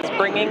Brooks is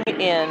bringing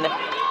in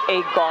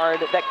a guard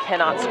that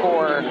cannot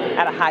score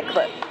at a high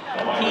clip.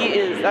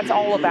 That's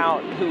all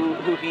about who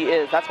he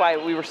is. That's why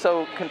we were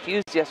so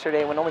confused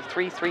yesterday when only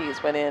 3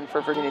 threes went in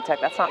for Virginia Tech.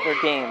 That's not their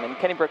game. And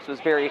Kenny Brooks was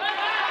very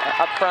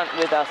upfront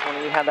with us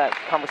when we had that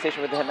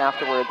conversation with him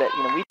afterward that,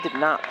 you know, we did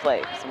not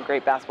play some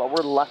great basketball.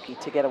 We're lucky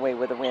to get away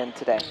with a win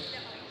today.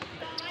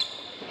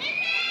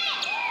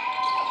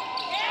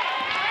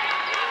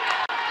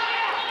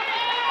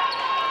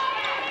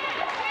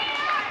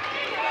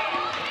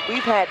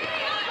 We've had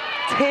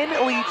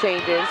 10 lead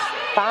changes,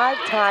 5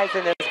 ties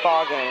in this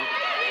ball game,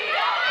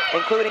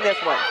 including this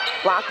one.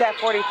 Blocked at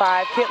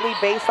 45, Kitley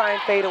baseline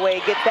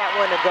fadeaway, gets that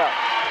one to go.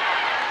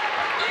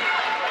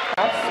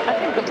 That's, I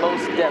think, the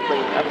most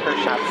deadly of her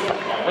shots.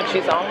 When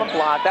she's on the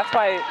block, that's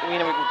why, you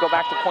know, we can go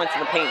back to points in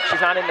the paint. She's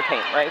not in the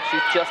paint, right?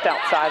 She's just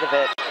outside of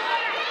it.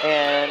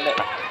 And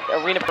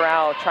Arena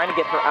Brow trying to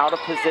get her out of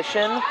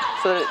position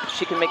so that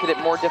she can make it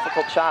a more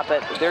difficult shot,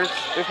 but there's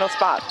no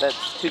spot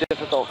that's too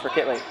difficult for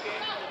Kitley.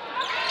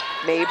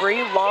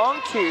 Mabry,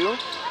 long 2.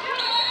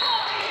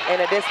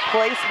 And a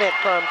displacement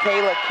from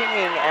Kayla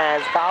King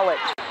as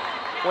Golich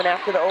went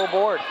after the old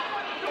board.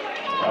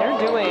 They're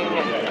doing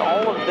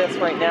all of this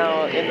right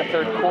now in the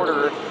third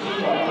quarter.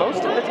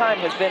 Most of the time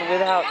has been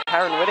without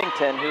Karen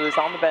Whittington, who is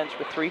on the bench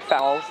with 3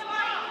 fouls.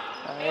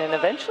 And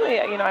eventually,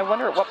 you know, I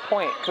wonder at what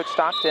point Coach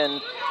Stockton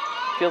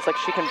feels like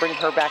she can bring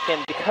her back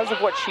in because of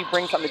what she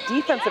brings on the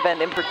defensive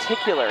end in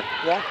particular.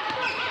 Yeah.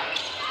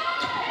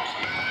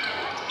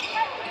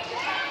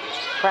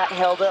 Pratt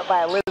held up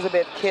by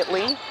Elizabeth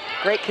Kitley.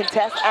 Great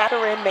contest.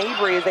 Atherine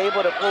Mabry is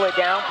able to pull it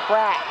down.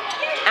 Pratt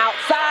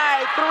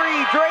outside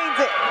 3, drains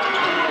it.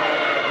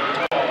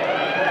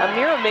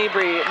 Amira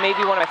Mabry may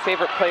be one of my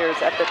favorite players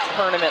at the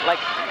tournament. Like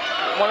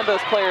one of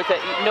those players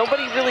that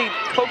nobody really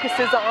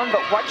focuses on,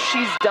 but what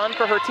she's done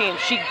for her team.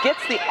 She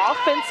gets the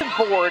offensive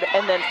board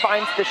and then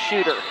finds the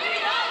shooter.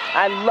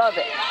 I love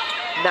it.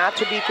 Not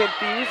to be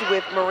confused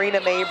with Marina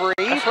Mabry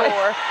for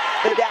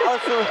the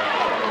Dallas.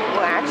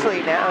 Well,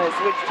 actually now has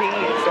switched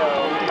teams, so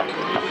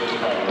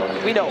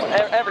we know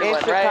everyone,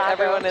 right?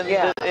 Chicago, everyone in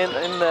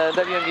the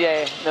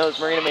WNBA knows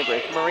Marina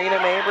Mabry. Marina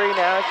Mabry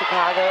now in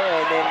Chicago,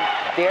 and then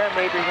Darren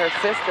Mabry, her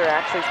sister,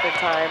 actually spent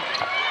time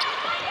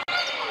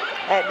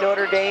at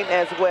Notre Dame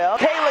as well.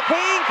 Kayla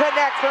King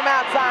connects from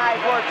outside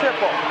for a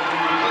triple.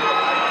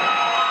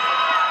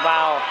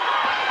 Wow,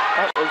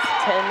 that was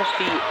 10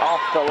 feet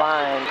off the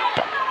line.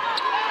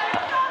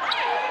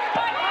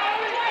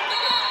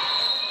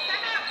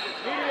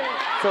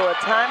 So a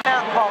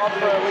timeout called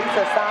for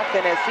Lisa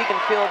Stockton as she can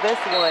feel this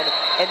one,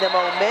 and the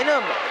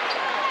momentum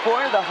for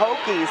the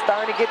Hokies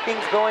starting to get things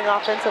going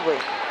offensively.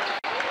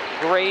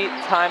 Great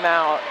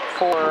timeout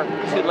for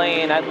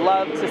Tulane. I'd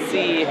love to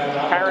see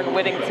Karen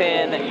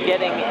Whittington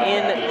getting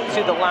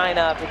into the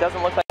lineup. It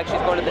doesn't look like she's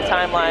going to the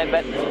timeline,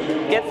 but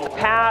gets the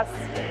pass.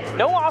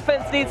 No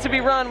offense needs to be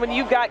run when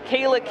you've got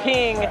Kayla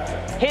King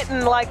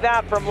hitting like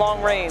that from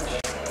long range.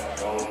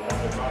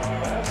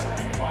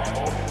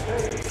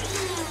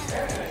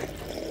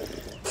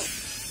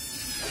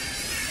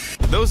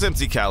 Those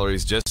empty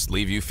calories just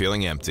leave you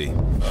feeling empty.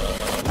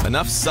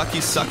 Enough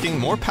sucky sucking,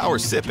 more power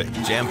sipping.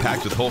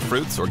 Jam-packed with whole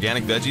fruits,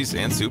 organic veggies,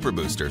 and super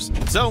boosters.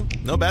 So,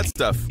 no bad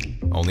stuff.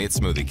 Only at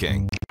Smoothie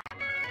King.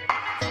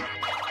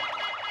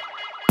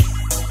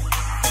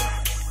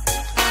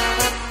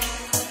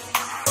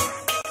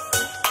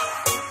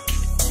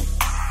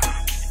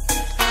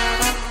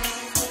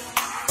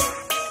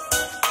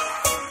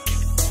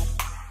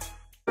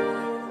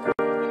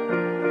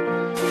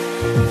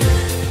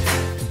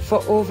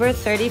 For over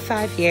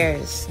 35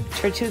 years,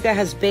 Tortuga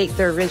has baked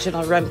the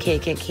original rum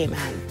cake in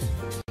Cayman.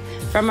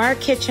 From our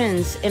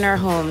kitchens in our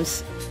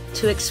homes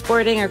to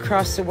exporting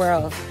across the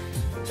world,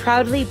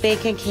 proudly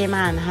baked in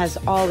Cayman has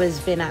always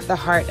been at the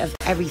heart of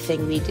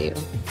everything we do.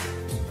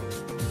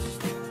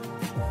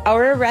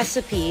 Our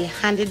recipe,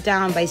 handed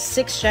down by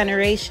 6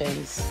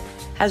 generations,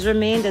 has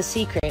remained a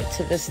secret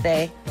to this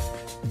day.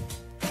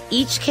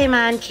 Each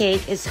Cayman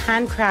cake is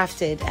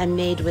handcrafted and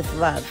made with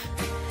love,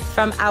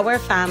 from our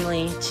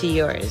family to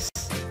yours.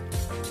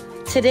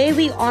 Today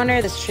we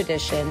honor this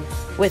tradition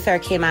with our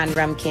Cayman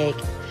rum cake,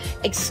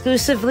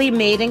 exclusively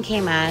made in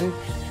Cayman,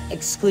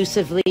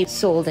 exclusively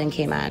sold in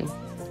Cayman.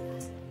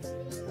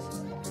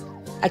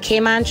 A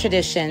Cayman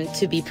tradition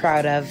to be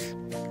proud of.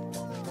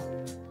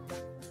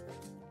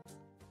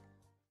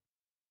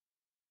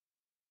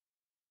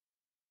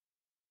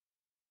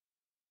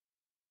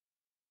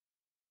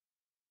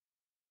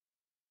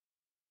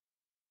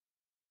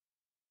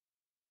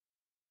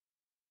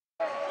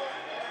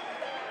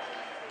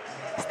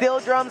 Steel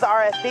drums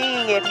are a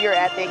thing if you're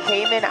at the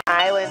Cayman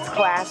Islands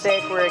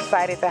Classic. We're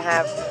excited to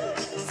have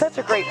such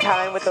a great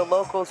time with the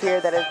locals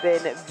here that have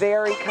been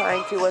very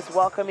kind to us,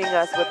 welcoming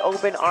us with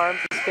open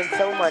arms. It's been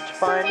so much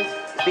fun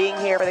being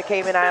here for the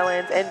Cayman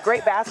Islands, and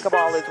great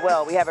basketball as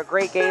well. We have a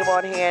great game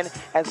on hand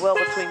as well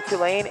between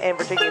Tulane and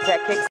Virginia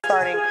Tech,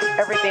 kickstarting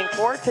everything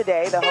for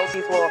today. The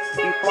Hokies will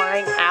be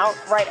flying out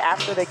right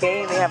after the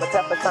game. They have a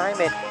tough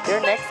assignment.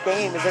 Their next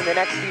game is in the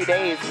next few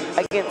days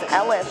against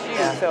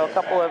LSU, so a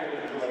couple of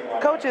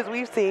coaches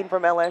we've seen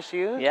from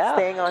LSU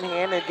staying on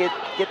hand and get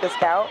the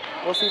scout.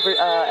 We'll see for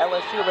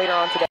LSU later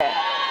on today.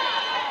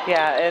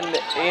 Yeah, and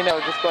you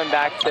know, just going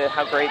back to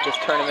how great this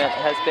tournament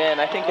has been,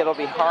 I think it'll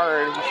be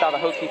hard. You saw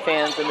the Hokie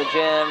fans in the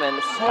gym,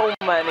 and so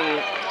many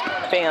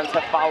fans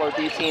have followed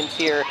these teams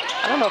here.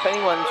 I don't know if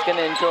anyone's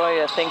going to enjoy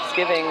a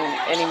Thanksgiving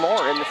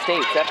anymore in the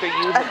States after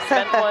you have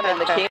spent one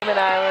in the Cayman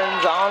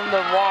Islands, on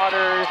the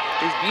water,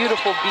 these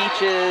beautiful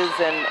beaches,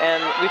 and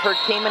we've heard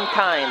Cayman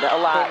kind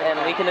a lot, and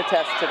we can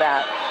attest to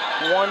that.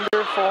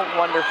 Wonderful,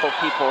 wonderful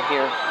people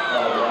here.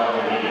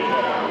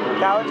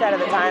 College out of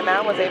the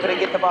timeout, was able to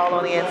get the ball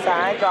on the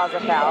inside, draws a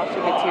foul,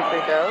 she'll get 2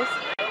 free throws.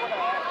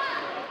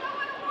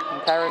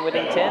 And Kyron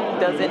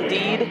Whittington does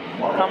indeed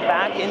come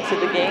back into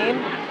the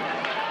game.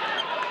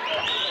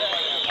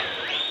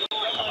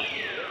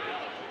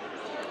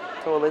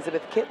 So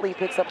Elizabeth Kitley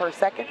picks up her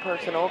second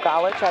personal.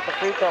 Galich at the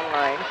free throw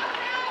line.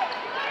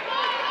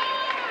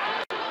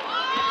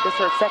 This is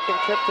her second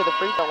trip to the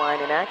free throw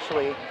line, and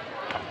actually,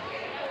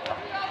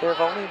 there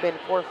have only been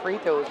 4 free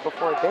throws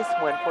before this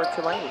one for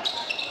Tulane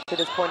to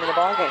this point in the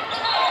ballgame.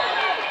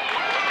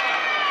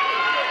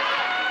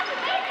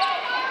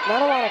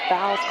 Not a lot of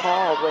fouls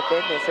called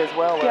within this as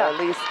well, or at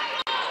least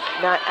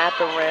not at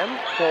the rim,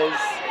 because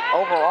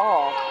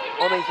overall,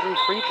 only 3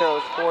 free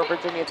throws for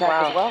Virginia Tech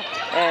as well.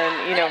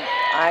 And, you know,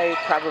 I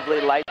probably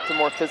like the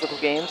more physical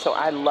game, so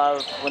I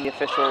love when the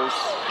officials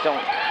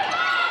don't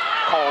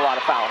call a lot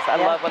of fouls. I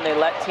love when they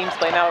let teams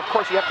play. Now, of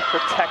course, you have to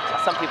protect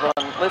some people,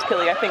 and Liz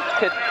Kitley, I think,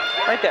 could,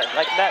 right there,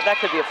 like that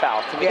could be a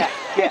foul to me.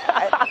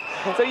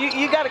 So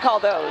you got to call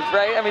those,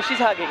 right? I mean, she's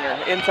hugging her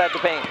inside the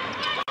paint.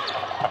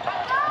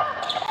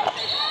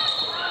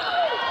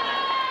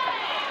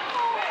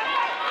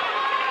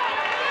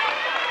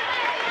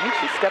 I think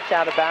she stepped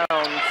out of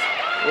bounds.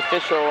 The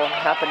official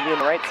happened to be in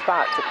the right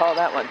spot to call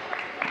that one.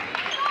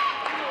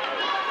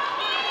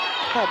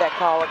 Had that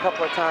call a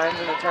couple of times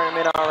in the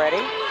tournament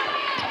already.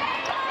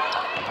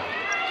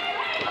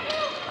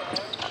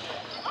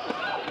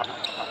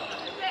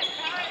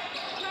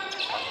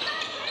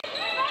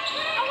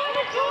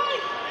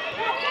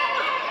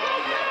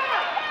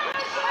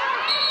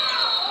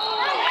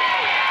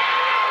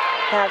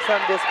 Have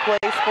some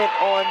displacement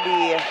on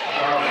the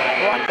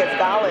block as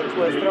Galich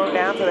was thrown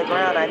down to the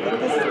ground. I think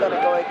this is going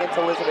to go against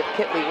Elizabeth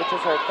Kitley, which is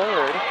her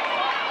third.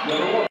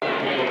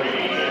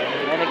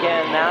 And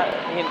again,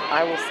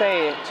 I will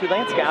say,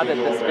 Tulane scouted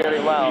this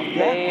very well.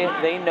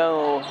 They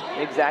know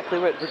exactly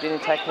what Virginia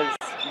Tech has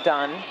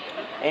done,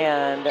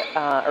 and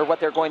or what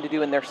they're going to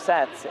do in their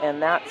sets.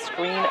 And that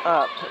screen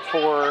up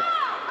for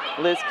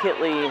Liz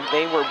Kitley,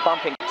 they were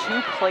bumping.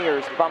 2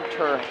 players bumped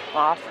her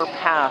off her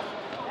path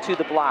to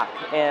the block,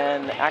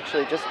 and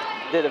actually just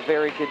did a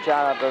very good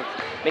job of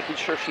making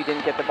sure she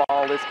didn't get the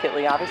ball. Liz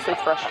Kitley obviously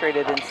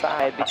frustrated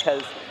inside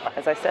because,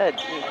 as I said,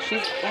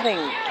 she's getting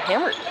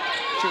hammered.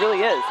 She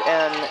really is,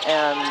 and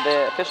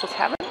the officials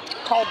haven't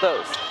called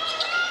those.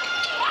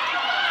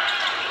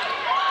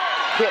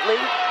 Kitley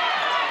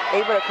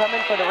able to come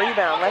in for the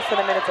rebound, less than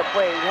a minute to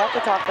play. We have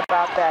to talk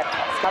about that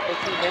spot that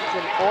you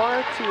mentioned for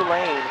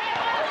Tulane.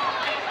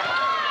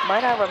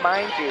 Might I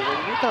remind you, when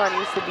UConn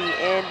used to be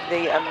in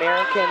the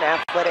American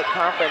Athletic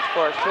Conference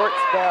for a short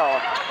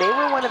spell, they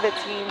were one of the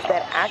teams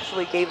that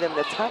actually gave them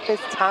the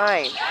toughest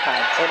time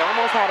and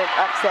almost had an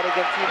upset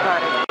against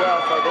UConn as well.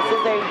 So this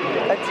is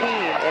a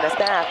team and a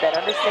staff that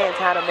understands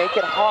how to make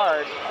it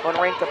hard on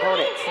ranked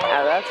opponents.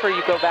 That's where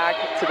you go back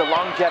to the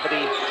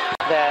longevity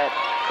that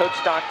Coach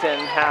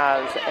Stockton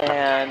has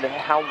and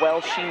how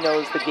well she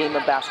knows the game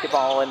of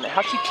basketball and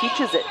how she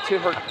teaches it to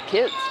her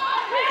kids.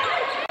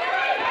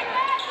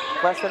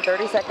 Less than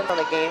 30 seconds on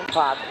the game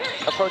clock,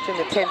 approaching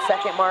the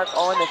 10-second mark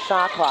on the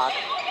shot clock.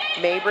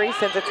 Mabry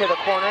sends it to the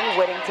corner,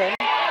 Whittington.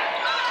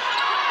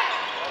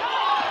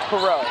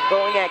 Perot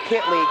going at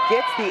Kitley,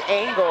 gets the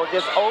angle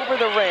just over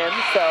the rim,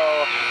 so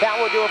that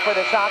will do it for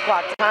the shot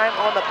clock. Time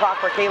on the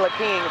clock for Kayla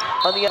King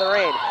on the other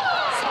end.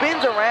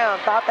 Spins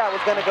around, thought that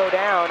was gonna go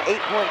down.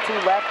 8.2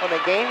 left on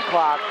the game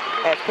clock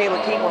as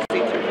Kayla King will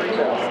see 2 free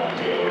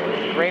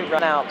throws. Great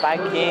run out by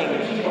King.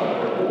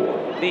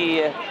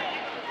 The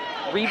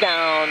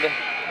rebound,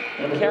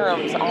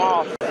 Karam's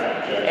off,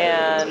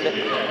 and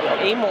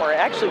Amor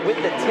actually with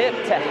the tip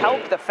to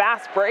help the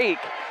fast break.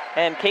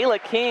 And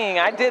Kayla King,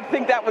 I did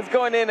think that was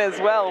going in as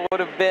well, would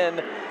have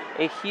been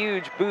a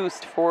huge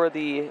boost for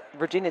the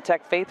Virginia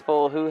Tech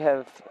faithful who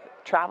have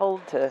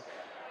traveled to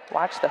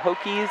watch the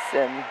Hokies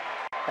and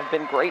have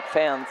been great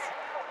fans.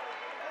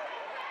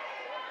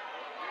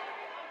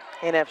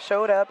 And have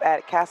showed up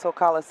at Castle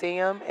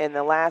Coliseum in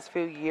the last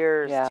few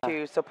years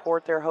to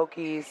support their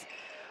Hokies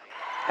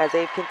as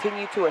they've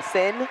continued to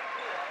ascend.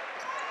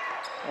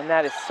 And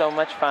that is so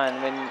much fun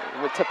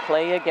to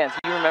play against,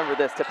 you remember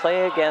this, to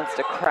play against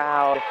a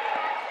crowd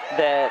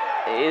that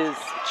is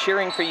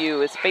cheering for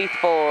you, is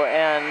faithful,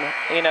 and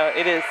you know,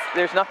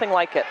 there's nothing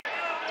like it.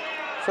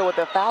 So with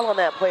the foul on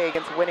that play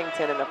against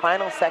Whittington in the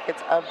final seconds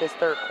of this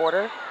third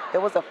quarter,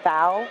 there was a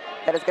foul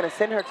that is going to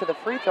send her to the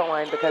free throw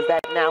line because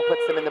that now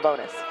puts them in the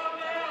bonus.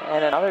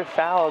 And another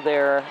foul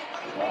there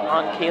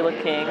on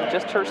Kayla King,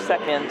 just her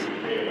second.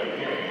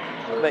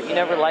 But you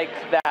never like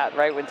that,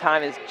 right? When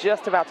time is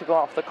just about to go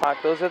off the clock.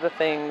 Those are the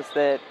things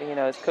that, you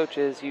know, as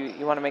coaches,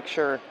 you want to make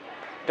sure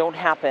don't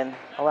happen.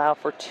 Allow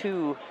for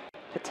 2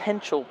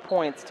 potential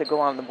points to go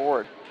on the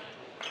board.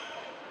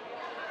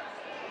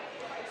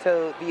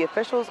 So the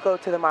officials go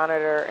to the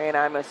monitor, and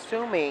I'm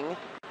assuming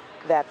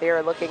that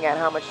they're looking at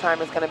how much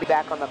time is going to be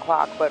back on the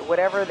clock. But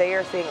whatever they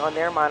are seeing on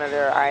their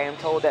monitor, I am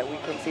told that we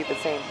can see the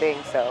same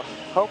thing. So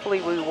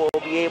hopefully we will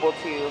be able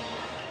to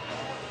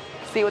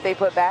see what they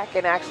put back,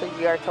 and actually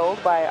we are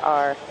told by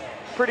our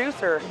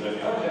producer,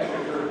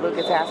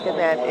 Lucas Haskin,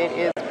 that it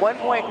is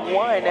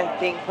 1.1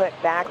 being put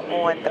back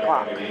on the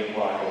clock.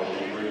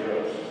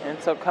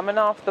 And so coming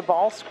off the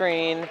ball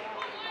screen,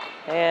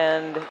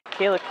 and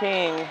Kayla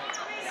King,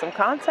 some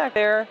contact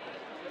there,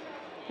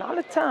 not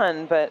a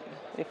ton, but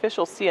the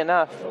officials see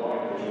enough.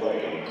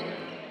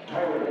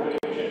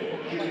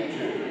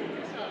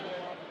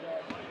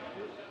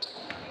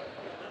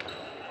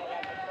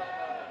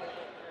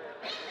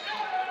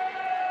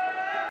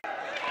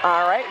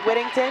 All right,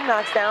 Whittington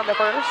knocks down the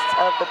first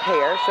of the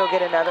pair. She'll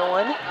get another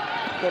one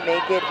to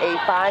make it a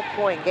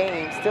 5-point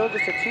game. Still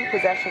just a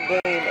 2-possession game,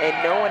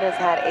 and no one has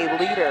had a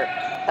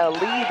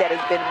lead that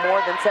has been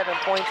more than 7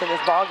 points in this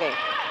ball game.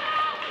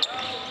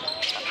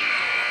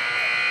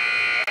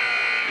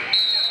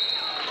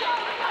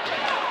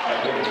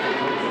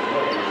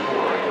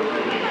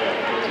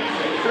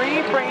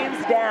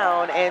 Frames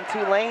down, and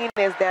Tulane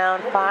is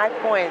down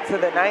 5 points to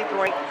the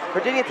 9th-ranked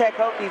Virginia Tech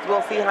Hokies.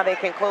 We'll see how they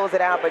can close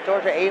it out, but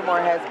Georgia Amor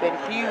has been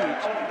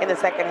huge in the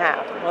second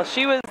half. Well,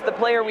 she was the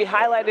player we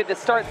highlighted to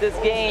start this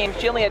game.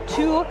 She only had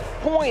 2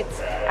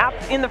 points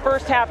in the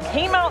first half,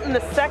 came out in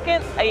the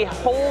second, a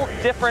whole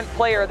different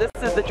player. This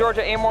is the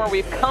Georgia Amor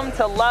we've come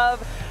to love.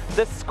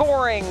 The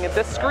scoring,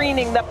 the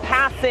screening, the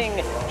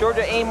passing.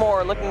 Georgia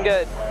Amor looking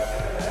good.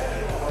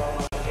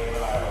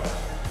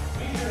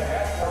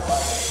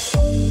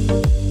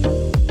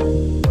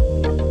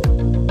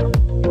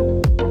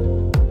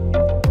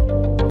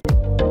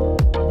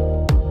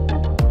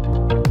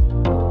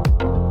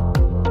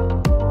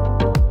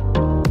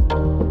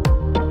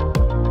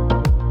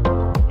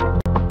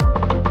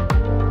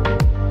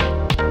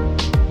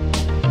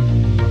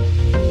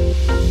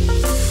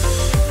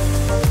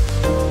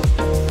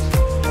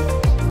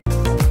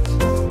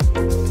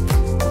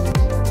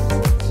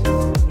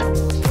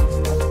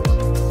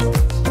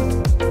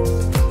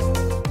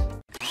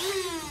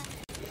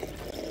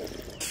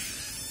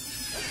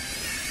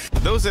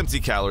 Those empty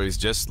calories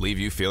just leave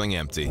you feeling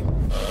empty.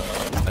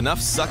 Enough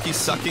sucky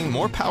sucking,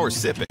 more power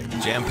sipping.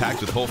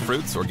 Jam-packed with whole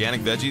fruits,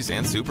 organic veggies,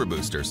 and super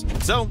boosters.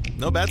 So,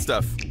 no bad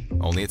stuff.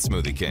 Only at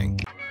Smoothie King.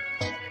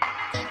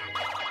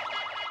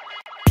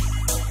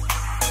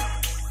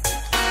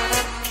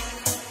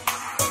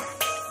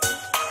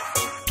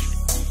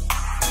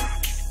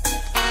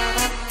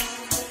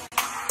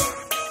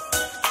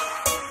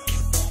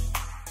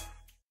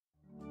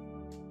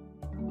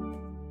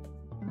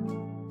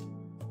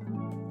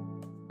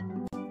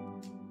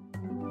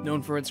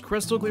 Known for its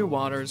crystal clear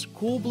waters,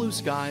 cool blue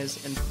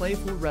skies, and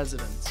playful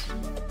residents.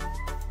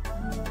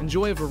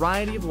 Enjoy a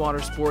variety of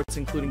water sports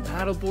including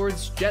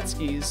paddleboards, jet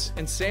skis,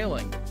 and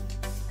sailing.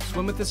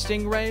 Swim with the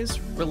stingrays,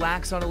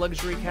 relax on a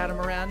luxury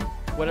catamaran,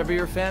 whatever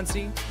your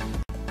fancy.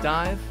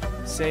 Dive,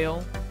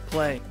 sail,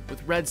 play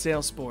with Red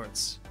Sail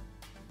Sports.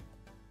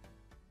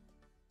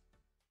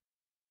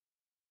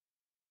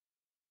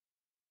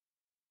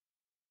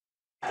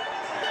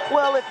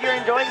 Well, if you're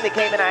enjoying the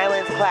Cayman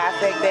Islands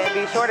Classic, then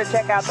be sure to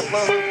check out the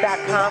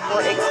FlowHoops.com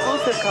for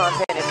exclusive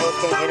content and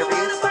post-game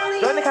interviews.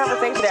 Join the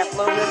conversation at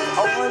FlowHoops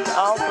on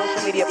all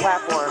social media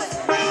platforms.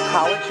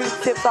 College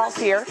hoops tips off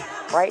here,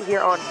 right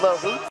here on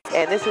FlowHoops.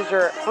 And this is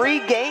your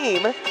free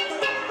game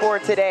for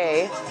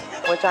today,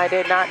 which I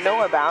did not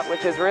know about,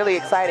 which is really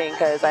exciting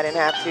because I didn't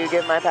have to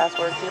give my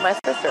password to my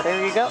sister.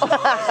 There you go.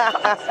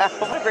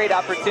 What a great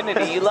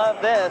opportunity. You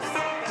love this.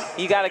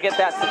 You got to get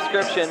that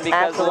subscription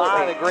because Absolutely. A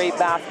lot of great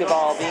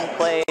basketball being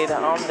played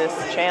on this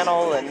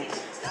channel, and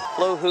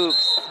Flow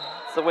Hoops.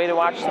 It's the way to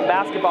watch some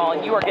basketball,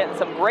 and you are getting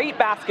some great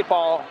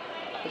basketball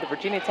with the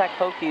Virginia Tech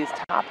Hokies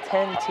top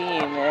 10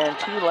 team, and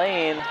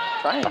Tulane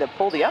trying to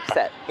pull the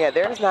upset. Yeah,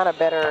 there's not a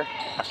better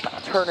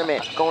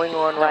tournament going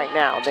on right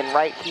now than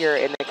right here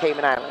in the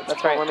Cayman Islands.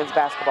 That's right. Women's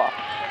basketball.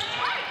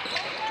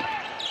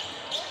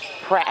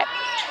 Pratt.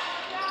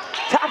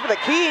 Top of the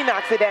key,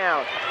 knocks it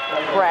down.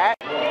 Pratt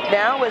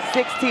now with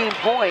 16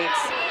 points,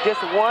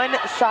 just one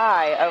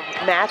shy of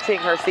matching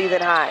her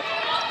season high.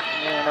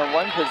 And a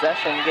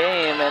one-possession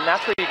game, and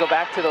that's where you go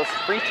back to those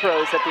free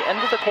throws at the end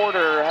of the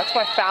quarter. That's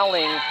why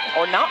fouling,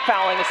 or not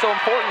fouling, is so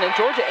important, and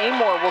Georgia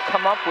Amore will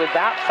come up with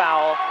that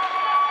foul.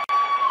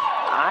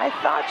 I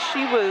thought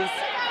she was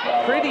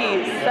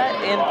pretty set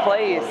in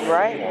place.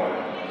 Right.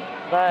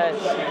 But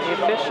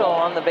the official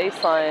on the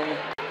baseline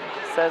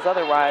says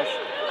otherwise.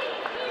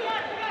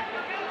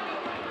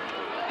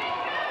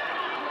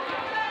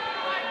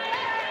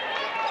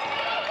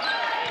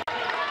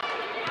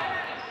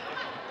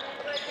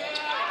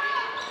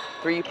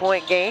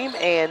 Three-point game,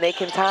 and they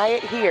can tie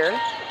it here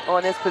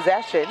on this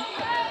possession.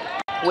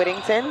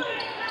 Whittington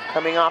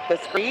coming off the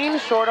screen,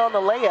 short on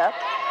the layup.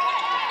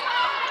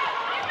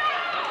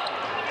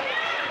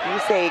 You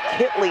say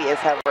Kitley is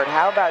hovered.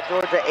 How about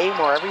Georgia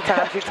Amore? Every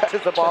time she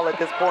touches the ball at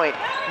this point.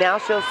 Now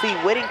she'll see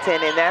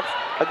Whittington, and that's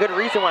a good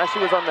reason why she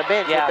was on the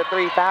bench with the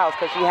 3 fouls,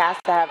 because she has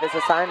to have this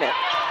assignment.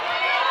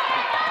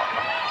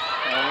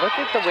 And look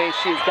at the way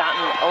she's gotten,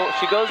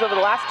 she goes over the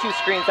last 2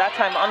 screens, that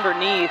time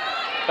underneath,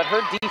 but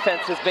her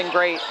defense has been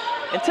great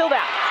until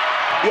that.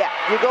 Yeah,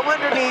 you go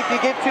underneath,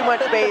 you give too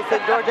much space, and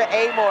Georgia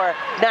Amore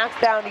knocks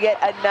down yet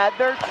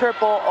another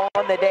triple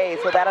on the day.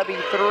 So that'll be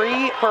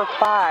 3 for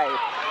 5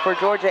 for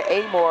Georgia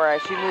Amore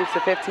as she moves to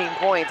 15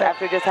 points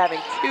after just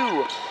having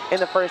 2 in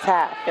the first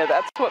half. Yeah,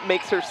 that's what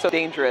makes her so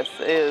dangerous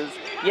is,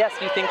 yes,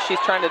 you think she's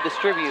trying to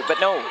distribute,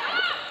 but no,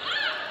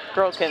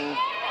 girl can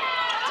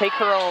take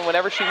her own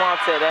whenever she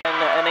wants it. And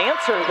an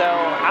answer,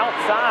 though,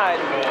 outside,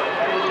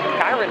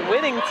 Kyron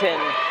Whittington.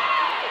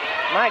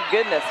 My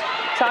goodness,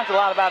 we talked a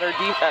lot about her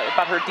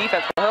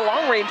defense, but her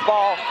long-range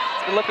ball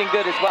has been looking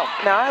good as well.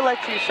 Now, I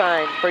let you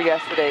shine for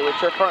yesterday with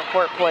your front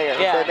court players,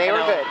 and they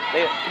were good.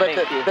 But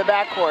the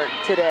back court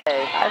today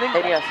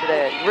and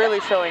yesterday really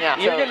showing out.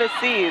 You're going to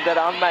see that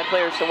on my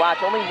players to watch,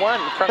 only 1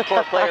 front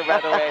court player, by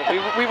the way.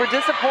 We were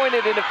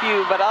disappointed in a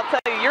few, but I'll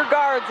tell you, your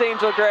guards,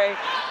 Angel Gray,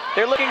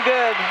 they're looking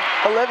good.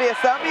 Olivia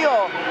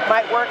Samuel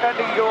might work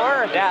under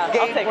your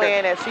game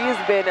plan as she's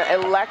been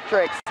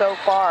electric so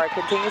far.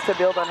 Continues to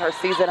build on her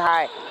season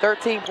high.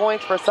 13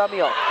 points for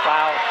Samuel.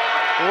 Wow.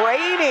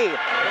 Rainey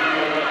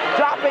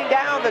dropping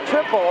down the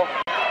triple.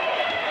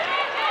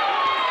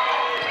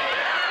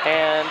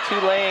 And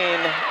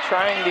Tulane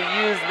trying to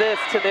use this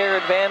to their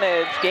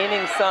advantage,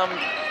 gaining some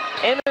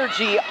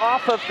energy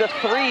off of the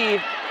 3.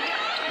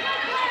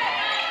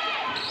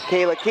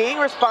 Kayla King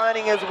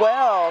responding as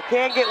well.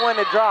 Can't get one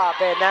to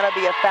drop, and that'll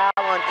be a foul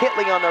on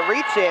Kitley on the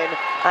reach-in.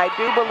 I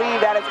do believe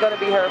that is going to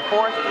be her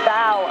 4th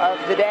foul of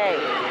the day.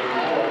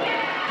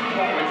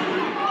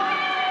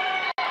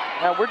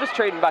 Now we're just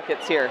trading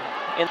buckets here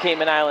in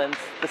Cayman Islands.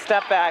 The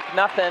step back,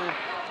 nothing.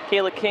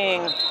 Kayla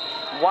King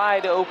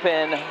wide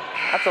open.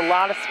 That's a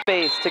lot of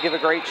space to give a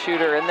great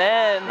shooter. And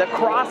then the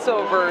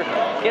crossover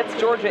gets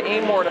Georgia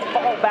Amore to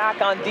fall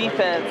back on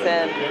defense.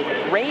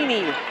 And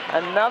Rainey,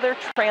 another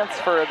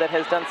transfer that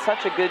has done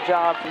such a good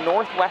job from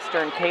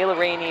Northwestern, Kayla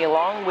Rainey,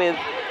 along with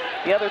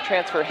the other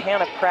transfer,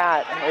 Hannah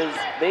Pratt, as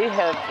they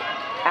have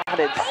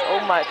added so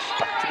much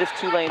to this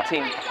Tulane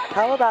team.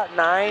 How about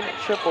 9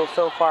 triples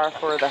so far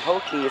for the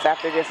Hokies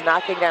after just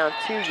knocking down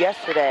 2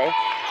 yesterday?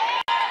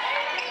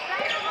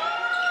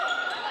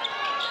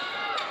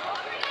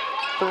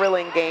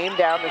 Thrilling game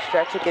down the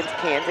stretch against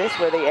Kansas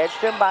where they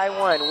edged them by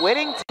 1.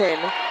 Whittington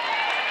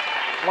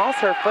lost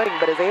her footing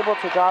but is able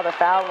to draw the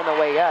foul on the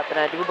way up, and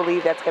I do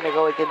believe that's going to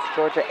go against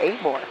Georgia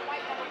Amore.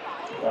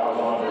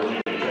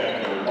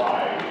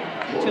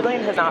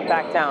 Tulane has not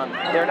backed down.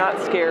 They're not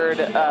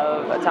scared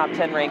of a top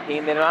 10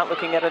 ranking. They're not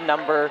looking at a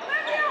number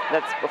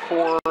that's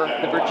before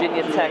the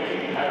Virginia Tech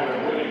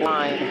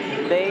line.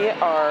 They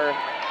are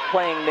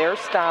playing their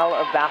style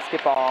of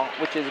basketball,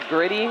 which is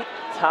gritty,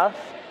 tough,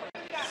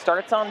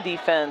 starts on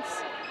defense,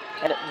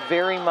 and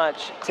very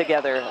much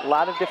together. A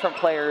lot of different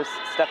players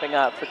stepping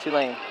up for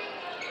Tulane.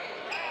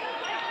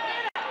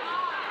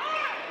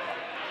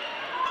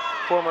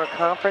 Former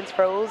conference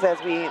foes, as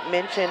we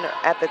mentioned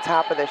at the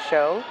top of the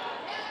show.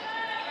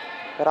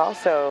 But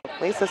also,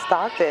 Lisa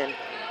Stockton,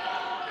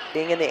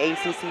 being in the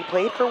ACC,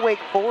 played for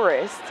Wake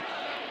Forest.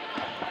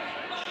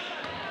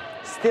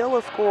 Still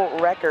a school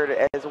record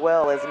as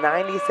well as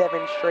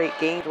 97 straight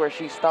games where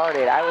she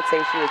started. I would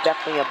say she was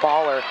definitely a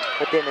baller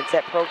with them and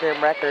set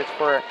program records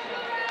for,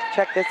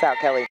 check this out,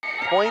 Kelly,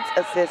 points,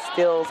 assists,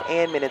 steals,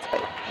 and minutes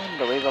played.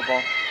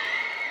 Unbelievable.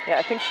 Yeah,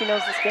 I think she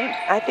knows this game.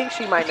 I think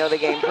she might know the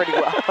game pretty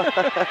well.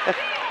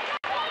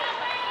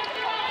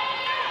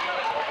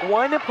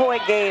 1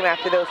 point game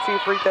after those 2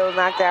 free throws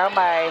knocked down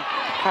by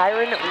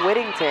Kyron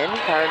Whittington.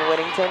 Kyron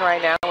Whittington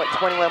right now with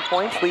 21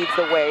 points leads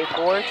the way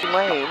for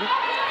Tulane.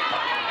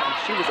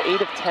 She was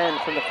 8 of 10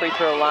 from the free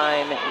throw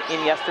line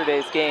in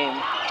yesterday's game.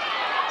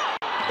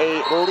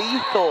 A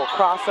lethal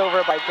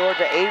crossover by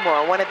Georgia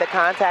Amor. Wanted the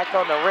contact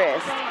on the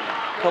wrist.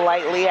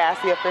 Politely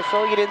asked the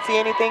official, you didn't see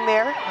anything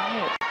there?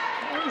 Oh,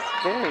 that was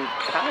very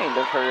kind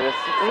of her to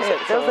say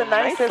it. It was the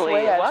nicest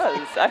way it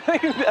was. I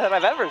think that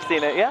I've ever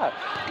seen it, yeah.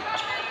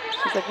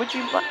 She's like, would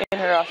you, in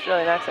her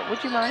Australian accent,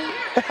 would you mind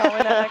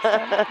calling that next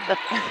time?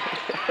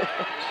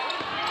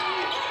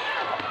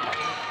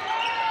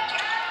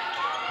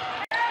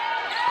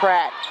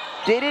 Pratt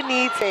didn't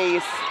need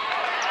space,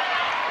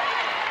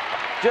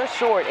 just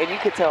short, and you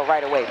could tell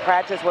right away.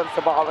 Pratt just wants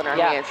the ball in her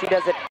hand. She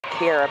doesn't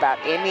care about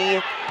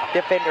any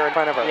defender in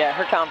front of her. Yeah,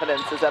 her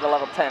confidence is at a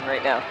level 10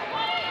 right now.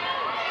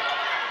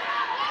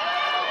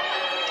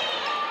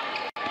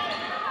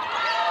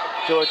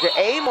 Georgia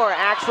Amor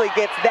actually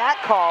gets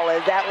that call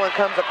as that one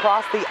comes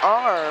across the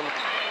arm.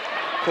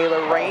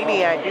 Kayla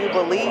Rainey, I do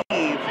believe,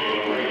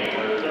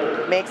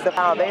 makes the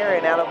foul there,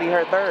 and that'll be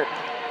her third.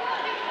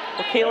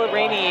 Well, Kayla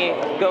Rainey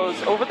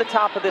goes over the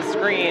top of this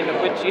screen,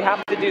 which you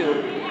have to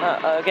do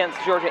against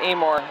Georgia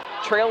Amor.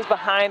 Trails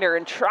behind her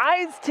and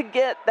tries to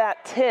get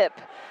that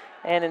tip,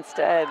 and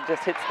instead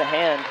just hits the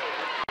hand.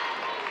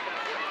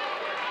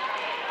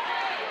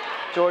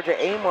 Georgia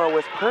Amor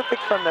was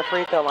perfect from the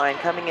free throw line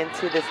coming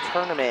into this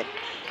tournament.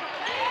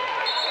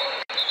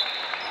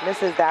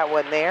 Misses that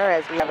one there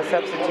as we have a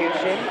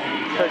substitution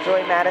for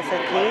Joy Madison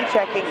Key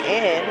checking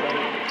in.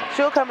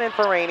 She'll come in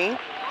for Rainey.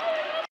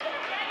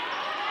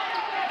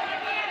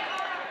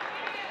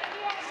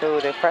 So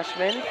the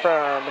freshman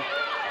from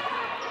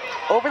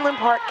Overland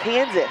Park,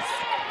 Kansas,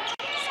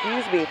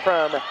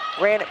 from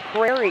Granite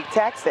Prairie,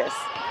 Texas,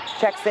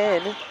 checks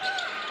in.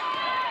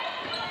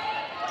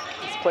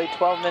 He's played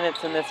 12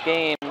 minutes in this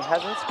game,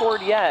 hasn't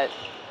scored yet.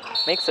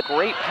 Makes a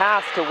great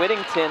pass to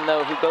Whittington,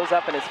 though, who goes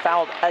up and is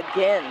fouled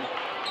again.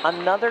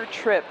 Another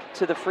trip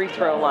to the free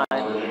throw line.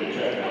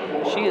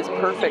 She is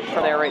perfect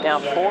from there right now,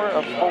 4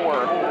 of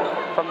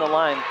 4 from the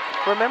line.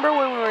 Remember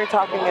when we were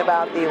talking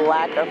about the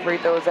lack of free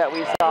throws that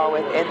we saw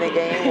within the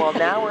game? Well,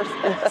 now we're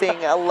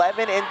seeing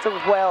 11 and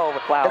 12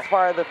 as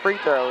far as the free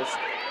throws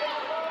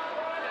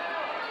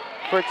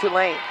for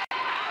Tulane.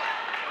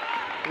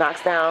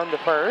 Knocks down the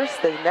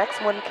first. The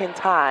next one can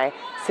tie.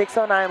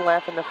 6:09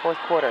 left in the fourth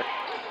quarter.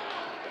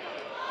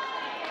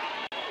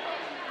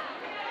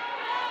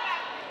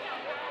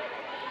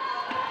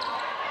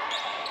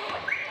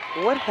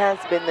 What has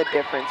been the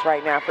difference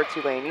right now for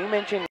Tulane? You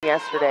mentioned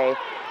yesterday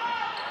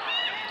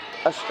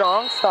a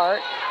strong start,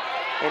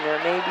 and there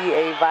may be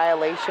a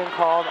violation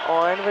called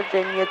on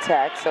Virginia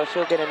Tech, so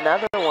she'll get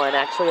another one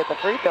actually at the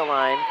free throw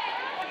line.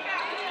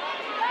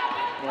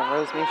 Yeah,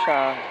 Rose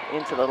Misha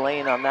into the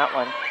lane on that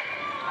one.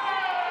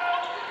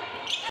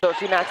 So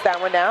she knocks that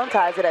one down,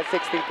 ties it at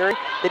 63.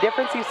 The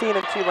difference you've seen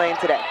in Tulane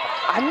today?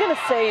 I'm going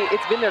to say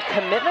it's been their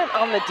commitment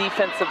on the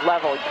defensive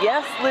level.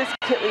 Yes, Liz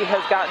Kitley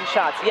has gotten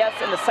shots. Yes,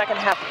 in the second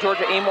half,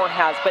 Georgia Amor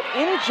has. But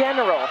in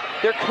general,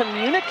 their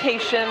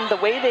communication, the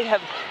way they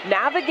have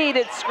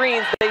navigated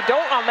screens, they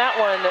don't on that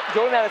one.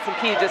 Joy Madison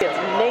Key just gets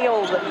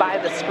nailed by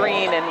the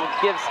screen and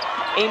gives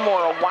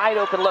Amor a wide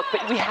open look.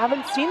 But we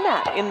haven't seen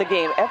that in the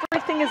game.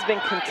 Everything has been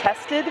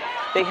contested.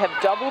 They have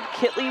doubled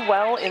Kitley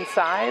well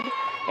inside.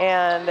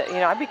 And,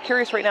 you know, I'd be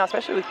curious right now,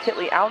 especially with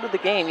Kitley out of the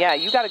game. Yeah,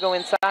 you got to go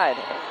inside.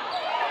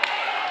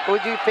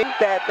 Would you think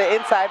that the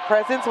inside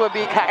presence would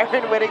be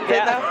Kyron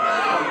Whittington, though?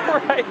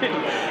 Right.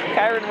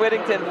 Kyron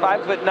Whittington,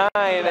 5'9",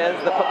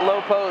 as the low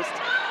post.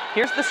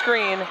 Here's the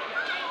screen.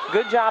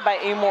 Good job by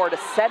Amor to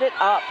set it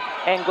up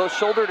and go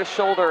shoulder to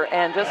shoulder,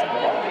 and just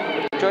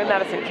Joy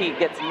Madison Key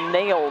gets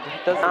nailed.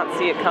 Does not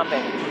see it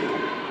coming.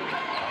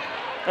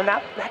 And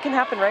that can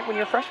happen right when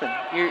you're a freshman.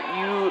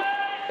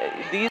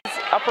 These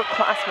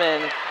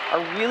upperclassmen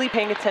are really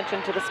paying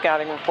attention to the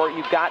scouting report.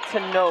 You've got to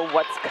know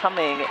what's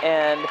coming,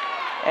 and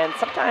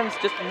sometimes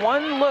just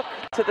one look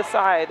to the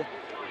side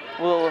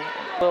will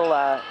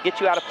get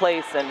you out of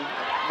place, and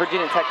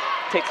Virginia Tech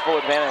takes full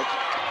advantage.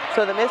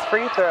 So the missed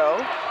free throw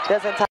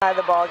doesn't tie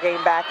the ball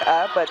game back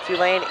up, but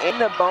Tulane in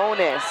the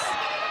bonus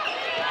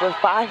with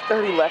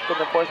 5:30 left in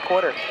the fourth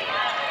quarter.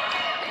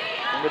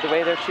 And with the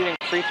way they're shooting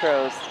free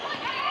throws,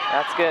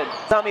 that's good.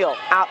 Samuel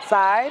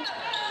outside.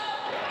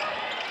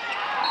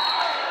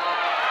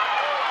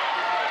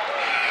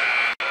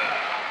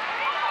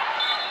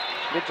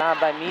 Good job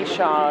by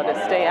Misha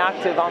to stay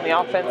active on the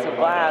offensive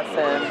glass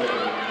and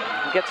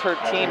gets her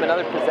team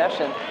another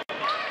possession.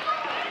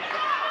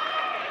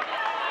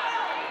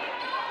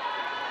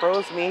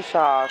 Rose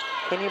Misha,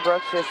 Kenny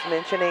Brooks just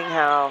mentioning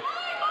how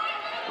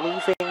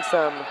losing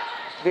some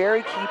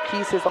very key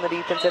pieces on the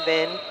defensive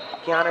end.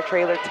 Kiana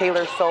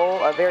Taylor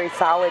Soul, a very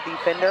solid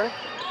defender.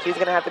 She's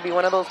going to have to be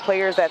one of those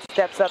players that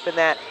steps up in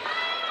that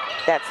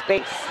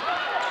space.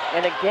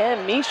 And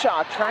again,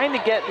 Misha trying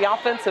to get the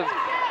offensive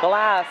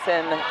glass,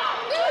 and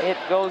it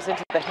goes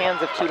into the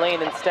hands of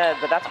Tulane instead,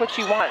 but that's what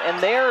you want.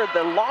 And there,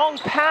 the long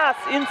pass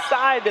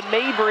inside to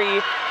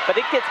Mabry, but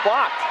it gets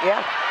blocked.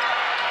 Yeah.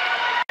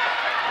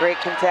 Great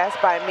contest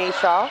by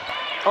Misha.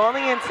 On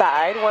the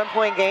inside,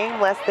 1-point game,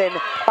 less than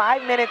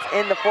 5 minutes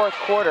in the fourth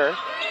quarter.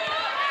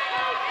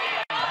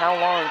 How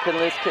long can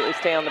Liz Kitley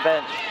stay on the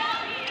bench?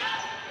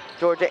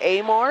 Georgia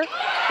Amore,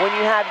 when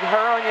you have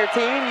her on your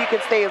team, you can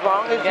stay as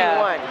long as you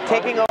want,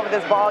 taking over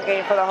this ball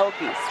game for the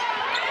Hokies.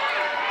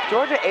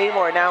 Georgia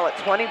Amore now at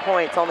 20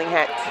 points, only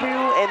had 2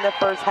 in the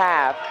first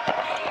half.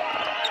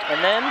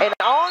 And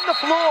on the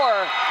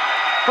floor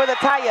for the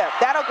tie-up.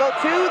 That'll go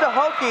to the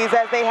Hokies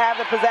as they have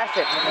the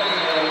possession.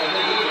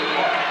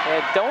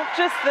 And don't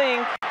just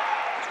think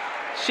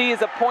she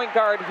is a point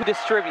guard who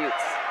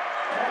distributes.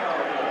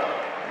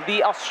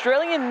 The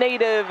Australian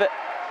native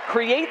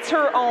creates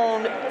her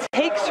own,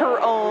 takes her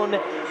own,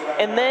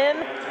 and then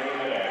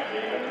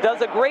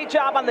does a great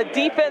job on the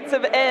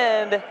defensive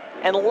end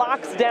and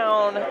locks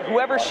down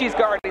whoever she's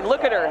guarding.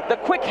 Look at her, the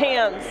quick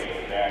hands,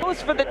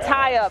 goes for the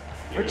tie-up.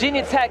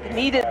 Virginia Tech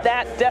needed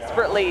that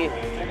desperately.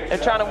 They're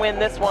trying to win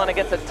this one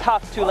against a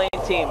tough Tulane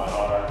team.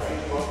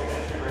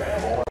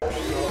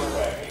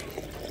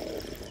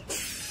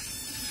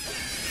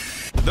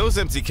 Those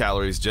empty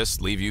calories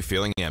just leave you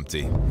feeling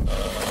empty.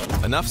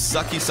 Enough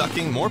sucky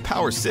sucking, more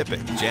power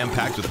sipping.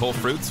 Jam-packed with whole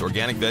fruits,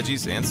 organic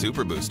veggies, and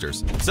super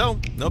boosters. So,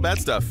 no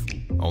bad stuff.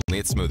 Only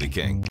at Smoothie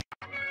King.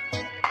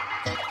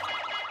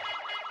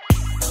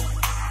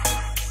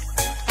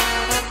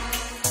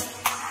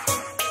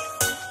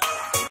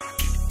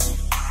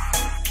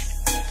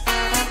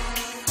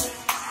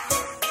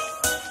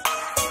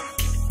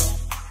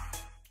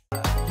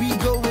 We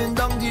going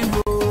down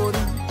the road,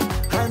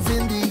 hands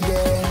in the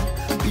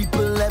air,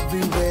 people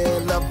everywhere,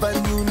 love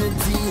and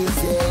unity is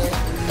here.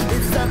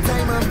 It's that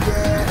time of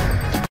year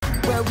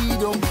where we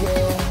don't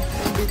care.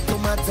 It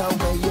don't matter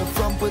where you're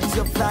from, put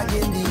your flag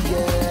in the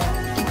air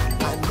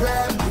and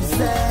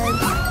represent.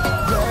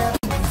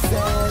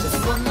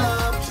 Just one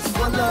love, just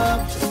one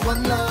love, just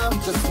one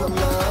love, just one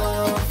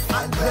love.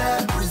 And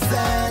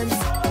represent.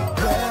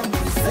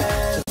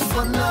 Just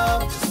one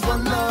love, just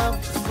one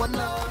love, just one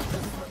love.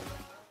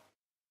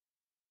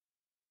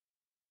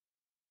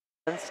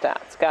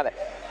 Stats, got it.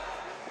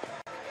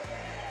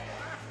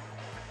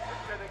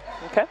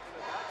 Okay.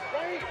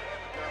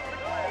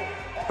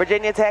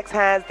 Virginia Tech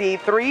has the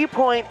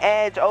 3-point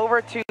edge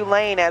over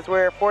Tulane as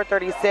we're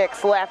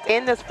 4:36 left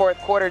in this fourth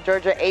quarter.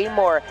 Georgia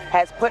Amore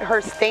has put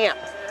her stamp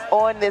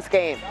on this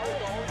game.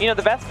 You know,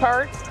 the best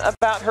part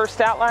about her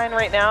stat line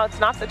right now, it's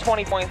not the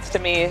 20 points to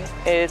me,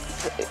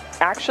 it's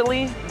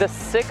actually the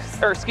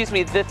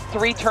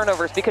 3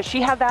 turnovers, because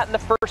she had that in the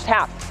first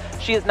half.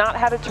 She has not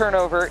had a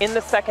turnover in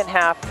the second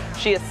half.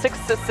 She has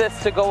 6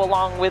 assists to go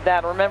along with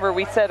that. Remember,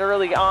 we said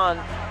early on,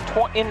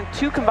 in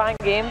 2 combined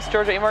games,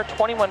 Georgia Amore,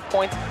 21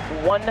 points,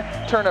 1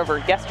 turnover.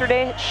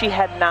 Yesterday, she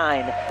had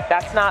 9.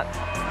 That's not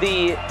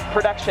the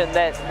production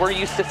that we're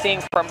used to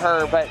seeing from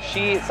her, but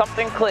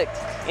something clicked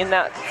in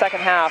that second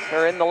half,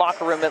 or in the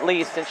locker room at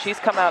least, and she's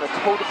come out a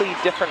totally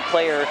different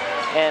player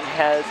and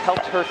has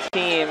helped her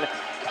team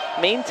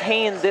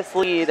maintain this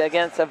lead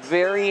against a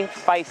very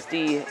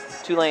feisty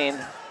Tulane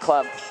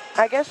club.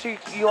 I guess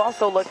you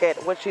also look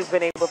at what she's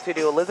been able to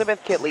do.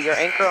 Elizabeth Kitley, your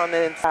anchor on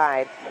the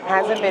inside,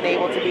 hasn't been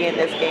able to be in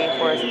this game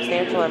for a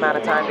substantial amount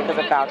of time because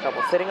of foul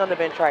trouble. Sitting on the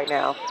bench right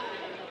now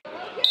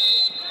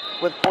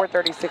with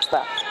 4:36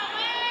 left.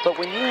 But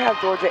when you have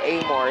Georgia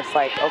Amore, it's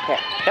like, okay,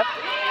 yep,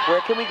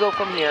 where can we go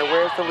from here?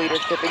 Where's the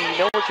leadership? And you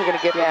know what you're going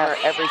to get from her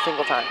every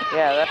single time.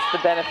 Yeah, that's the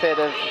benefit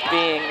of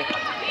being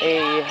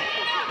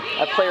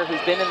a player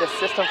who's been in the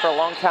system for a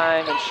long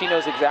time, and she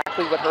knows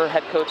exactly what her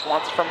head coach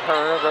wants from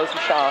her. Rosie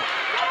Shaw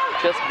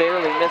just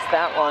barely missed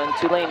that one.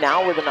 Tulane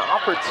now with an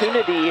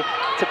opportunity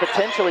to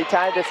potentially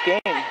tie this game.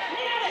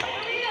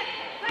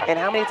 And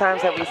how many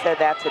times have we said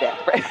that today?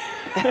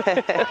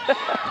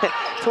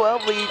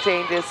 12 lead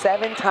changes,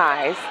 7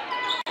 ties.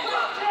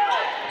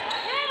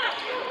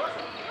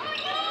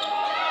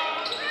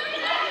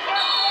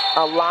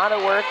 A lot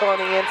of work on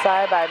the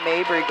inside by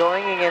Mabry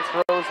going against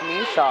Rose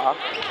Misha.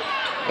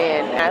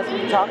 And as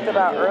we talked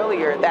about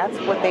earlier, that's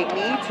what they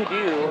need to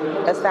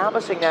do,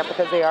 establishing that,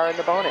 because they are in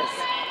the bonus.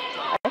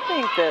 I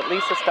think that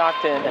Lisa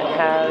Stockton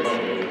has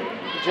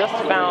just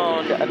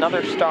found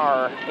another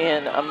star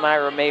in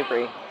Amira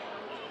Mabry.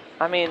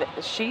 I mean,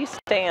 she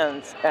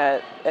stands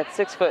at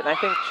 6 foot, and I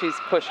think she's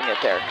pushing it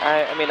there.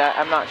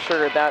 I'm not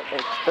sure that,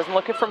 it doesn't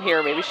look it from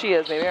here. Maybe she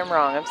is, maybe I'm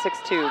wrong. I'm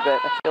 6'2", but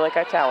I feel like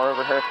I tower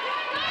over her.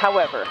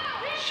 However,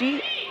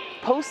 she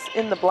posts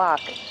in the block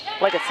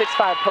like a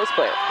 6'5" post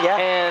player. Yeah.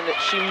 And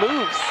she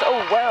moves so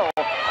well,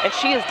 and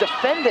she has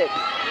defended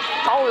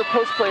taller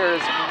post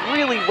players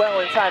really well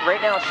inside.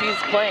 Right now, she's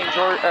playing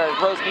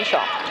Rose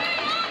Mishaw.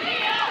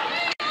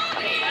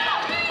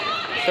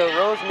 So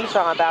Rose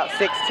Mishaw about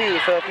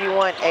 6'2", so if you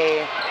want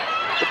a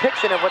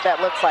depiction of what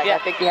that looks like, I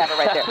think you have it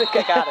right there. I think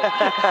I got it.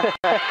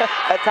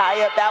 A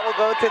tie-up, that will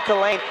go to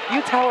Tulane. You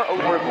tower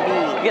over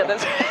me. Yeah,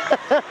 that's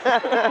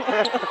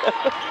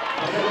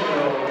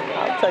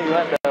I'll tell you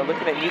what, though,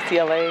 looking at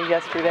UCLA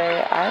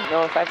yesterday, I don't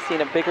know if I've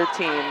seen a bigger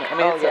team. I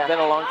mean, it's been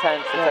a long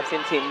time since I've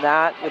seen a team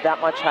with that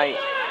much height.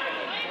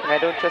 And I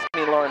don't just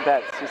mean Lauren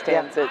Betts, who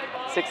stands at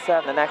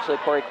 6'7", and actually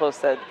Corey Close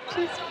said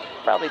she's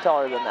probably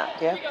taller than that.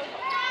 Yeah.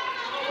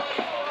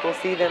 We'll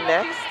see them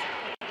next.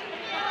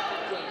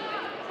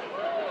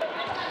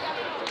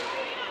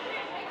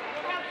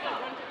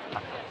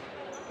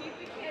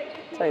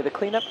 I'll tell you, the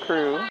cleanup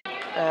crew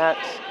at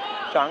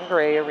John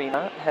Gray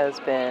Arena has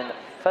been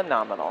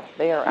phenomenal.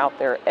 They are out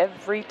there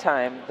every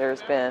time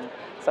there's been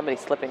somebody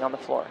slipping on the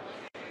floor.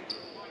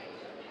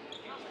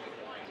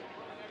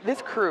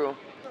 This crew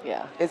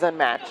is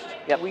unmatched.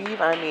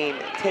 We've, I mean,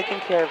 taken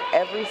care of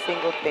every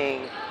single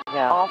thing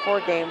all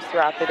 4 games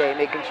throughout the day,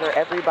 making sure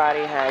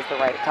everybody has the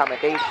right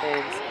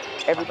accommodations,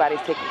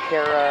 everybody's taken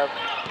care of.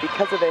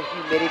 Because of the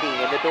humidity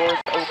and the doors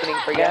opening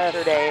for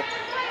yesterday,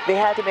 they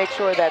had to make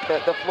sure that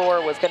the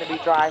floor was going to be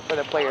dry for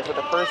the players. So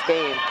the first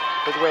game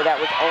was where that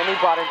was only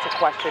brought into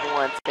question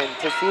once. And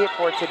to see it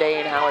for today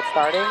and how it's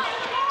starting,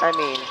 I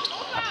mean,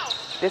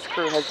 this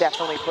crew has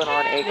definitely put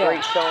on a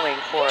great showing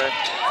for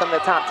some of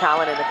the top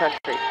talent in the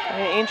country. I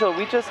mean, Angel,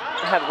 we just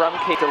had rum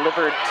cake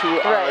delivered to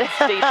our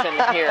station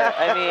here.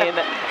 I mean,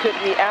 could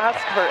we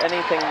ask for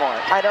anything more?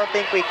 I don't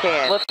think we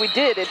can. Well, if we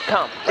did, it'd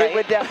come, right? It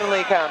would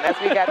definitely come, as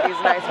we got these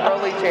nice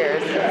rolly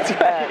chairs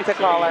to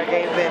call our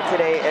games in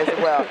today as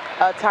well.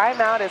 A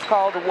timeout is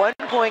called,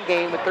 1-point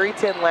game with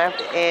 3:10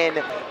 left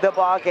in the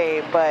ball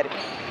game, but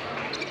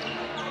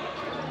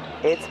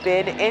it's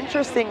been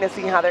interesting to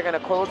see how they're going to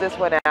close this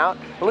one out.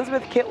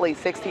 Elizabeth Kitley,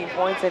 16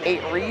 points and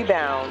 8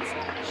 rebounds.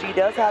 She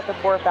does have the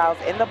 4 fouls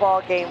in the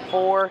ball game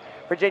for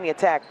Virginia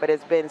Tech, but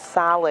has been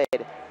solid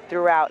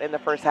throughout in the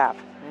first half.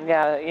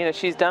 Yeah, you know,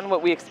 she's done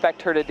what we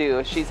expect her to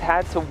do. She's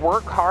had to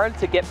work hard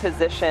to get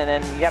position,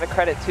 and you got to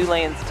credit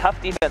Tulane's tough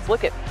defense.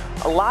 Look at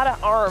a lot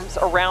of arms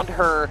around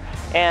her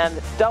and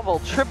double,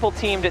 triple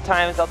teamed at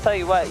times. I'll tell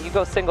you what, you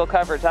go single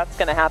coverage, that's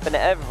going to happen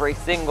every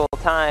single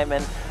time.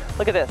 And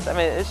look at this. I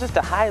mean, it's just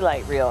a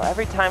highlight reel.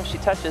 Every time she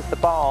touches the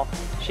ball,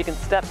 she can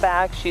step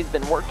back. She's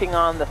been working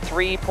on the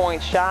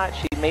 3-point shot.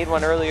 She made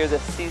one earlier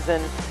this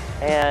season,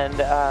 and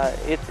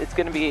it's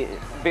going to be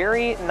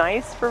very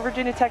nice for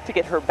Virginia Tech to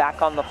get her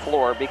back on the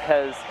floor,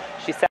 because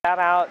she sat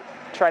out,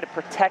 tried to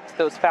protect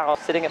those fouls,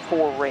 sitting at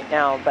 4 right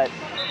now, but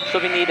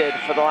she'll be needed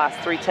for the last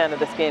 3:10 of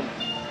this game.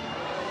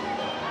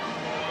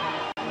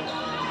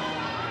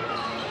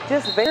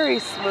 Just very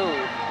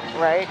smooth,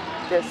 right?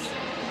 Just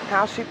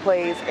how she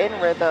plays in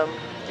rhythm.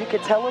 You can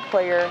tell a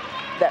player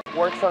that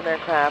works on their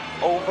craft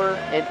over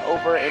and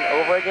over and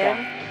over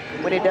again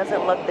when it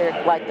doesn't look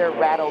like they're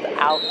rattled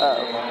out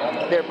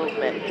of their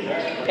movement.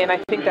 And I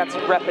think that's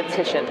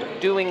repetition,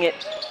 doing it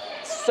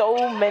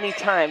so many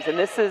times. And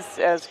this is,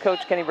 as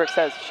Coach Kenny Brooks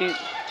says,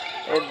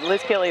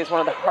 Liz Kitley is one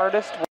of the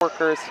hardest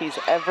workers he's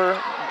ever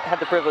had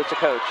the privilege to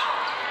coach.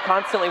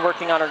 Constantly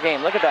working on her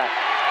game. Look at that.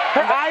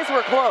 Her eyes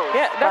were closed,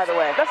 by the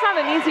way. That's not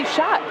an easy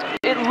shot.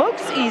 It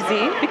looks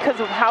easy because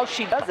of how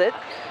she does it,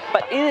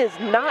 but it is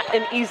not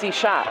an easy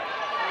shot.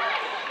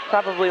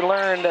 Probably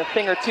learned a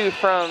thing or two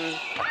from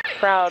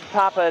proud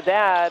Papa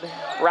Dad,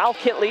 Ralph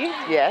Kitley.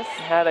 Yes.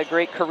 Had a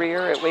great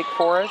career at Wake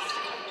Forest.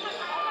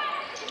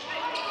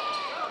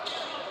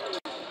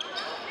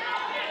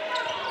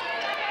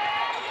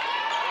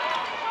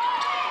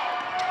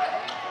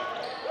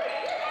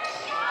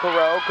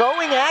 Perot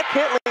going at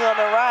Kitley on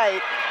the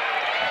right.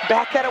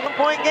 Back at a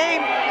 1-point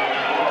game.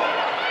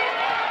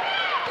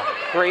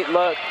 Great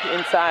look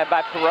inside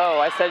by Perot.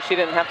 I said she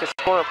didn't have to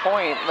score a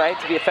point, right,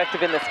 to be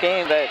effective in this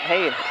game, but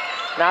hey,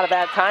 not a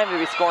bad time to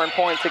be scoring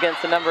points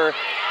against the number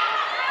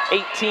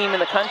 8 team in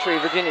the country,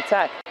 Virginia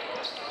Tech.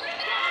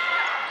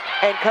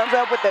 And comes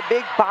up with a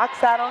big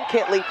box out on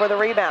Kitley for the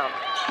rebound.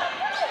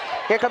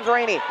 Here comes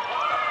Rainey.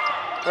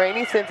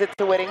 Rainey sends it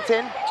to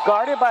Whittington.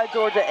 Guarded by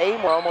Georgia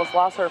Amore, almost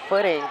lost her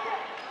footing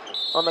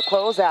on the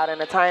closeout,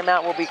 and a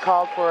timeout will be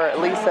called for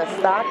Lisa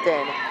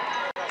Stockton.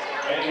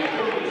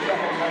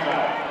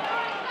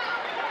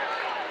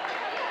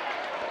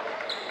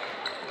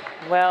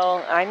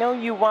 Well, I know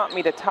you want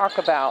me to talk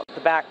about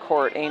the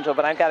backcourt, Angel,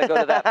 but I've got to go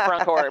to that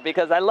front court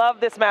because I love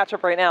this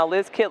matchup right now.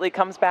 Liz Kitley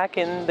comes back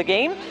in the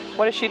game.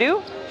 What does she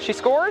do? She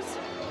scores.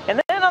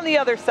 And then on the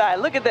other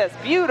side, look at this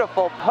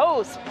beautiful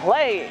post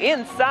play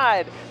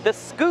inside. The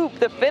scoop,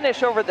 the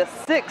finish over the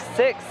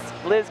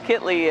 6'6" Liz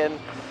Kitley, and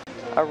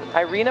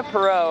Irina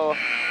Perot.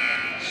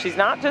 She's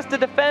not just a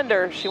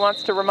defender. She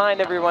wants to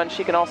remind everyone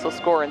she can also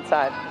score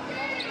inside.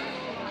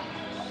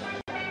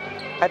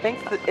 I think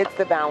it's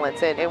the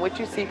balance, and what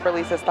you see for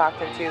Lisa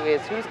Stockton too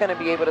is who's going to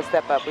be able to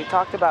step up. We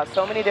talked about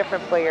so many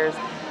different players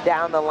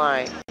down the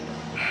line.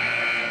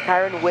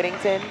 Kyron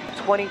Whittington,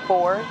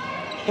 24.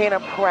 Hannah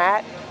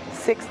Pratt,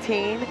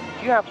 16.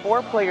 You have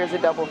 4 players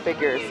in double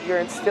figures. You're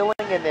instilling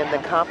in them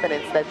the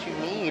confidence that you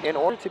need in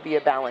order to be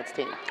a balanced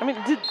team. I mean,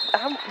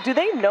 do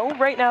they know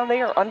right now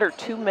they are under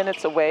 2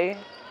 minutes away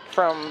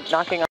from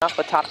knocking off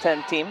a top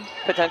 10 team,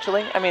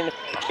 potentially? I mean,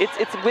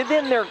 it's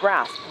within their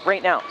grasp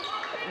right now.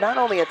 Not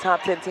only a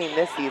top 10 team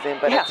this season,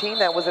 but yeah. a team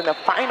that was in the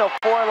Final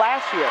Four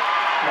last year.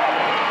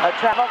 A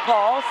travel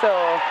call,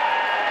 so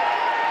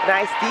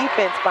nice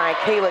defense by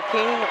Kayla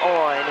King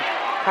on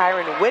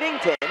Kyron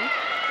Whittington,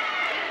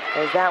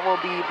 as that will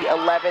be the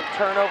 11th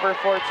turnover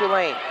for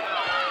Tulane.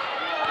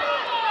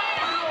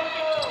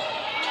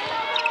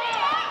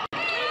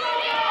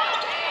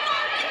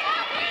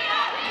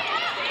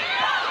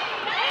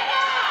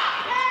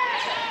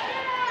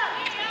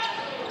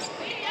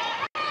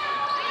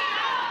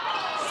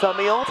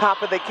 Samiel,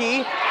 top of the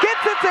key,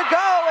 gets it to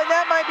go, and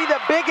that might be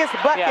the biggest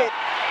bucket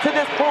to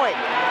this point.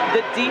 The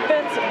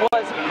defense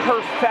was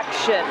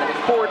perfection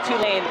for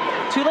Tulane.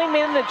 Tulane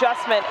made an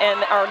adjustment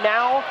and are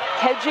now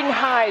hedging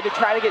high to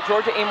try to get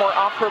Georgia Amor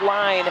off her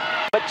line,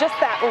 but just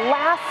that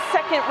last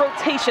second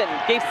rotation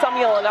gave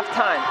Samiel enough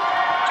time.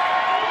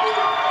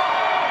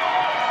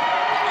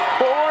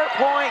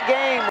 4-point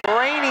game,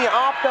 Rainey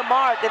off the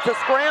mark. It's a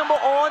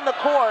scramble on the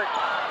court.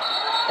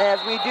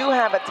 As we do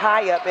have a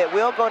tie-up, it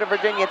will go to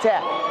Virginia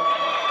Tech.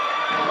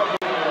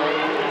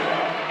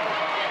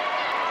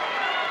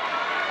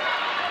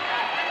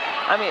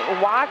 I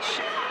mean, watch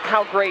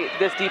how great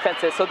this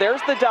defense is. So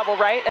there's the double,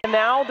 right? And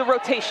now the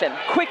rotation.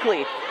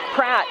 Quickly,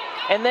 Pratt,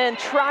 and then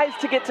tries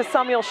to get to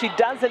Samiel. She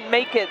doesn't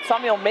make it.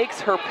 Samiel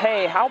makes her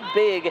pay. How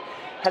big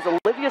has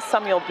Olivia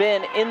Samiel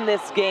been in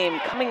this game?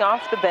 Coming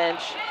off the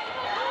bench,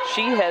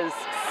 she has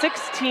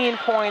 16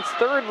 points,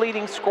 3rd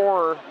leading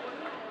scorer,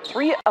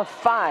 3 of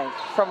 5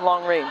 from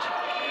long range.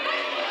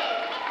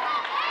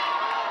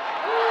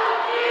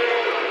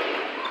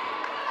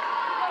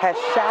 Has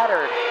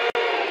shattered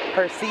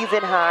her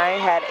season high,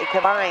 had a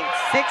combined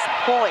 6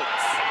 points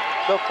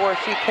before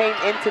she came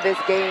into this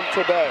game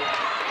today.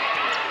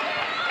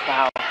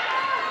 Wow.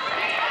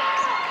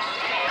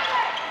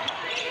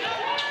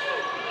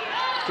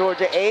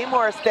 Georgia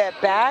Amor step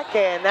back,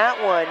 and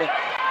that one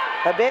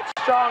a bit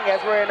strong as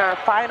we're in our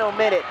final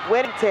minute.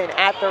 Whittington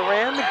at the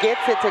rim,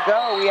 gets it to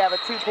go. We have a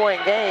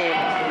 2-point game.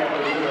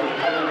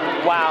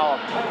 Wow,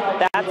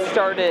 that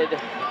started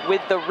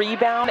with the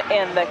rebound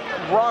and the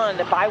run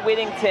by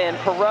Whittington.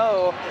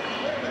 Perot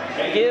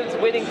gives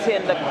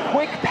Whittington the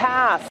quick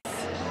pass.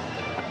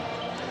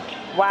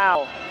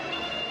 Wow,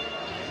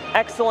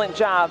 excellent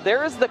job.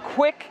 There's the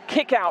quick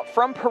kick out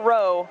from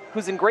Perot,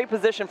 who's in great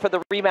position for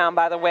the rebound,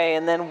 by the way,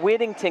 and then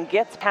Whittington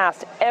gets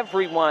past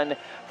everyone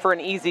for an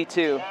easy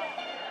 2.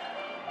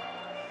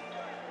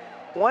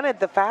 Wanted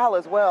the foul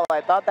as well.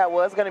 I thought that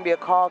was going to be a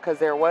call because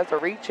there was a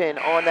reach-in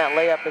on that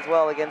layup as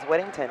well against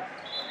Whittington.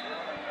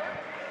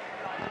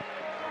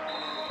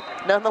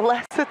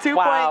 Nonetheless, a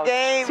 2-point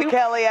game,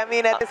 Kelly. I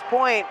mean, at this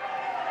point,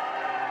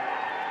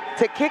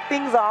 to kick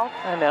things off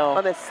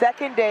on the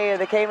 2nd day of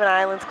the Cayman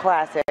Islands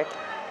Classic,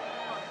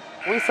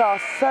 we saw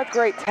such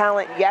great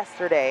talent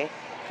yesterday.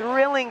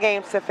 Thrilling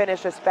games to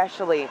finish,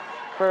 especially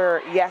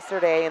for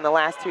yesterday in the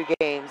last 2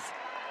 games.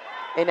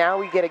 And now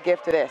we get a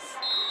gift of this.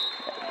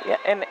 Yeah,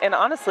 and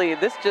honestly,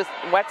 this just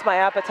whets my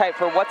appetite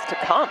for what's to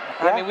come.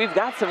 Yeah. I mean, we've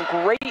got some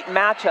great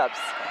matchups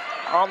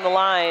on the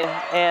line,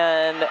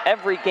 and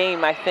every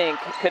game, I think,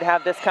 could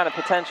have this kind of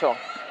potential.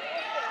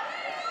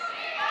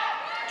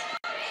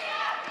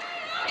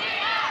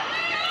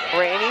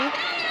 Rainey,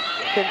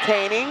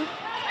 containing,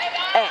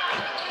 Eck.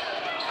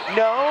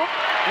 No,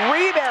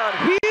 rebound,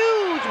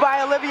 huge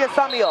by Olivia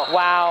Samiel.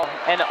 Wow,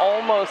 and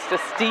almost a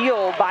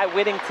steal by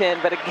Whittington,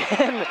 but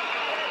again,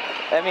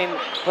 I mean,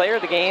 player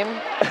of the game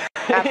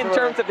in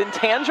terms of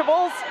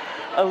intangibles,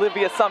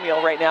 Olivia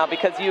Samiel right now,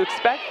 because you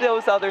expect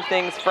those other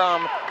things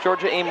from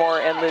Georgia Amor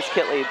and Liz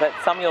Kitley, but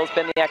Samiel's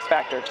been the X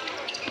factor.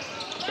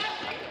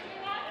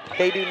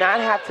 They do not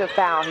have to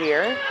foul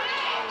here.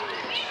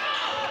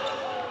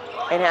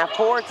 And have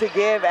 4 to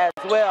give as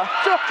well.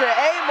 Georgia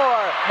Amor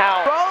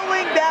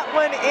rolling that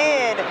one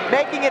in,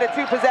 making it a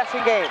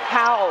 2-possession game.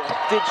 How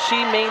did she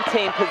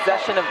maintain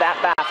possession of that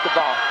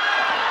basketball?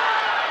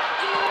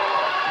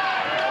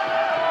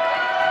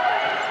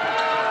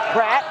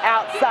 Pratt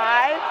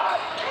outside,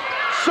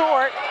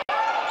 short,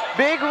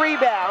 big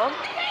rebound.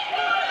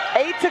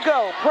 8 to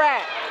go,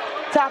 Pratt,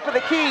 top of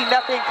the key,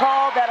 nothing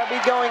called. That'll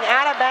be going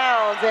out of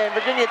bounds, and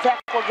Virginia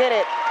Tech will get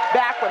it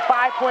back with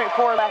 5.4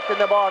 left in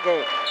the ball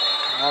game.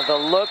 Well, the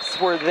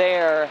looks were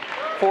there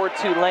for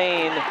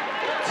Tulane.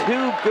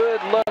 2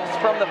 good looks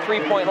from the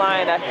 3-point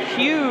line. A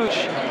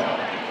huge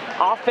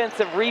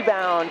offensive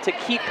rebound to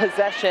keep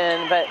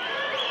possession. But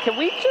can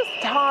we just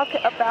talk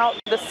about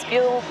the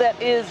skill that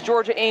is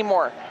Georgia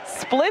Amor?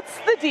 Splits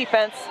the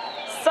defense,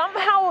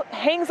 somehow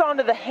hangs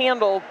onto the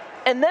handle,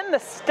 and then the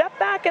step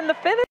back and the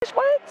finish.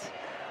 What?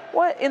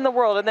 what in the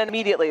world? And then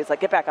immediately it's like,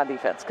 get back on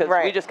defense because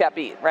we just got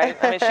beat, right?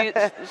 I mean,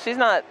 she's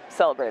not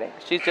celebrating.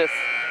 She's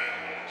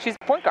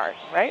a point guard,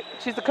 right?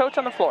 She's the coach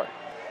on the floor.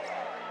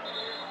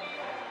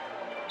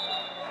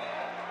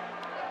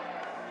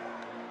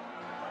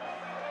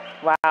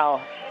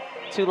 Wow.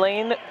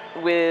 Tulane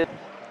with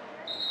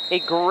a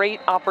great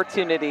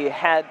opportunity,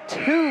 had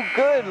 2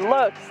 good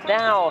looks.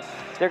 Now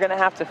they're going to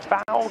have to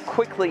foul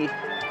quickly.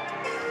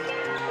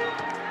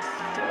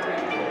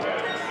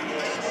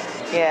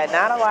 Yeah,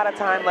 not a lot of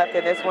time left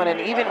in this one,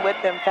 and even with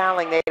them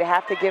fouling, they'd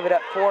have to give it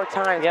up 4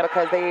 times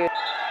because they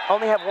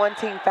only have 1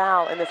 team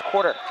foul in this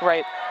quarter.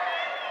 Right.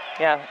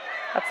 Yeah,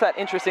 that's that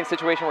interesting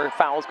situation where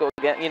fouls go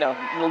against, you know,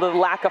 the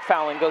lack of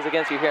fouling goes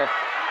against you here.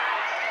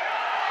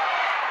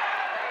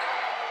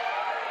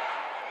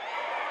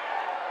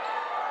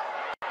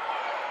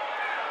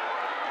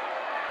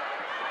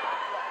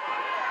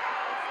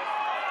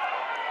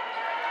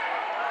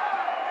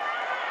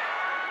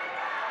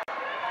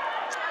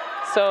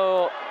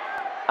 So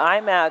I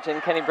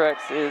imagine Kenny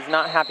Brooks is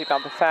not happy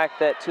about the fact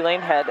that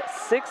Tulane had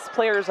 6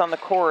 players on the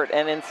court,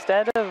 and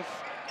instead of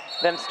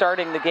them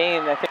starting the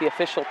game, I think the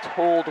official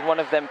told one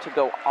of them to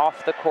go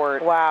off the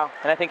court. Wow.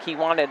 And I think he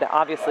wanted,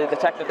 obviously, the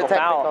technical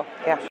foul.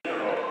 Yeah.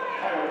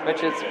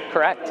 Which is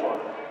correct.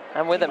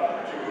 I'm with him.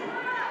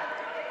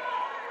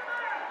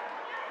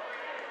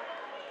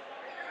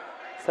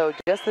 So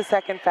just the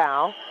second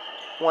foul.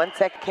 1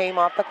 second came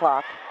off the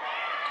clock.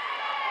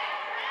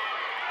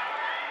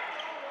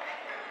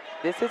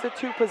 This is a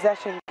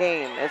 2-possession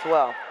game as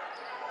well.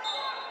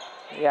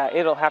 Yeah,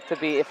 it'll have to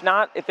be. If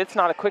it's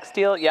not a quick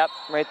steal, yep,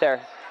 right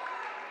there.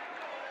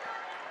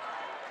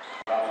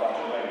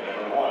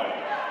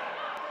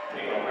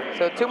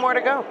 So 2 more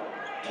to go.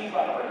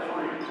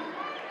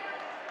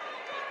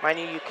 Mind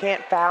you, you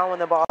can't foul when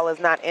the ball is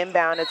not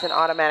inbound. It's an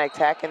automatic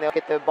tech, and they'll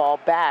get the ball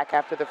back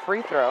after the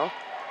free throw.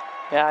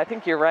 Yeah, I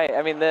think you're right.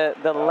 I mean, the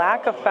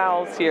lack of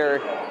fouls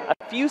here,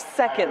 a few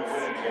seconds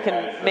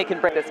can make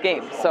and break this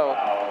game. So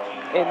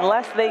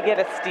unless they get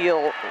a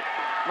steal,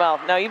 well,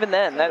 no, even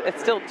then, it's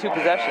still 2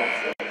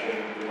 possessions.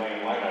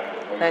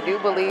 And I do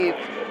believe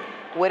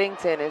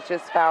Whittington is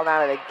just fouled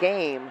out of the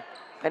game.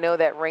 I know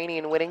that Rainey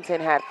and Whittington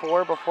had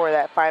 4 before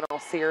that final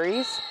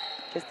series.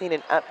 Just need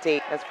an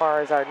update as far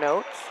as our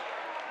notes.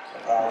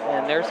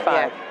 And there's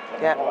 5.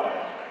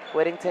 Yeah.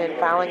 Whittington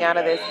fouling out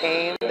of this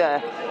game,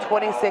 the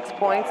 26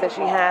 points that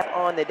she has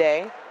on the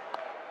day.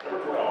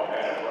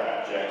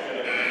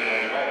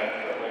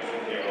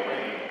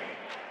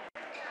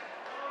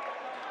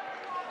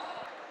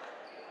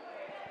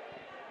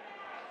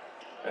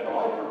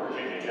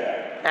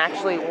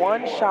 Actually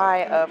 1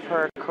 shy of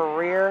her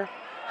career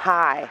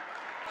high.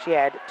 She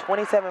had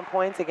 27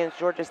 points against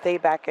Georgia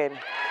State back in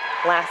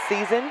last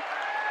season,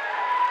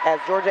 as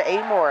Georgia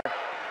Amore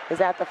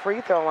is at the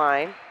free throw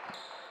line.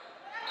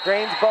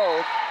 Drains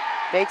both,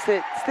 makes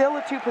it still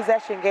a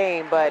 2-possession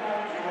game, but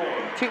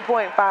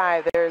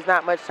 2.5, there's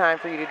not much time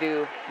for you to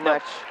do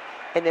much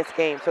in this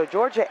game. So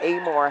Georgia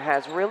Amore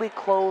has really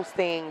closed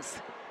things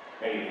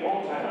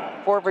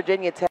for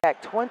Virginia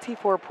Tech.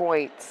 24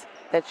 points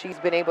that she's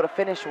been able to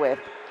finish with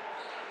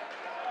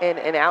in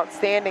an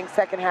outstanding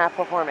second-half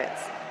performance.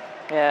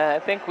 Yeah, I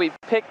think we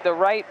picked the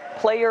right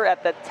player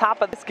at the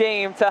top of this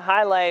game to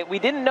highlight. We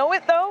didn't know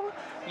it, though.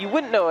 You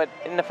wouldn't know it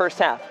in the first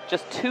half.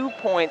 Just 2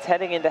 points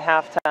heading into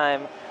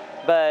halftime,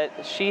 but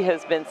she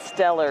has been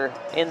stellar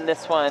in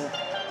this one.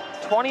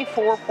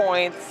 24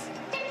 points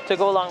to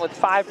go along with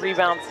 5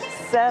 rebounds,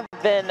 7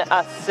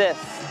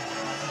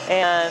 assists,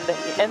 and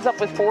ends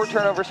up with 4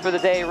 turnovers for the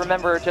day.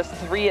 Remember, just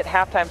 3 at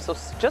halftime, so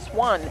just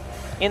 1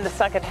 in the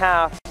second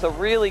half. So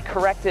really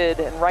corrected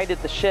and righted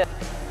the ship.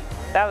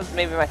 That was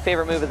maybe my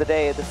favorite move of the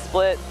day. The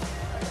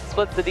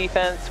splits the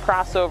defense,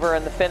 crossover,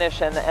 and the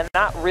finish, and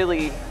that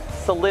really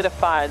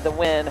solidified the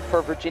win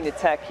for Virginia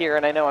Tech here.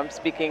 And I know I'm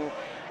speaking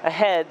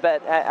ahead,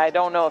 but I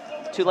don't know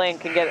if Tulane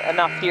can get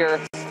enough here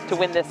to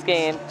win this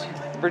game.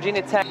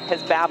 Virginia Tech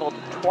has battled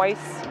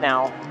twice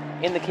now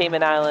in the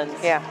Cayman Islands.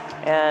 Yeah.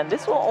 And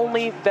this will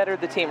only better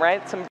the team,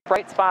 right? Some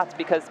bright spots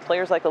because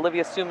players like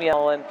Olivia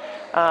Sumiel and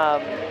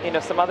you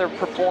know, some other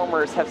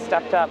performers have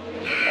stepped up.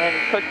 And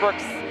Coach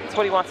Brooks, it's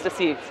what he wants to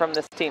see from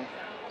this team.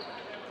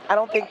 I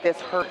don't think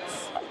this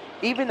hurts.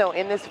 Even though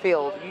in this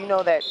field, you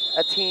know that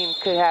a team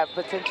could have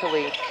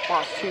potentially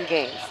lost 2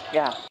 games.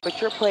 Yeah.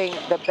 But you're playing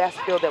the best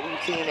field that we've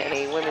seen in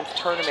a women's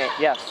tournament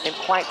in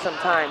quite some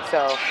time.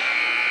 So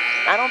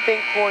I don't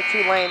think for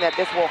Tulane that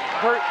this will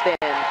hurt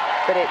them,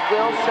 but it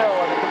will show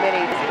on the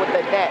committee with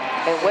the net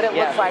and what it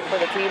looks like for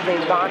the teams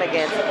they've gone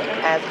against,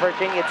 as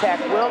Virginia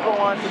Tech will go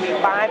on to be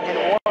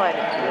 5-1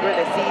 for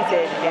the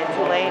season, and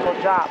Tulane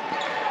will drop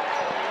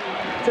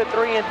to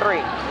 3-3.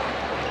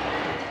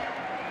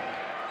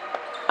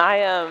 I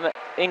am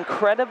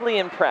incredibly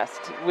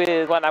impressed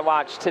with what I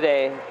watched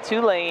today.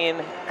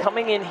 Tulane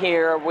coming in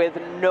here with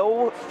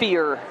no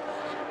fear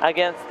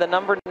against the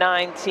number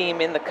 9 team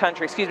in the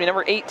country,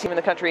 number 8 team in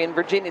the country in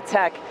Virginia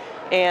Tech.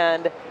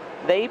 And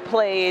they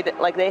played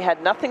like they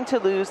had nothing to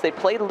lose. They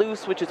played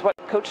loose, which is what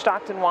Coach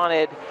Stockton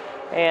wanted.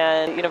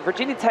 And, you know,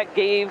 Virginia Tech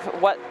gave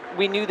what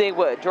we knew they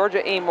would.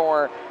 Georgia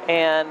Amore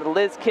and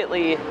Liz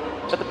Kitley.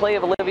 But the play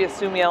of Olivia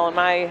Sumiel, in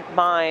my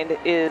mind,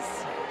 is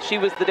she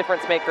was the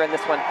difference maker in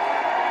this one.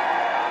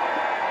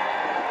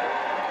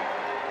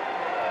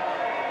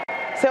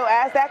 So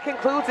as that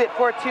concludes it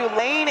for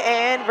Tulane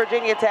and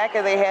Virginia Tech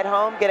as they head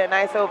home, get a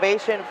nice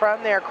ovation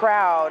from their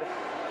crowd.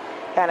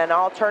 Got an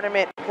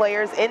all-tournament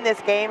players in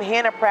this game.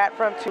 Hannah Pratt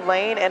from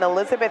Tulane and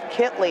Elizabeth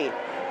Kitley,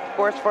 of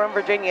course, from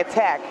Virginia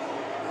Tech.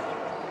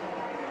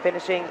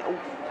 Finishing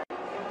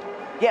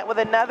yet with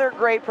another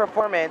great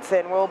performance,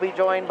 and we'll be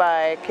joined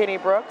by Kenny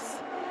Brooks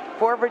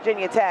for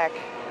Virginia Tech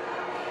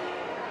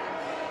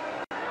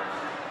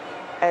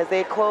as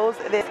they close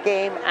this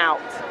game out.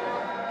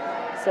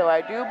 So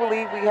I do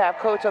believe we have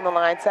Coach on the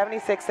line,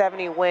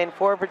 76-70 win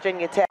for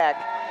Virginia Tech.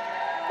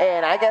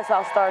 And I guess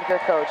I'll start here,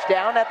 Coach.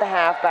 Down at the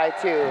half by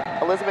 2,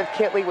 Elizabeth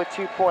Kitley with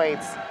 2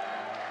 points.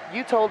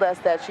 You told us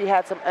that she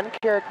had some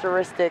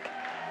uncharacteristic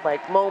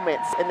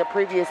moments in the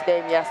previous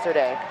game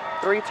yesterday.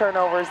 3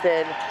 turnovers,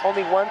 then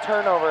only 1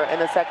 turnover in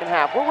the second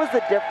half. What was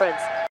the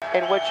difference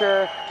in which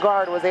your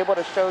guard was able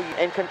to show you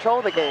and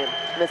control the game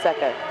in the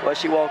second? Well,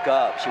 she woke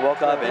up. She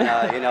woke up,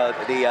 and you know,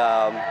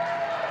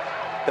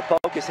 the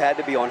focus had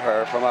to be on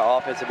her from our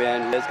offensive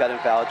end. Liz got in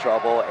foul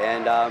trouble,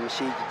 and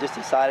she just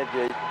decided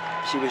that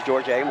she was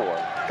Georgia Amore.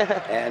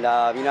 And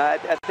you know,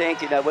 I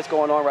think, you know, what's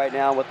going on right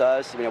now with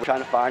us, you know, we're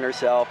trying to find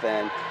herself,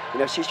 and you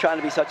know, she's trying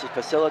to be such a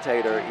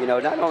facilitator, you know,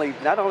 not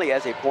only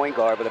as a point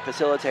guard, but a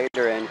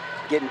facilitator and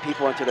getting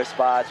people into their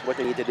spots, what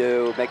they need to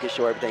do, making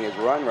sure everything is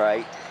run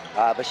right.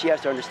 But she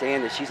has to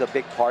understand that she's a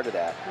big part of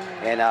that.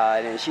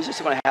 And she's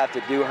just going to have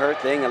to do her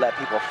thing and let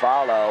people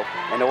follow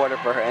in order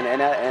for her,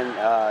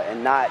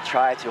 and not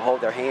try to hold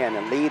their hand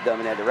and lead them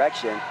in that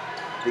direction,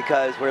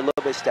 because we're a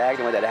little bit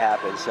stagnant when that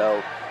happens.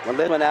 So when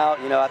Liz went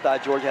out, you know, I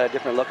thought Georgia had a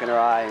different look in her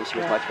eye, and she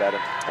was much better.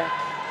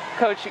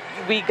 Coach,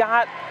 we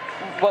got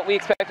what we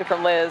expected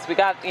from Liz. We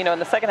got, you know, in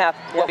the second half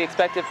what we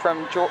expected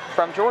from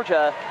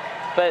Georgia.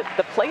 But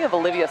the play of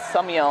Olivia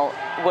Sumiel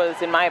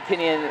was, in my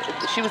opinion,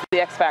 she was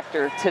the X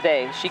factor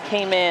today. She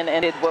came in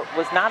and did what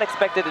was not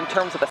expected in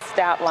terms of a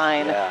stat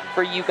line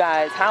for you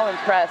guys. How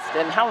impressed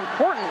and how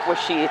important was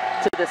she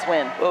to this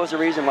win? Well, it was the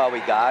reason why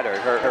we got her.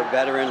 Her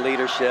veteran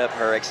leadership,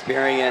 her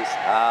experience.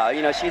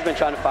 You know, she's been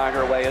trying to find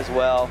her way as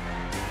well.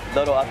 A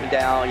little up and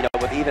down, you know,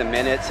 with even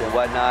minutes and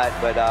whatnot.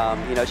 But,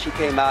 you know, she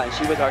came out and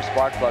she was our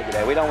spark plug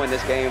today. We don't win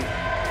this game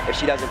if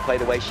she doesn't play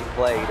the way she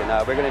played.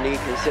 And we're going to need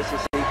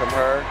consistency from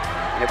her.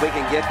 And if we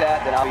can get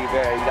that, then I'll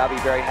be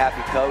very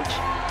happy, Coach.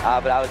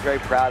 But I was very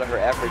proud of her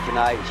effort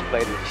tonight, and she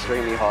played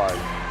extremely hard.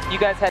 You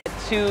guys had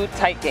 2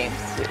 tight games,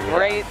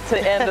 right to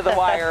the end of the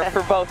wire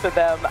for both of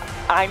them.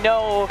 I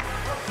know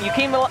you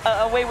came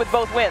away with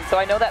both wins, so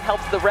I know that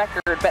helps the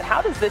record. But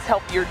how does this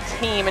help your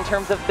team in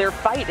terms of their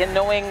fight and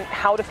knowing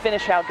how to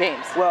finish out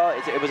games? Well,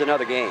 it was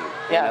another game,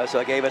 you know, so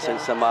it gave us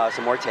some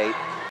more tape.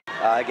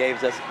 It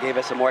gave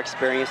us some more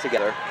experience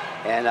together.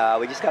 And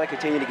we just got to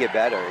continue to get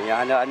better. You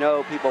know, I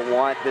know people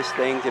want this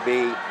thing to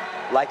be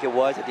like it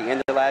was at the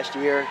end of last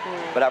year,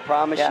 but I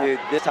promise you,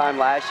 this time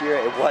last year,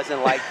 it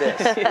wasn't like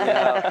this. You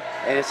know?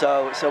 And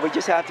so we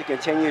just have to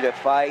continue to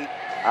fight.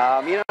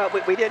 You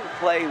know, we didn't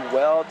play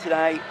well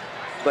tonight,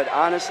 but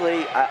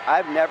honestly,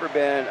 I've never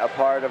been a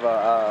part of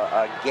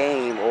a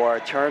game or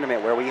a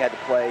tournament where we had to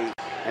play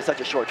in such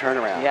a short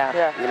turnaround.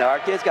 You know, our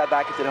kids got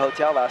back into the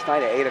hotel last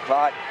night at 8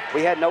 o'clock.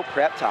 We had no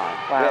prep time.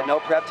 We had no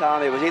prep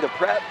time. It was either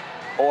prep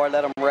or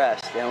let them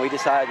rest, and we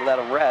decided to let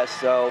them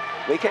rest. So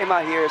we came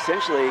out here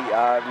essentially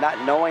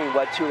not knowing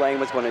what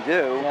Tulane was going to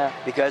do,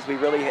 because we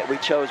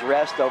chose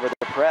rest over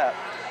the prep.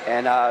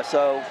 And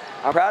so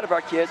I'm proud of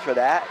our kids for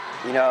that.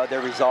 You know,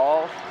 their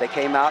resolve. They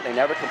came out, they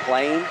never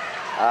complained,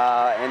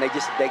 and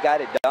they got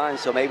it done.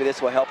 So maybe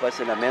this will help us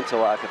in a mental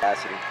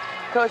capacity.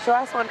 Coach,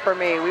 last one for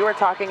me. We were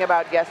talking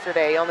about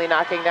yesterday, only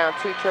knocking down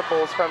 2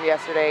 triples from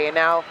yesterday, and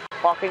now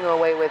walking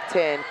away with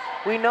 10.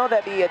 We know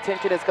that the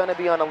attention is going to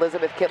be on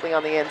Elizabeth Kitley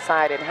on the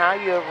inside, and how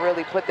you have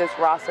really put this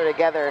roster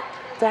together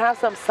to have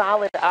some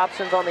solid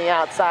options on the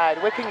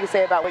outside. What can you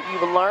say about what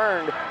you've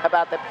learned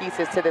about the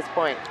pieces to this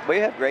point? We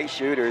have great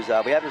shooters.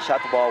 We haven't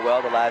shot the ball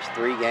well the last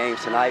 3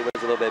 games. Tonight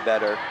was a little bit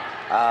better.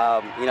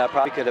 You know,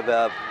 probably could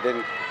have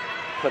been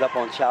put up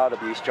on child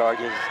abuse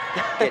charges,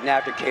 getting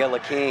after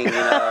Kayla King, you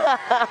know.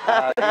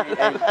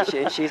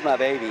 And she's my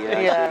baby, you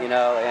know, you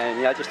know, and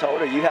you know, I just told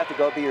her, you have to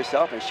go be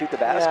yourself and shoot the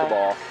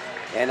basketball.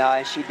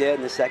 And she did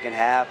in the second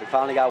half. We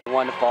finally got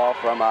one to fall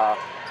from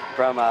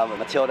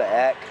Matilda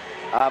Eck.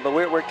 But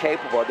we're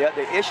capable.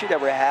 The issue that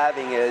we're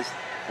having is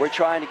we're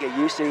trying to get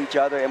used to each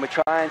other, and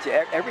we're trying to,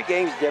 every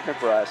game's different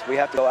for us. We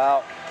have to go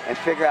out and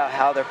figure out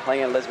how they're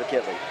playing Elizabeth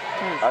Kitley.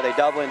 Are they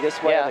doubling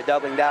this way? Are they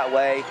doubling that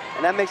way?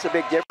 And that makes a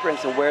big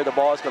difference in where the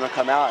ball is going to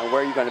come out and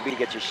where you're going to be to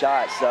get your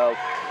shot. So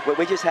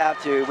we just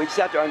have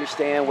to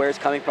understand where it's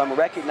coming from and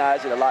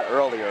recognize it a lot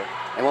earlier.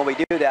 And when we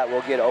do that,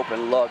 we'll get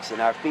open looks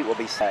and our feet will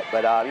be set.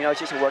 But, you know, it's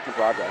just a work in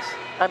progress.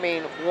 I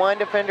mean, one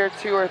defender,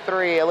 2 or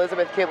 3.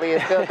 Elizabeth Kitley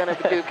is still going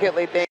to do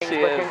Kitley things.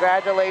 But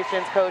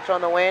congratulations, Coach,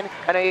 on the win.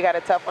 I know you got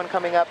a tough one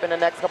coming up in the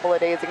next couple of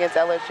days against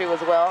LSU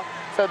as well.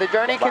 So the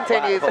journey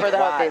continues for the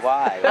Hokies.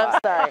 I'm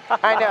sorry.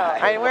 I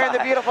know. And we're in the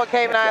beautiful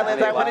Cayman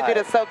Islands. I wanted you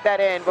to soak that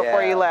in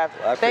before you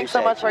left. Thanks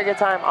so much for your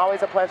time.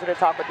 Always a pleasure to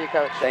talk with you,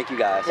 Coach. Thank you,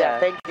 guys. Yeah,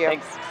 thank you.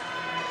 Thanks.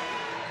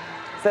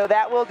 So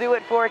that will do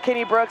it for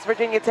Kenny Brooks.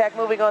 Virginia Tech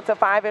moving on to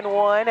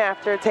 5-1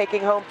 after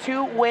taking home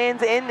 2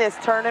 wins in this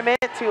tournament.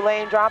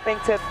 Tulane dropping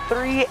to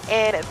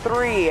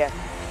 3-3.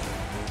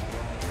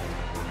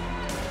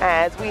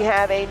 As we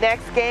have a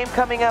next game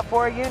coming up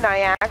for you,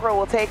 Niagara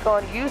will take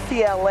on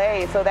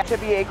UCLA. So that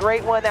should be a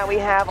great one that we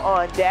have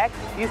on deck.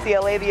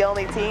 UCLA, the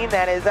only team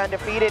that is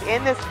undefeated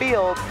in this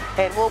field,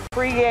 and we'll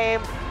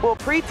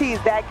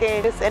pre-tease that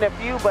game just in a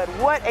few, but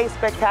what a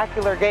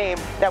spectacular game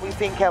that we've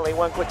seen, Kelly.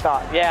 One quick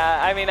thought. Yeah,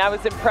 I mean, I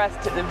was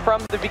impressed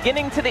from the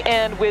beginning to the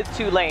end with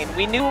Tulane.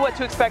 We knew what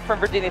to expect from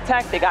Virginia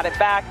Tech. They got it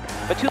back,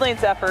 but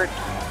Tulane's effort,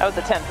 that was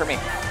a 10 for me.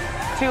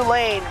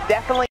 Tulane,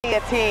 definitely a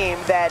team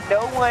that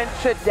no one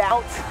should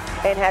doubt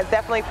and has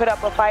definitely put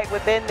up a fight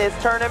within this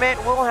tournament.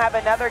 We'll have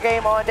another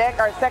game on deck,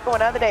 our second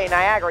one of the day,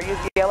 Niagara,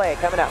 UCLA,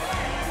 coming up.